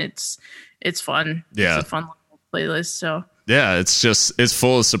shuffle and it's fun. Yeah, it's a fun little playlist. So. Yeah, it's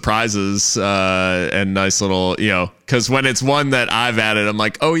full of surprises and nice little, because when it's one that I've added, I'm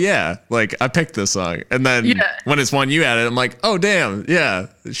like, oh yeah, like I picked this song, and then when it's one you added, I'm like, oh damn, yeah,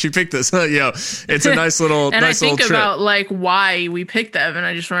 she picked this. It's a nice little and nice I think little trip. about why we picked them, and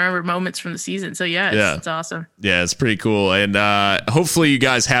I just remember moments from the season. So it's awesome. Yeah, it's pretty cool, and hopefully you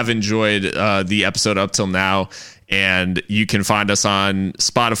guys have enjoyed the episode up till now. And you can find us on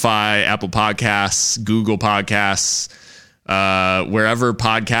Spotify, Apple Podcasts, Google Podcasts, wherever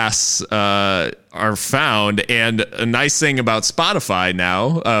podcasts are found. And a nice thing about Spotify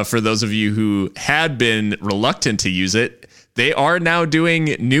now, for those of you who had been reluctant to use it, they are now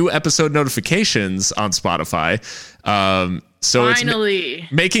doing new episode notifications on Spotify. So finally,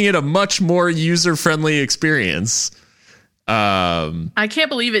 it's making it a much more user-friendly experience. I can't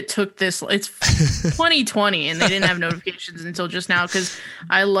believe it took this. It's 2020 and they didn't have notifications until just now, because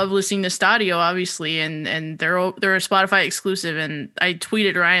I love listening to Stadio, obviously, and they're a Spotify exclusive. And I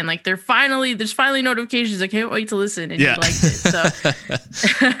tweeted Ryan there's finally notifications. I can't wait to listen. And he liked it. So,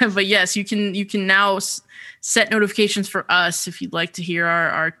 but yes, you can now set notifications for us if you'd like to hear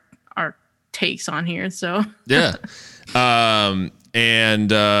our takes on here. So yeah. And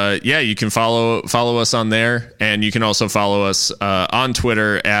you can follow us on there, and you can also follow us on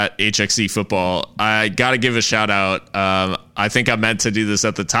Twitter at HXC Football. I got to give a shout out. I think I meant to do this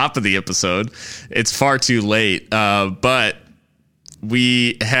at the top of the episode. It's far too late, but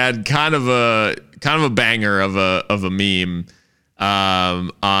we had kind of a banger of a meme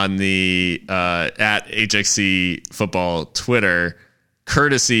on the at HXC Football Twitter,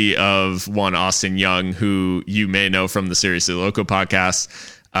 courtesy of one Austin Young, who you may know from the Seriously Loco podcast,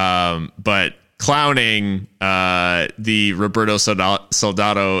 but clowning the Roberto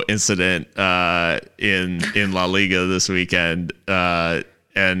Soldado incident in La Liga this weekend,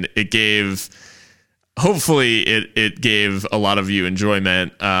 and it gave hopefully it gave a lot of you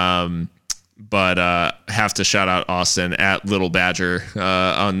enjoyment. But have to shout out Austin at Little Badger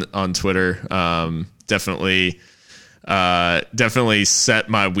on Twitter. Definitely set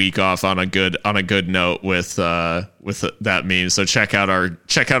my week off on a good note with that meme. So check out our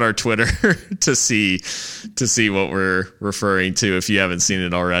Twitter to see what we're referring to if you haven't seen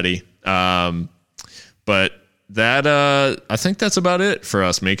it already. But that I think that's about it for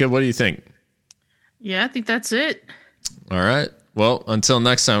us, Mika. What do you think? Yeah, I think that's it. All right. Well, until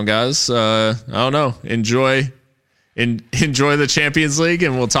next time, guys. I don't know. Enjoy the Champions League,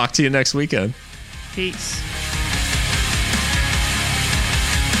 and we'll talk to you next weekend. Peace.